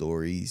people's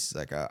stories,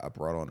 like I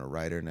brought on a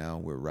writer now,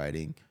 we're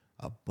writing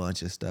a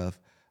bunch of stuff.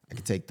 I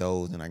can take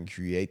those and I can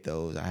create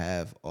those. I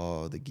have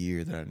all the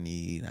gear that I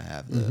need. I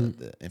have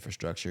the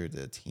infrastructure,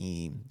 the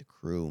team, the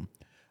crew.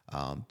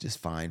 Just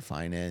find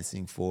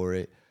financing for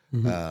it.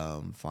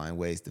 Find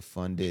ways to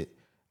fund it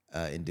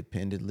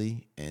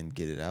independently and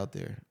get it out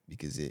there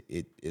because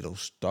it'll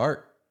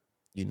start,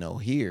 you know,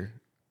 here,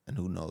 and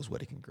who knows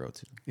what it can grow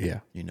to. Yeah.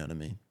 You know what I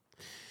mean?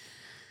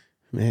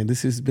 Man,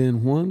 this has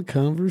been one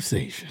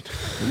conversation.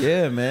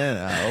 Yeah, man.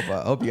 I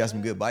hope you got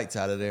some good bites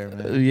out of there,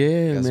 man.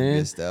 Yeah, got some man.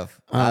 good stuff.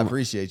 I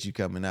appreciate you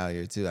coming out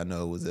here too. I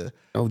know it was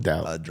No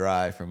doubt. a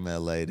drive from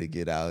LA to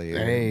get out here,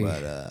 Hey,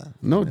 but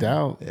no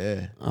doubt.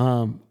 yeah.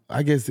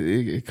 I guess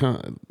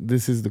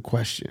this is the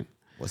question.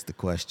 What's the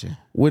question?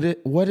 What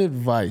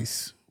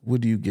advice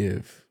would you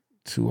give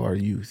to our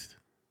youth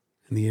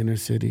in the inner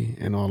city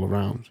and all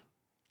around?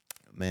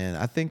 Man,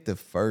 I think the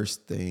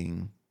first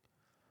thing,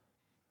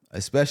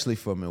 especially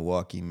for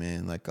Milwaukee,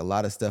 man, like a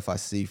lot of stuff I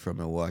see from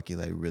Milwaukee,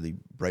 like really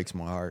breaks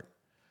my heart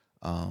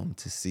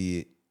to see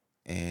it.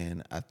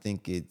 And I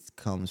think it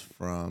comes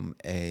from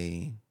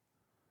a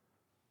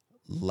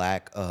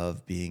lack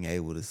of being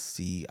able to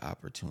see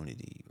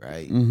opportunity,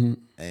 right?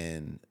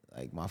 And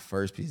like my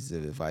first piece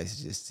of advice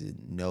is just to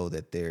know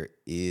that there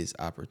is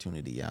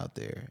opportunity out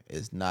there.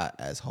 It's not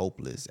as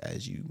hopeless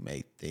as you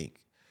may think.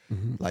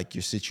 Like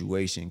your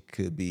situation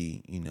could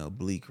be, you know,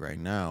 bleak right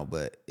now,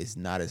 but it's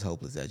not as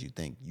hopeless as you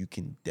think. You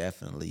can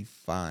definitely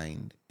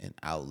find an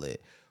outlet.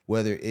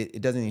 Whether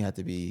it doesn't even have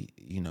to be,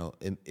 you know,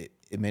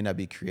 it may not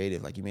be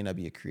creative. Like you may not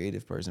be a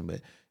creative person,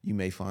 but you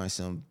may find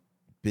some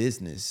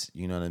business,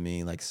 you know what I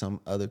mean? Like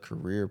some other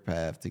career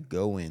path to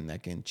go in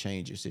that can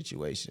change your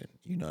situation.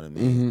 You know what I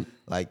mean?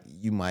 Like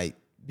you might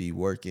be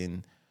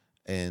working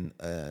in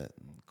a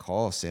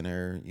call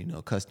center, you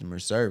know, customer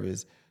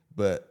service,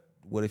 but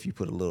what if you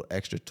put a little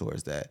extra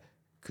towards that?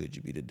 Could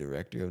you be the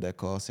director of that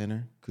call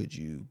center? Could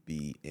you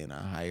be in a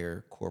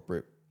higher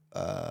corporate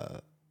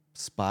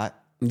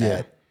spot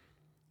at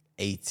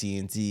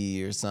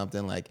AT&T or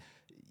something? Like,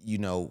 you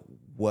know,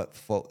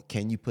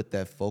 can you put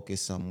that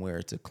focus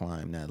somewhere to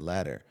climb that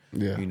ladder?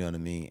 Yeah. You know what I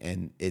mean?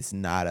 And it's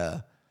not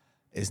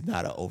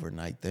an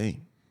overnight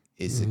thing.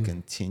 It's a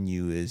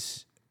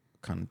continuous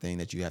kind of thing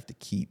that you have to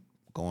keep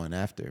going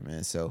after,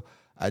 man. So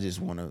I just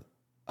want to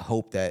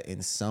hope that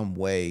in some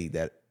way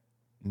that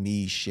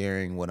me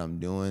sharing what I'm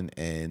doing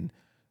and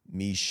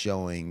me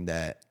showing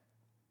that,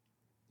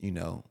 you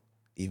know,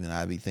 even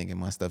I be thinking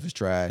my stuff is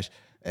trash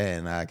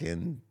and I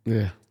can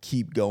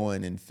keep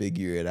going and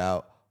figure it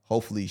out.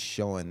 Hopefully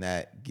showing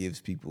that gives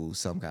people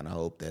some kind of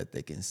hope that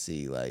they can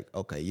see like,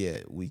 okay, yeah,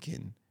 we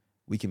can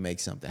make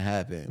something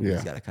happen. We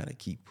just got to kind of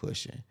keep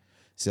pushing.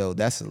 So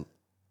that's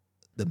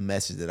the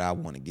message that I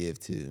want to give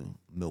to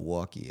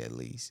Milwaukee at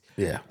least.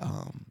 Yeah.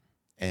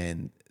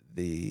 And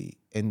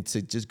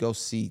to just go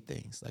see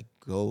things, like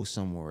go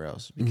somewhere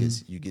else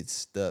because you get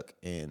stuck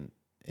in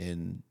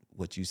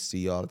what you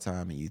see all the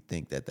time and you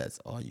think that that's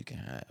all you can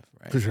have,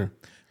 right? For sure.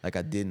 Like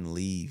I didn't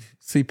leave.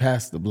 See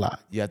past the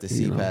block. You have to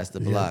see past the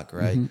block,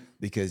 right?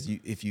 Because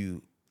if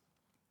you,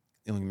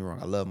 don't get me wrong,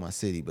 I love my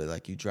city, but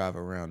like you drive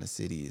around the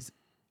city is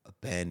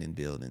abandoned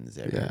buildings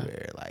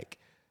everywhere, like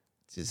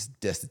just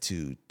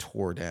destitute,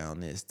 tore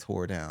down this,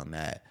 tore down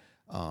that,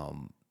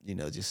 you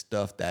know, just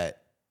stuff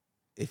that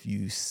if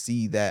you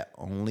see that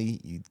only,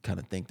 you kind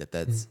of think that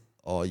that's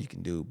all you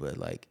can do. But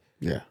like,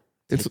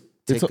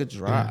 take a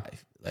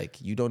drive. Like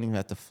you don't even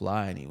have to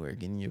fly anywhere.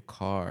 Get in your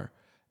car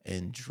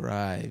and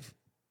drive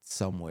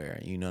somewhere.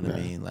 You know what I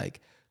mean?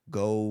 Like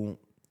go.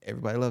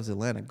 Everybody loves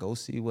Atlanta. Go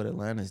see what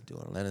Atlanta's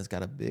doing. Atlanta's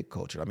got a big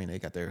culture. I mean, they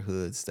got their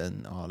hoods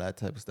and all that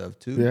type of stuff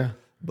too. Yeah.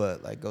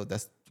 But like,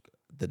 that's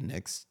the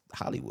next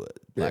Hollywood,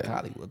 Black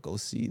Hollywood. Go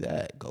see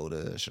that. Go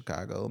to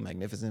Chicago,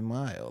 Magnificent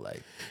Mile.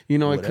 Like,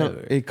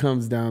 it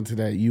comes down to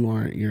that you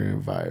aren't your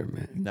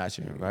environment. Not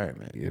your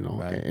environment.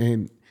 Right?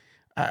 And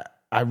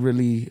I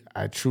truly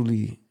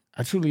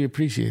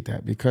appreciate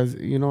that because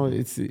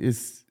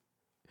it's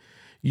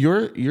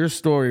your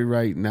story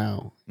right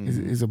now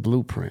is a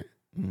blueprint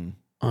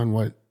on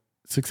what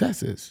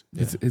success is.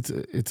 Yeah.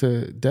 It's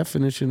a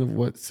definition of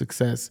what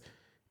success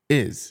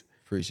is.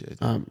 Appreciate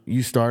that.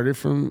 You started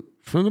from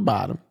the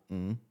bottom,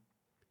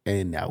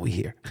 and now we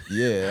here.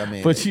 Yeah, I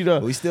mean, but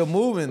we still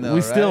moving though.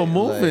 We still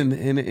moving,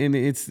 and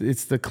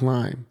it's the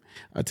climb.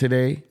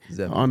 Today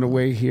on the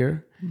way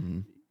here,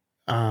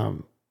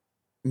 man,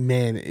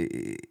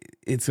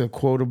 it's a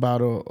quote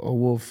about a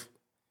wolf.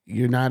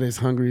 You're not as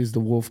hungry as the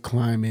wolf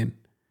climbing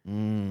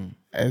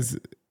as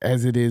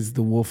it is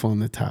the wolf on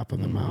the top of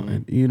the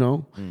mountain.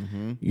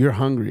 You're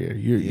hungrier.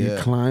 You're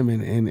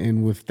climbing,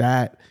 and with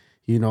that,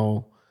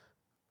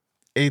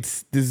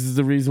 this is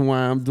the reason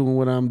why I'm doing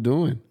what I'm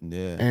doing.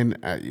 Yeah. And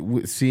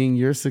seeing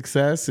your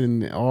success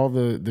and all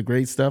the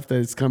great stuff that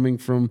is coming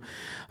from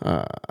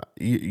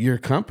your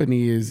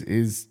company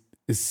is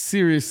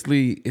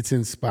seriously, it's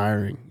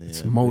inspiring. Yeah,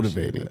 it's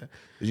motivating. But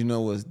you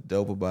know what's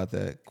dope about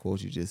that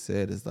quote you just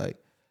said is like,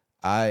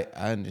 I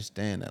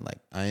understand that. Like,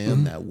 I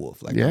am that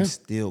wolf. Like, I'm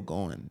still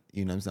going.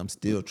 You know what I'm saying? I'm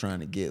still trying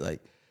to get,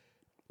 like,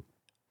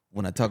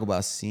 when I talk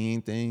about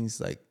seeing things,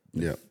 like,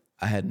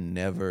 I had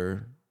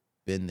never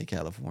been to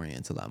California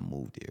until I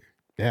moved here.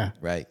 Yeah.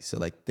 Right? So,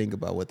 like, think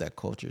about what that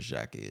culture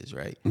shock is,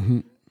 right?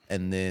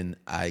 And then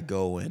I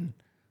go and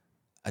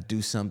I do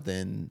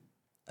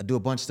a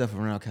bunch of stuff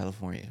around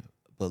California.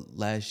 But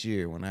last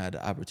year, when I had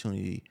the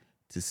opportunity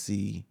to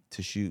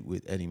shoot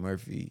with Eddie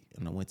Murphy,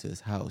 and I went to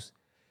his house,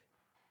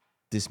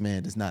 this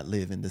man does not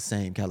live in the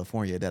same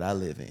California that I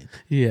live in.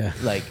 Yeah.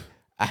 Like,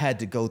 I had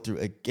to go through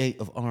a gate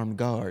of armed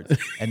guards,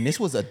 and this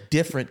was a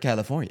different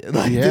California.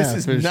 Like, this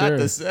is not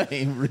the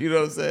same. You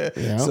know what I'm saying?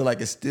 Yeah. So, like,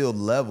 it's still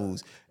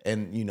levels,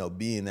 and,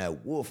 being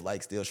that wolf,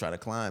 like, still trying to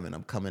climb, and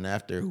I'm coming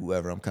after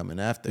whoever I'm coming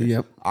after.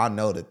 Yep. I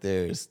know that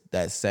there's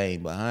that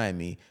same behind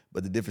me,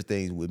 but the different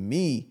things with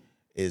me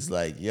is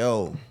like,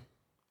 yo,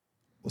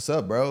 what's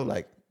up, bro?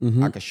 Like,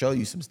 I can show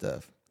you some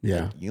stuff.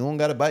 Yeah. Like, you don't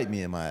gotta bite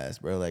me in my ass,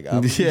 bro. Like, you know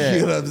what I'm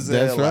saying?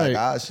 That's right. Like,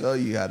 I'll show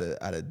you how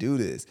to do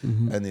this,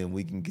 and then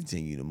we can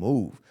continue to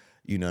move.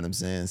 You know what I'm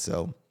saying?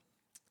 So,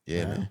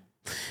 man.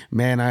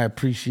 Man, I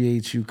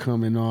appreciate you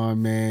coming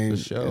on, man. For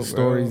sure, the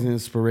story's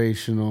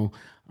inspirational.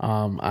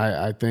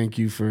 I thank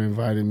you for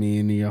inviting me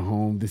into your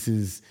home. This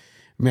is,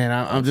 man,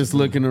 I'm just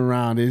looking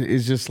around.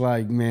 It's just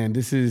like, man,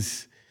 this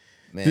is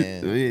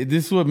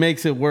what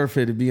makes it worth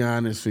it, to be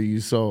honest with you.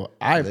 So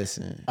I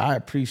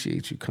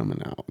appreciate you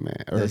coming out, man.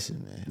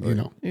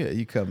 Man.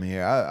 You coming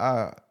here.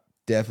 I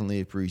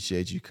definitely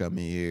appreciate you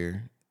coming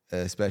here,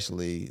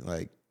 especially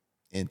like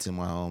into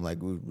my home.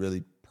 Like, we're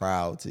really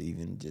proud to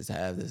even just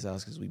have this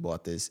house because we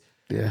bought this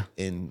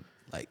in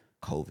like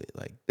COVID.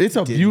 Like, it's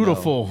a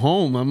beautiful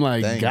home. I'm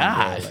like,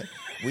 God. Like,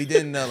 we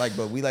didn't know, like,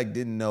 but we like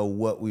didn't know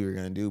what we were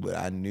gonna do, but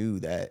I knew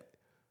that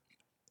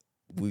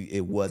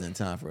it wasn't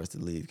time for us to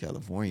leave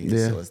California.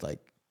 Yeah. So it's like,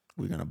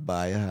 we're gonna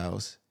buy a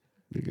house.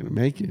 We're gonna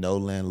make it. No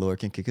landlord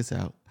can kick us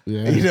out.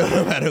 Yeah.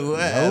 No matter what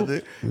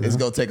happens, it's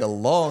gonna take a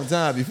long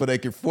time before they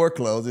can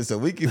foreclose it, so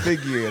we can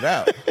figure it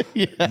out.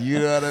 You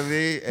know what I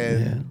mean?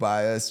 And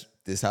by us,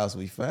 this house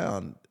we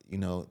found,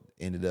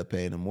 ended up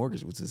paying a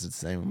mortgage, which is the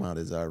same amount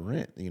as our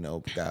rent. By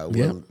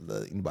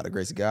the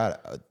grace of God,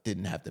 I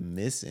didn't have to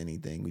miss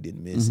anything. We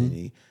didn't miss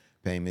any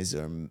payments,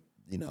 or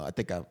I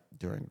think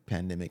during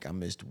pandemic I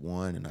missed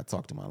one, and I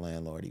talked to my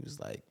landlord. He was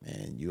like,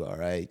 "Man, you all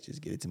right?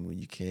 Just get it to me when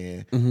you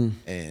can."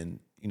 And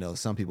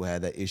some people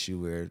had that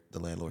issue where the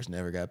landlords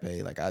never got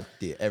paid. Like, I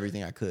did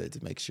everything I could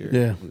to make sure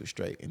we were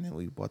straight, and then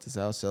we bought this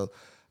house. So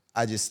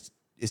it's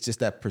just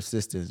that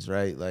persistence,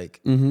 right? Like,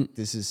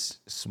 this is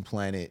from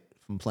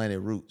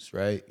planet roots,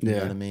 right? You know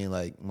what I mean?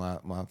 Like,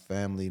 my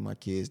family, my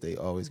kids, they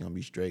always gonna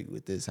be straight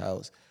with this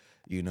house.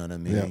 You know what I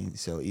mean? Yep.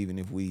 So even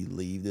if we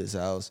leave this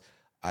house,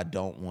 I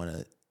don't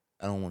want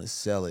to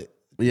sell it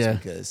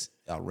because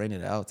I'll rent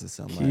it out to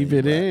somebody. Keep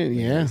it in,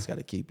 just got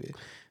to keep it.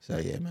 So,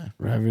 man.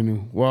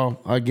 Revenue. Well,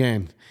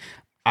 again,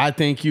 I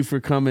thank you for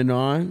coming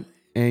on.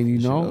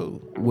 And,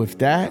 with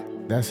that,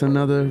 that's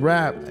another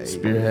wrap.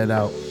 Spearhead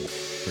out.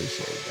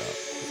 Appreciate it,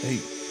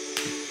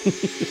 dog.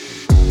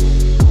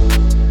 Hey.